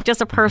personal problem, just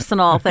a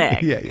personal thing.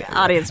 yeah.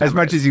 Audience as members.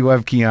 much as you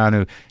love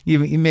Keanu,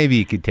 maybe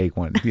you could take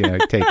one, you know,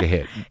 take a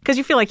hit because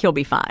you feel like he'll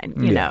be fine.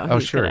 You know, oh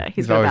sure,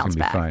 he's gonna always bounce gonna be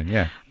back. fine.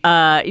 Yeah.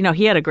 You know,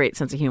 he had a great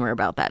sense of humor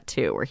about that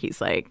too, where he's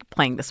like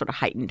playing this sort of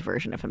heightened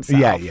version of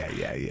himself.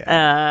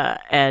 Yeah.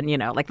 And you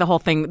know, like the whole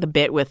thing, the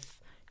bit with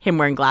him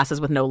wearing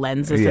glasses with no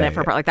lenses in it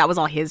for like that was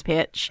all his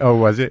pitch. Oh,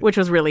 was it? Which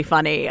was really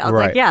funny. I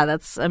was like, yeah,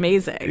 that's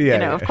amazing. Yeah, you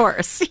know, of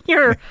course,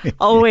 you're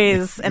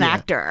always an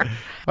actor.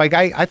 Like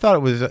I thought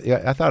it was.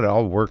 I thought it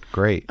all worked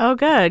great. Oh,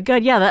 good.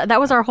 Yeah, that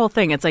was our whole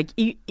thing. It's like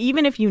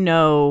even if you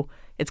know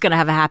it's going to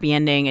have a happy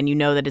ending and you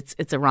know that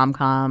it's a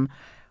rom-com.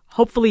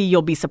 hopefully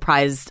you'll be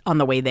surprised on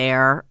the way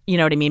there. You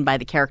know what I mean? By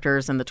the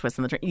characters and the twists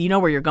and the turns. You know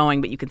where you're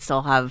going, but you can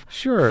still have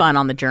fun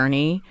on the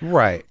journey.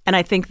 Right. And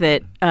I think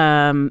that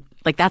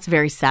like that's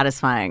very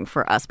satisfying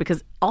for us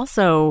because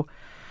also,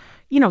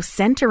 you know,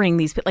 centering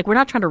these, like we're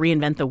not trying to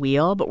reinvent the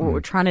wheel, but what we're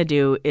trying to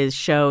do is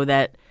show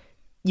that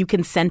you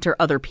can center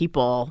other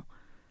people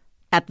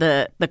at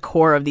the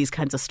core of these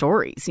kinds of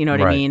stories. You know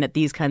what I mean? At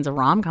these kinds of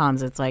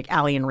rom-coms, it's like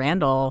Allie and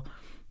Randall,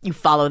 you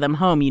follow them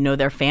home, you know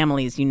their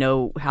families, you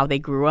know how they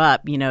grew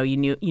up, you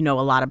know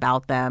a lot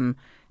about them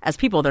as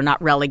people. They're not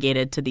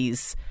relegated to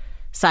these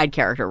side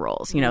character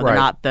roles. You know, they're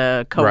not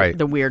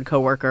the weird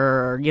coworker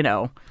or, you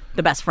know,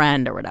 the best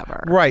friend or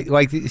whatever. Right.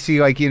 Like,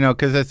 see, like, you know,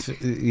 because that's,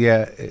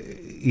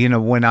 you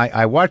know, when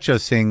I watch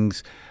those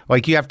things,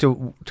 like you have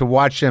to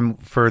watch them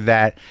for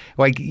that.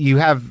 Like you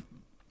have,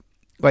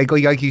 like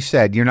you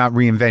said, you're not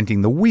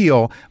reinventing the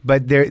wheel,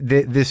 but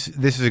this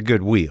is a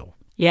good wheel.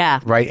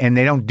 Yeah. Right. And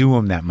they don't do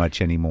them that much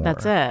anymore.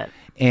 That's it.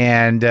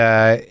 And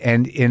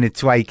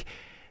it's like,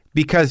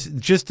 because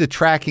just the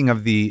tracking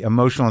of the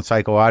emotional and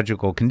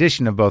psychological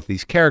condition of both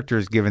these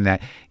characters, given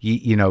that,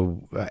 you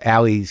know,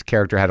 Allie's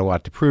character had a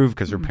lot to prove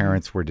because her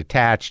parents were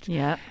detached.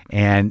 Yeah.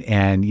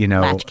 And, you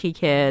know. Latchkey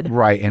kid.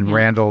 Right. And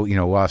Randall, you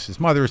know, lost his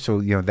mother. So,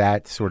 you know,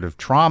 that sort of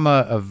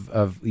trauma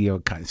of you know,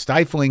 kind of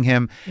stifling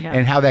him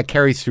and how that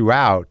carries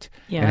throughout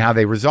and how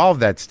they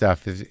resolve that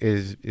stuff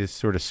is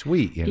sort of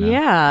sweet, you know.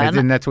 Yeah.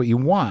 And that's what you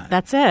want.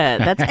 That's it.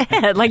 That's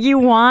it. Like you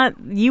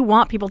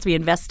want people to be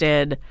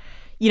invested.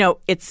 You know,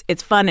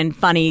 it's fun and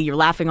funny. You're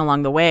laughing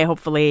along the way,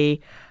 hopefully.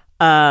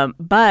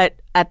 But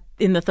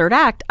in the third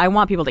act, I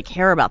want people to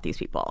care about these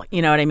people.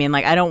 You know what I mean?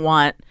 Like, I don't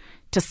want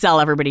to sell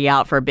everybody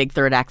out for a big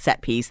third act set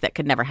piece that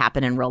could never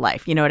happen in real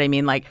life. You know what I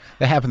mean? Like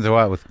that happens a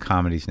lot with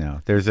comedies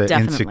now. There's an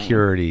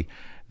insecurity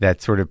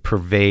that sort of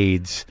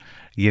pervades,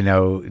 you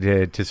know,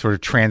 to sort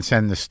of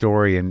transcend the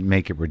story and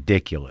make it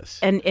ridiculous.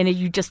 And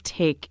you just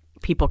take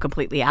people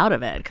completely out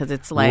of it because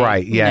it's like,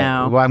 right, yeah.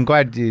 You know, well, I'm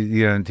glad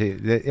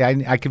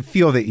I can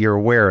feel that you're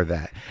aware of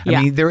that.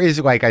 I mean, there is,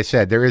 like I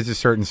said, there is a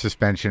certain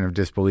suspension of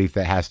disbelief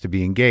that has to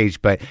be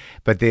engaged, but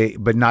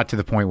not to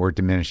the point where it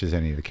diminishes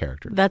any of the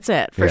characters. That's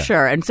it, for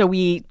sure. And so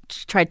we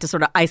tried to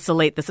sort of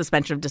isolate the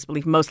suspension of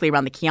disbelief mostly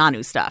around the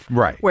Keanu stuff,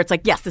 right? Where it's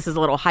like, yes, this is a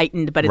little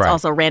heightened, but it's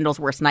also Randall's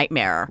worst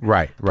nightmare,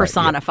 right?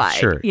 Personified. Yeah,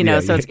 sure. You know,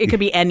 so it could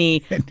be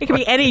any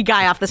any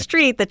guy off the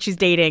street that she's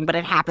dating, but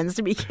it happens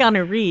to be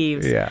Keanu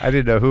Reeves. Yeah, I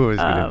didn't know who was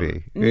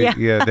going to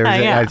be.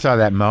 I saw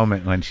that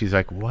moment when she's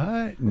like, "What?"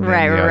 And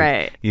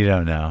right. You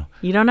don't know.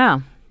 You don't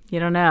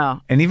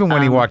know. And even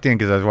when he walked in,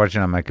 because I was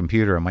watching on my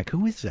computer, I'm like,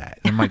 "Who is that?"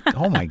 And I'm like,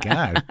 "Oh my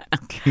god,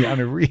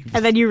 Keanu Reeves!"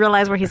 And then you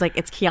realize where he's like,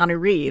 "It's Keanu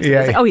Reeves."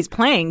 Yeah. It's like, oh, he's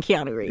playing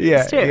Keanu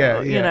Reeves too.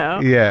 You know.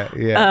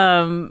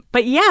 Yeah.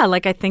 But yeah,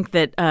 like I think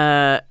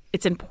that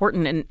it's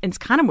important, and it's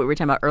kind of what we were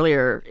talking about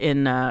earlier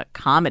in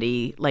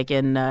comedy, like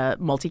in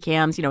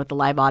multicams, you know, with the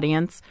live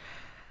audience.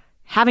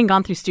 Having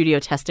gone through studio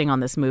testing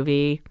on this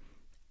movie,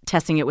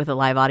 testing it with a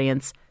live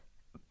audience,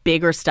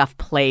 bigger stuff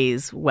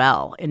plays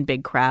well in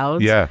big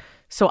crowds. Yeah.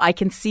 So I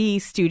can see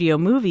studio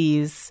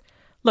movies.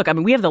 Look, I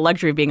mean, we have the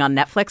luxury of being on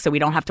Netflix, so we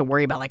don't have to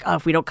worry about like, oh,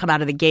 if we don't come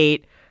out of the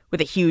gate with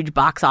a huge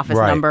box office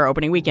number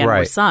opening weekend,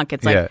 we're sunk.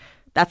 It's like,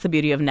 that's the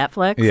beauty of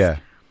Netflix. Yeah.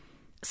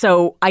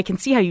 So I can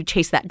see how you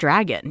chase that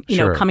dragon, you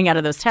know, coming out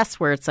of those tests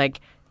where it's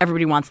like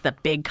everybody wants the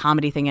big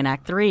comedy thing in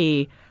Act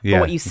 3. But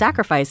what you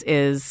sacrifice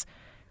is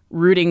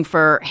rooting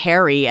for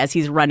Harry as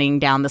he's running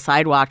down the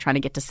sidewalk trying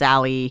to get to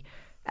Sally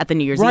at the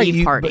New Year's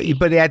Eve party.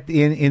 But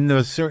in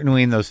those,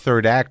 certainly in those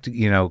third act,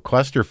 you know,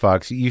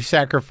 clusterfucks, you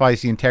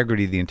sacrifice the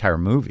integrity of the entire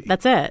movie.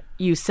 That's it.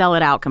 You sell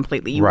it out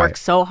completely. You work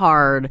so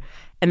hard,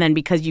 and then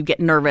because you get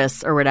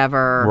nervous or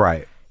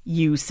whatever,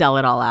 you sell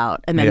it all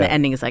out. And then the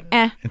ending is like,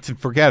 It's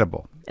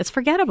forgettable. It's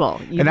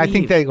forgettable. And I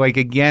think that, like,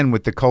 again,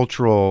 with the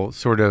cultural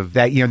sort of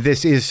that, you know,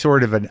 this is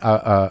sort of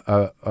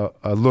a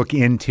look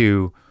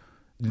into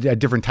a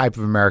different type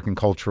of American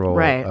cultural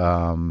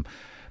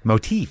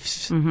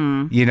motifs.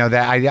 You know,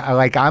 that I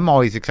like. I'm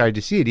always excited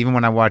to see it, even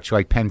when I watch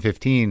like Pen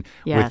 15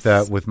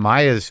 with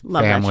Maya's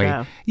Love family.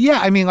 That show. Yeah,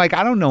 I mean, like,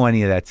 I don't know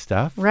any of that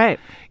stuff, right?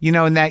 You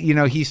know, and that, you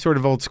know, he's sort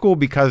of old school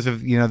because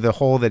of, you know, the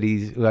hole that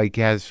he's like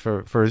has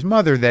for his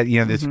mother, that, you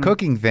know, this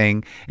cooking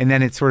thing, and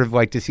then it's sort of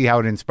like to see how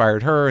it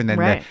inspired her, and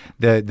then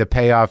the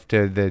payoff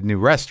to the new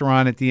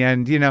restaurant at the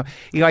end. You know,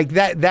 like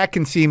that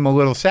can seem a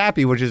little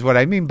sappy, which is what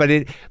I mean. But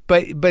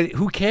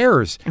who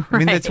cares? I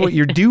mean, that's what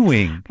you're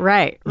doing,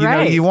 right? You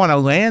know, you want to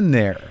land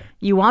there.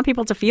 You want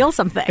people to feel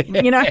something.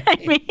 You know what I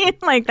mean?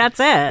 Like, that's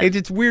it.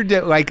 It's weird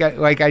that, like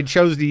I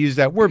chose to use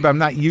that word, but I'm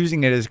not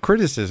using it as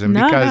criticism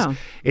because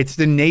it's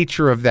the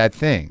nature of that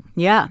thing.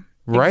 Yeah.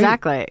 Right?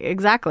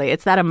 Exactly.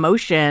 It's that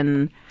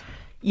emotion.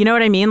 You know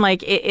what I mean?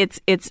 Like, it's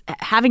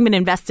having been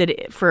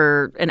invested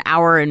for an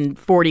hour and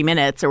 40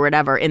 minutes or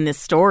whatever in this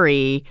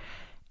story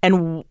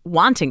and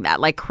wanting that,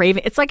 like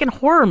craving. It's like in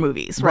horror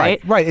movies,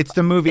 right? Right. It's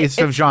the movie. It's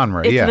the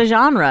genre. It's the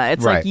genre.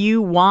 It's like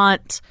you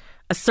want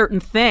a certain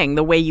thing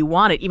the way you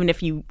want it, even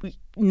if you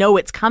know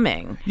it's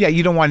coming. Yeah,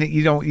 you don't want it.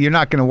 You're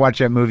not going to watch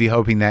that movie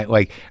hoping that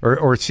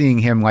or seeing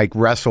him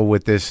wrestle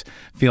with this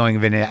feeling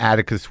of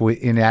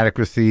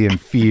inadequacy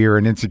and fear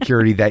and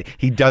insecurity that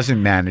he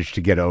doesn't manage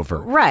to get over.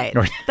 Right.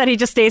 That he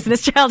just stays in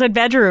his childhood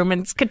bedroom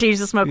and continues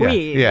to smoke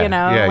weed.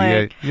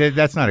 Yeah,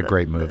 that's not a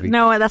great movie.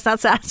 No, that's not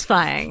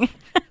satisfying.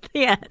 At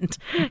the end,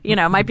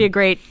 it might be a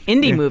great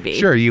indie movie.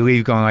 Sure, you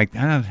leave going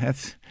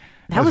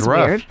that was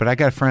rough, weird. but I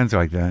got friends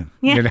like that.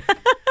 Yeah.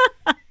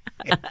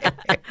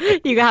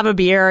 You have a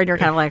beer and you're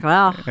kind of like,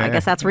 well, I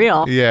guess that's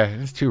real. Yeah,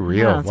 it's too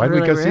real. Yeah, why did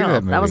we go see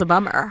that movie? That was a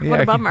bummer. Yeah,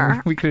 what a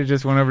bummer. We could have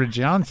just went over to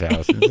John's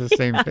house. It's the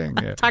same thing.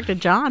 Yeah. Talk to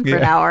John for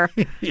an hour.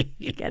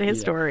 Get his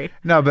story.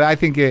 No, but I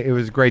think it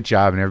was a great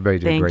job, and everybody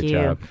did a great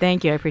job.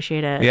 Thank you. I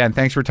appreciate it. Yeah, and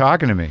thanks for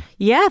talking to me.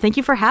 Yeah, thank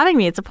you for having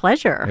me. It's a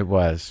pleasure. It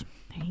was.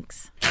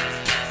 Thanks.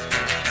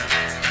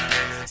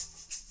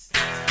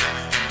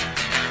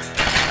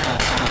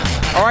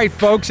 All right,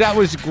 folks, that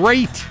was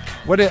great.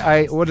 What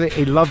a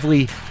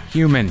lovely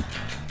human.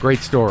 Great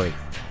story.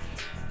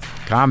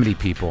 Comedy,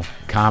 people.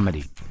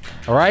 Comedy.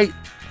 All right?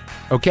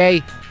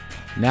 Okay.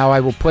 Now I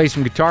will play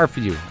some guitar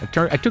for you.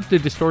 I took the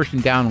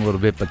distortion down a little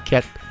bit, but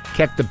kept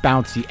the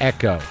bouncy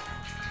echo.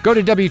 Go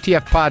to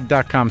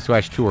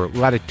WTFpod.com/tour. A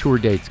lot of tour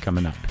dates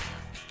coming up.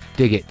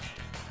 Dig it.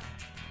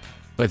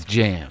 Let's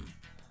jam.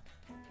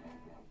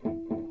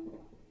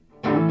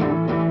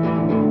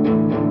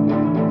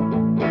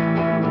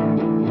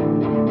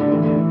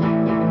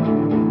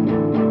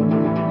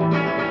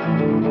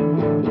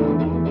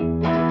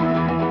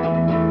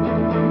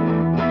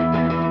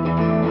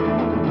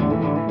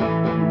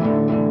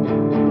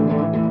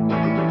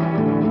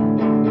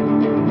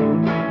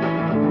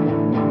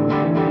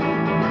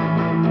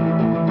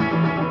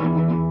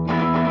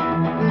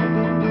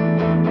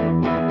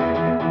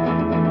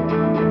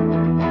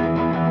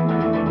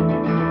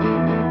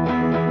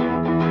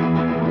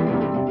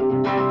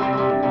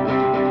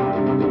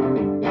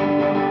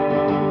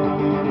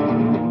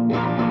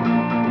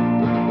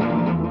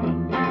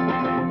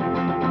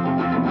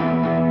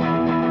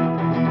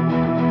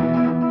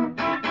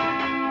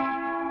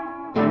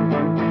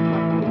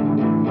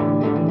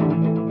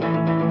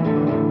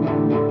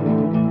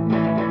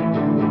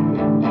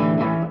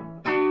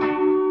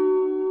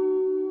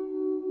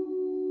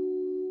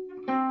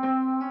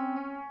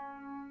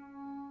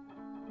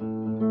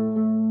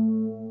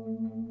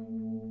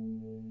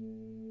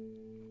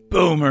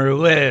 Boomer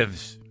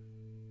lives.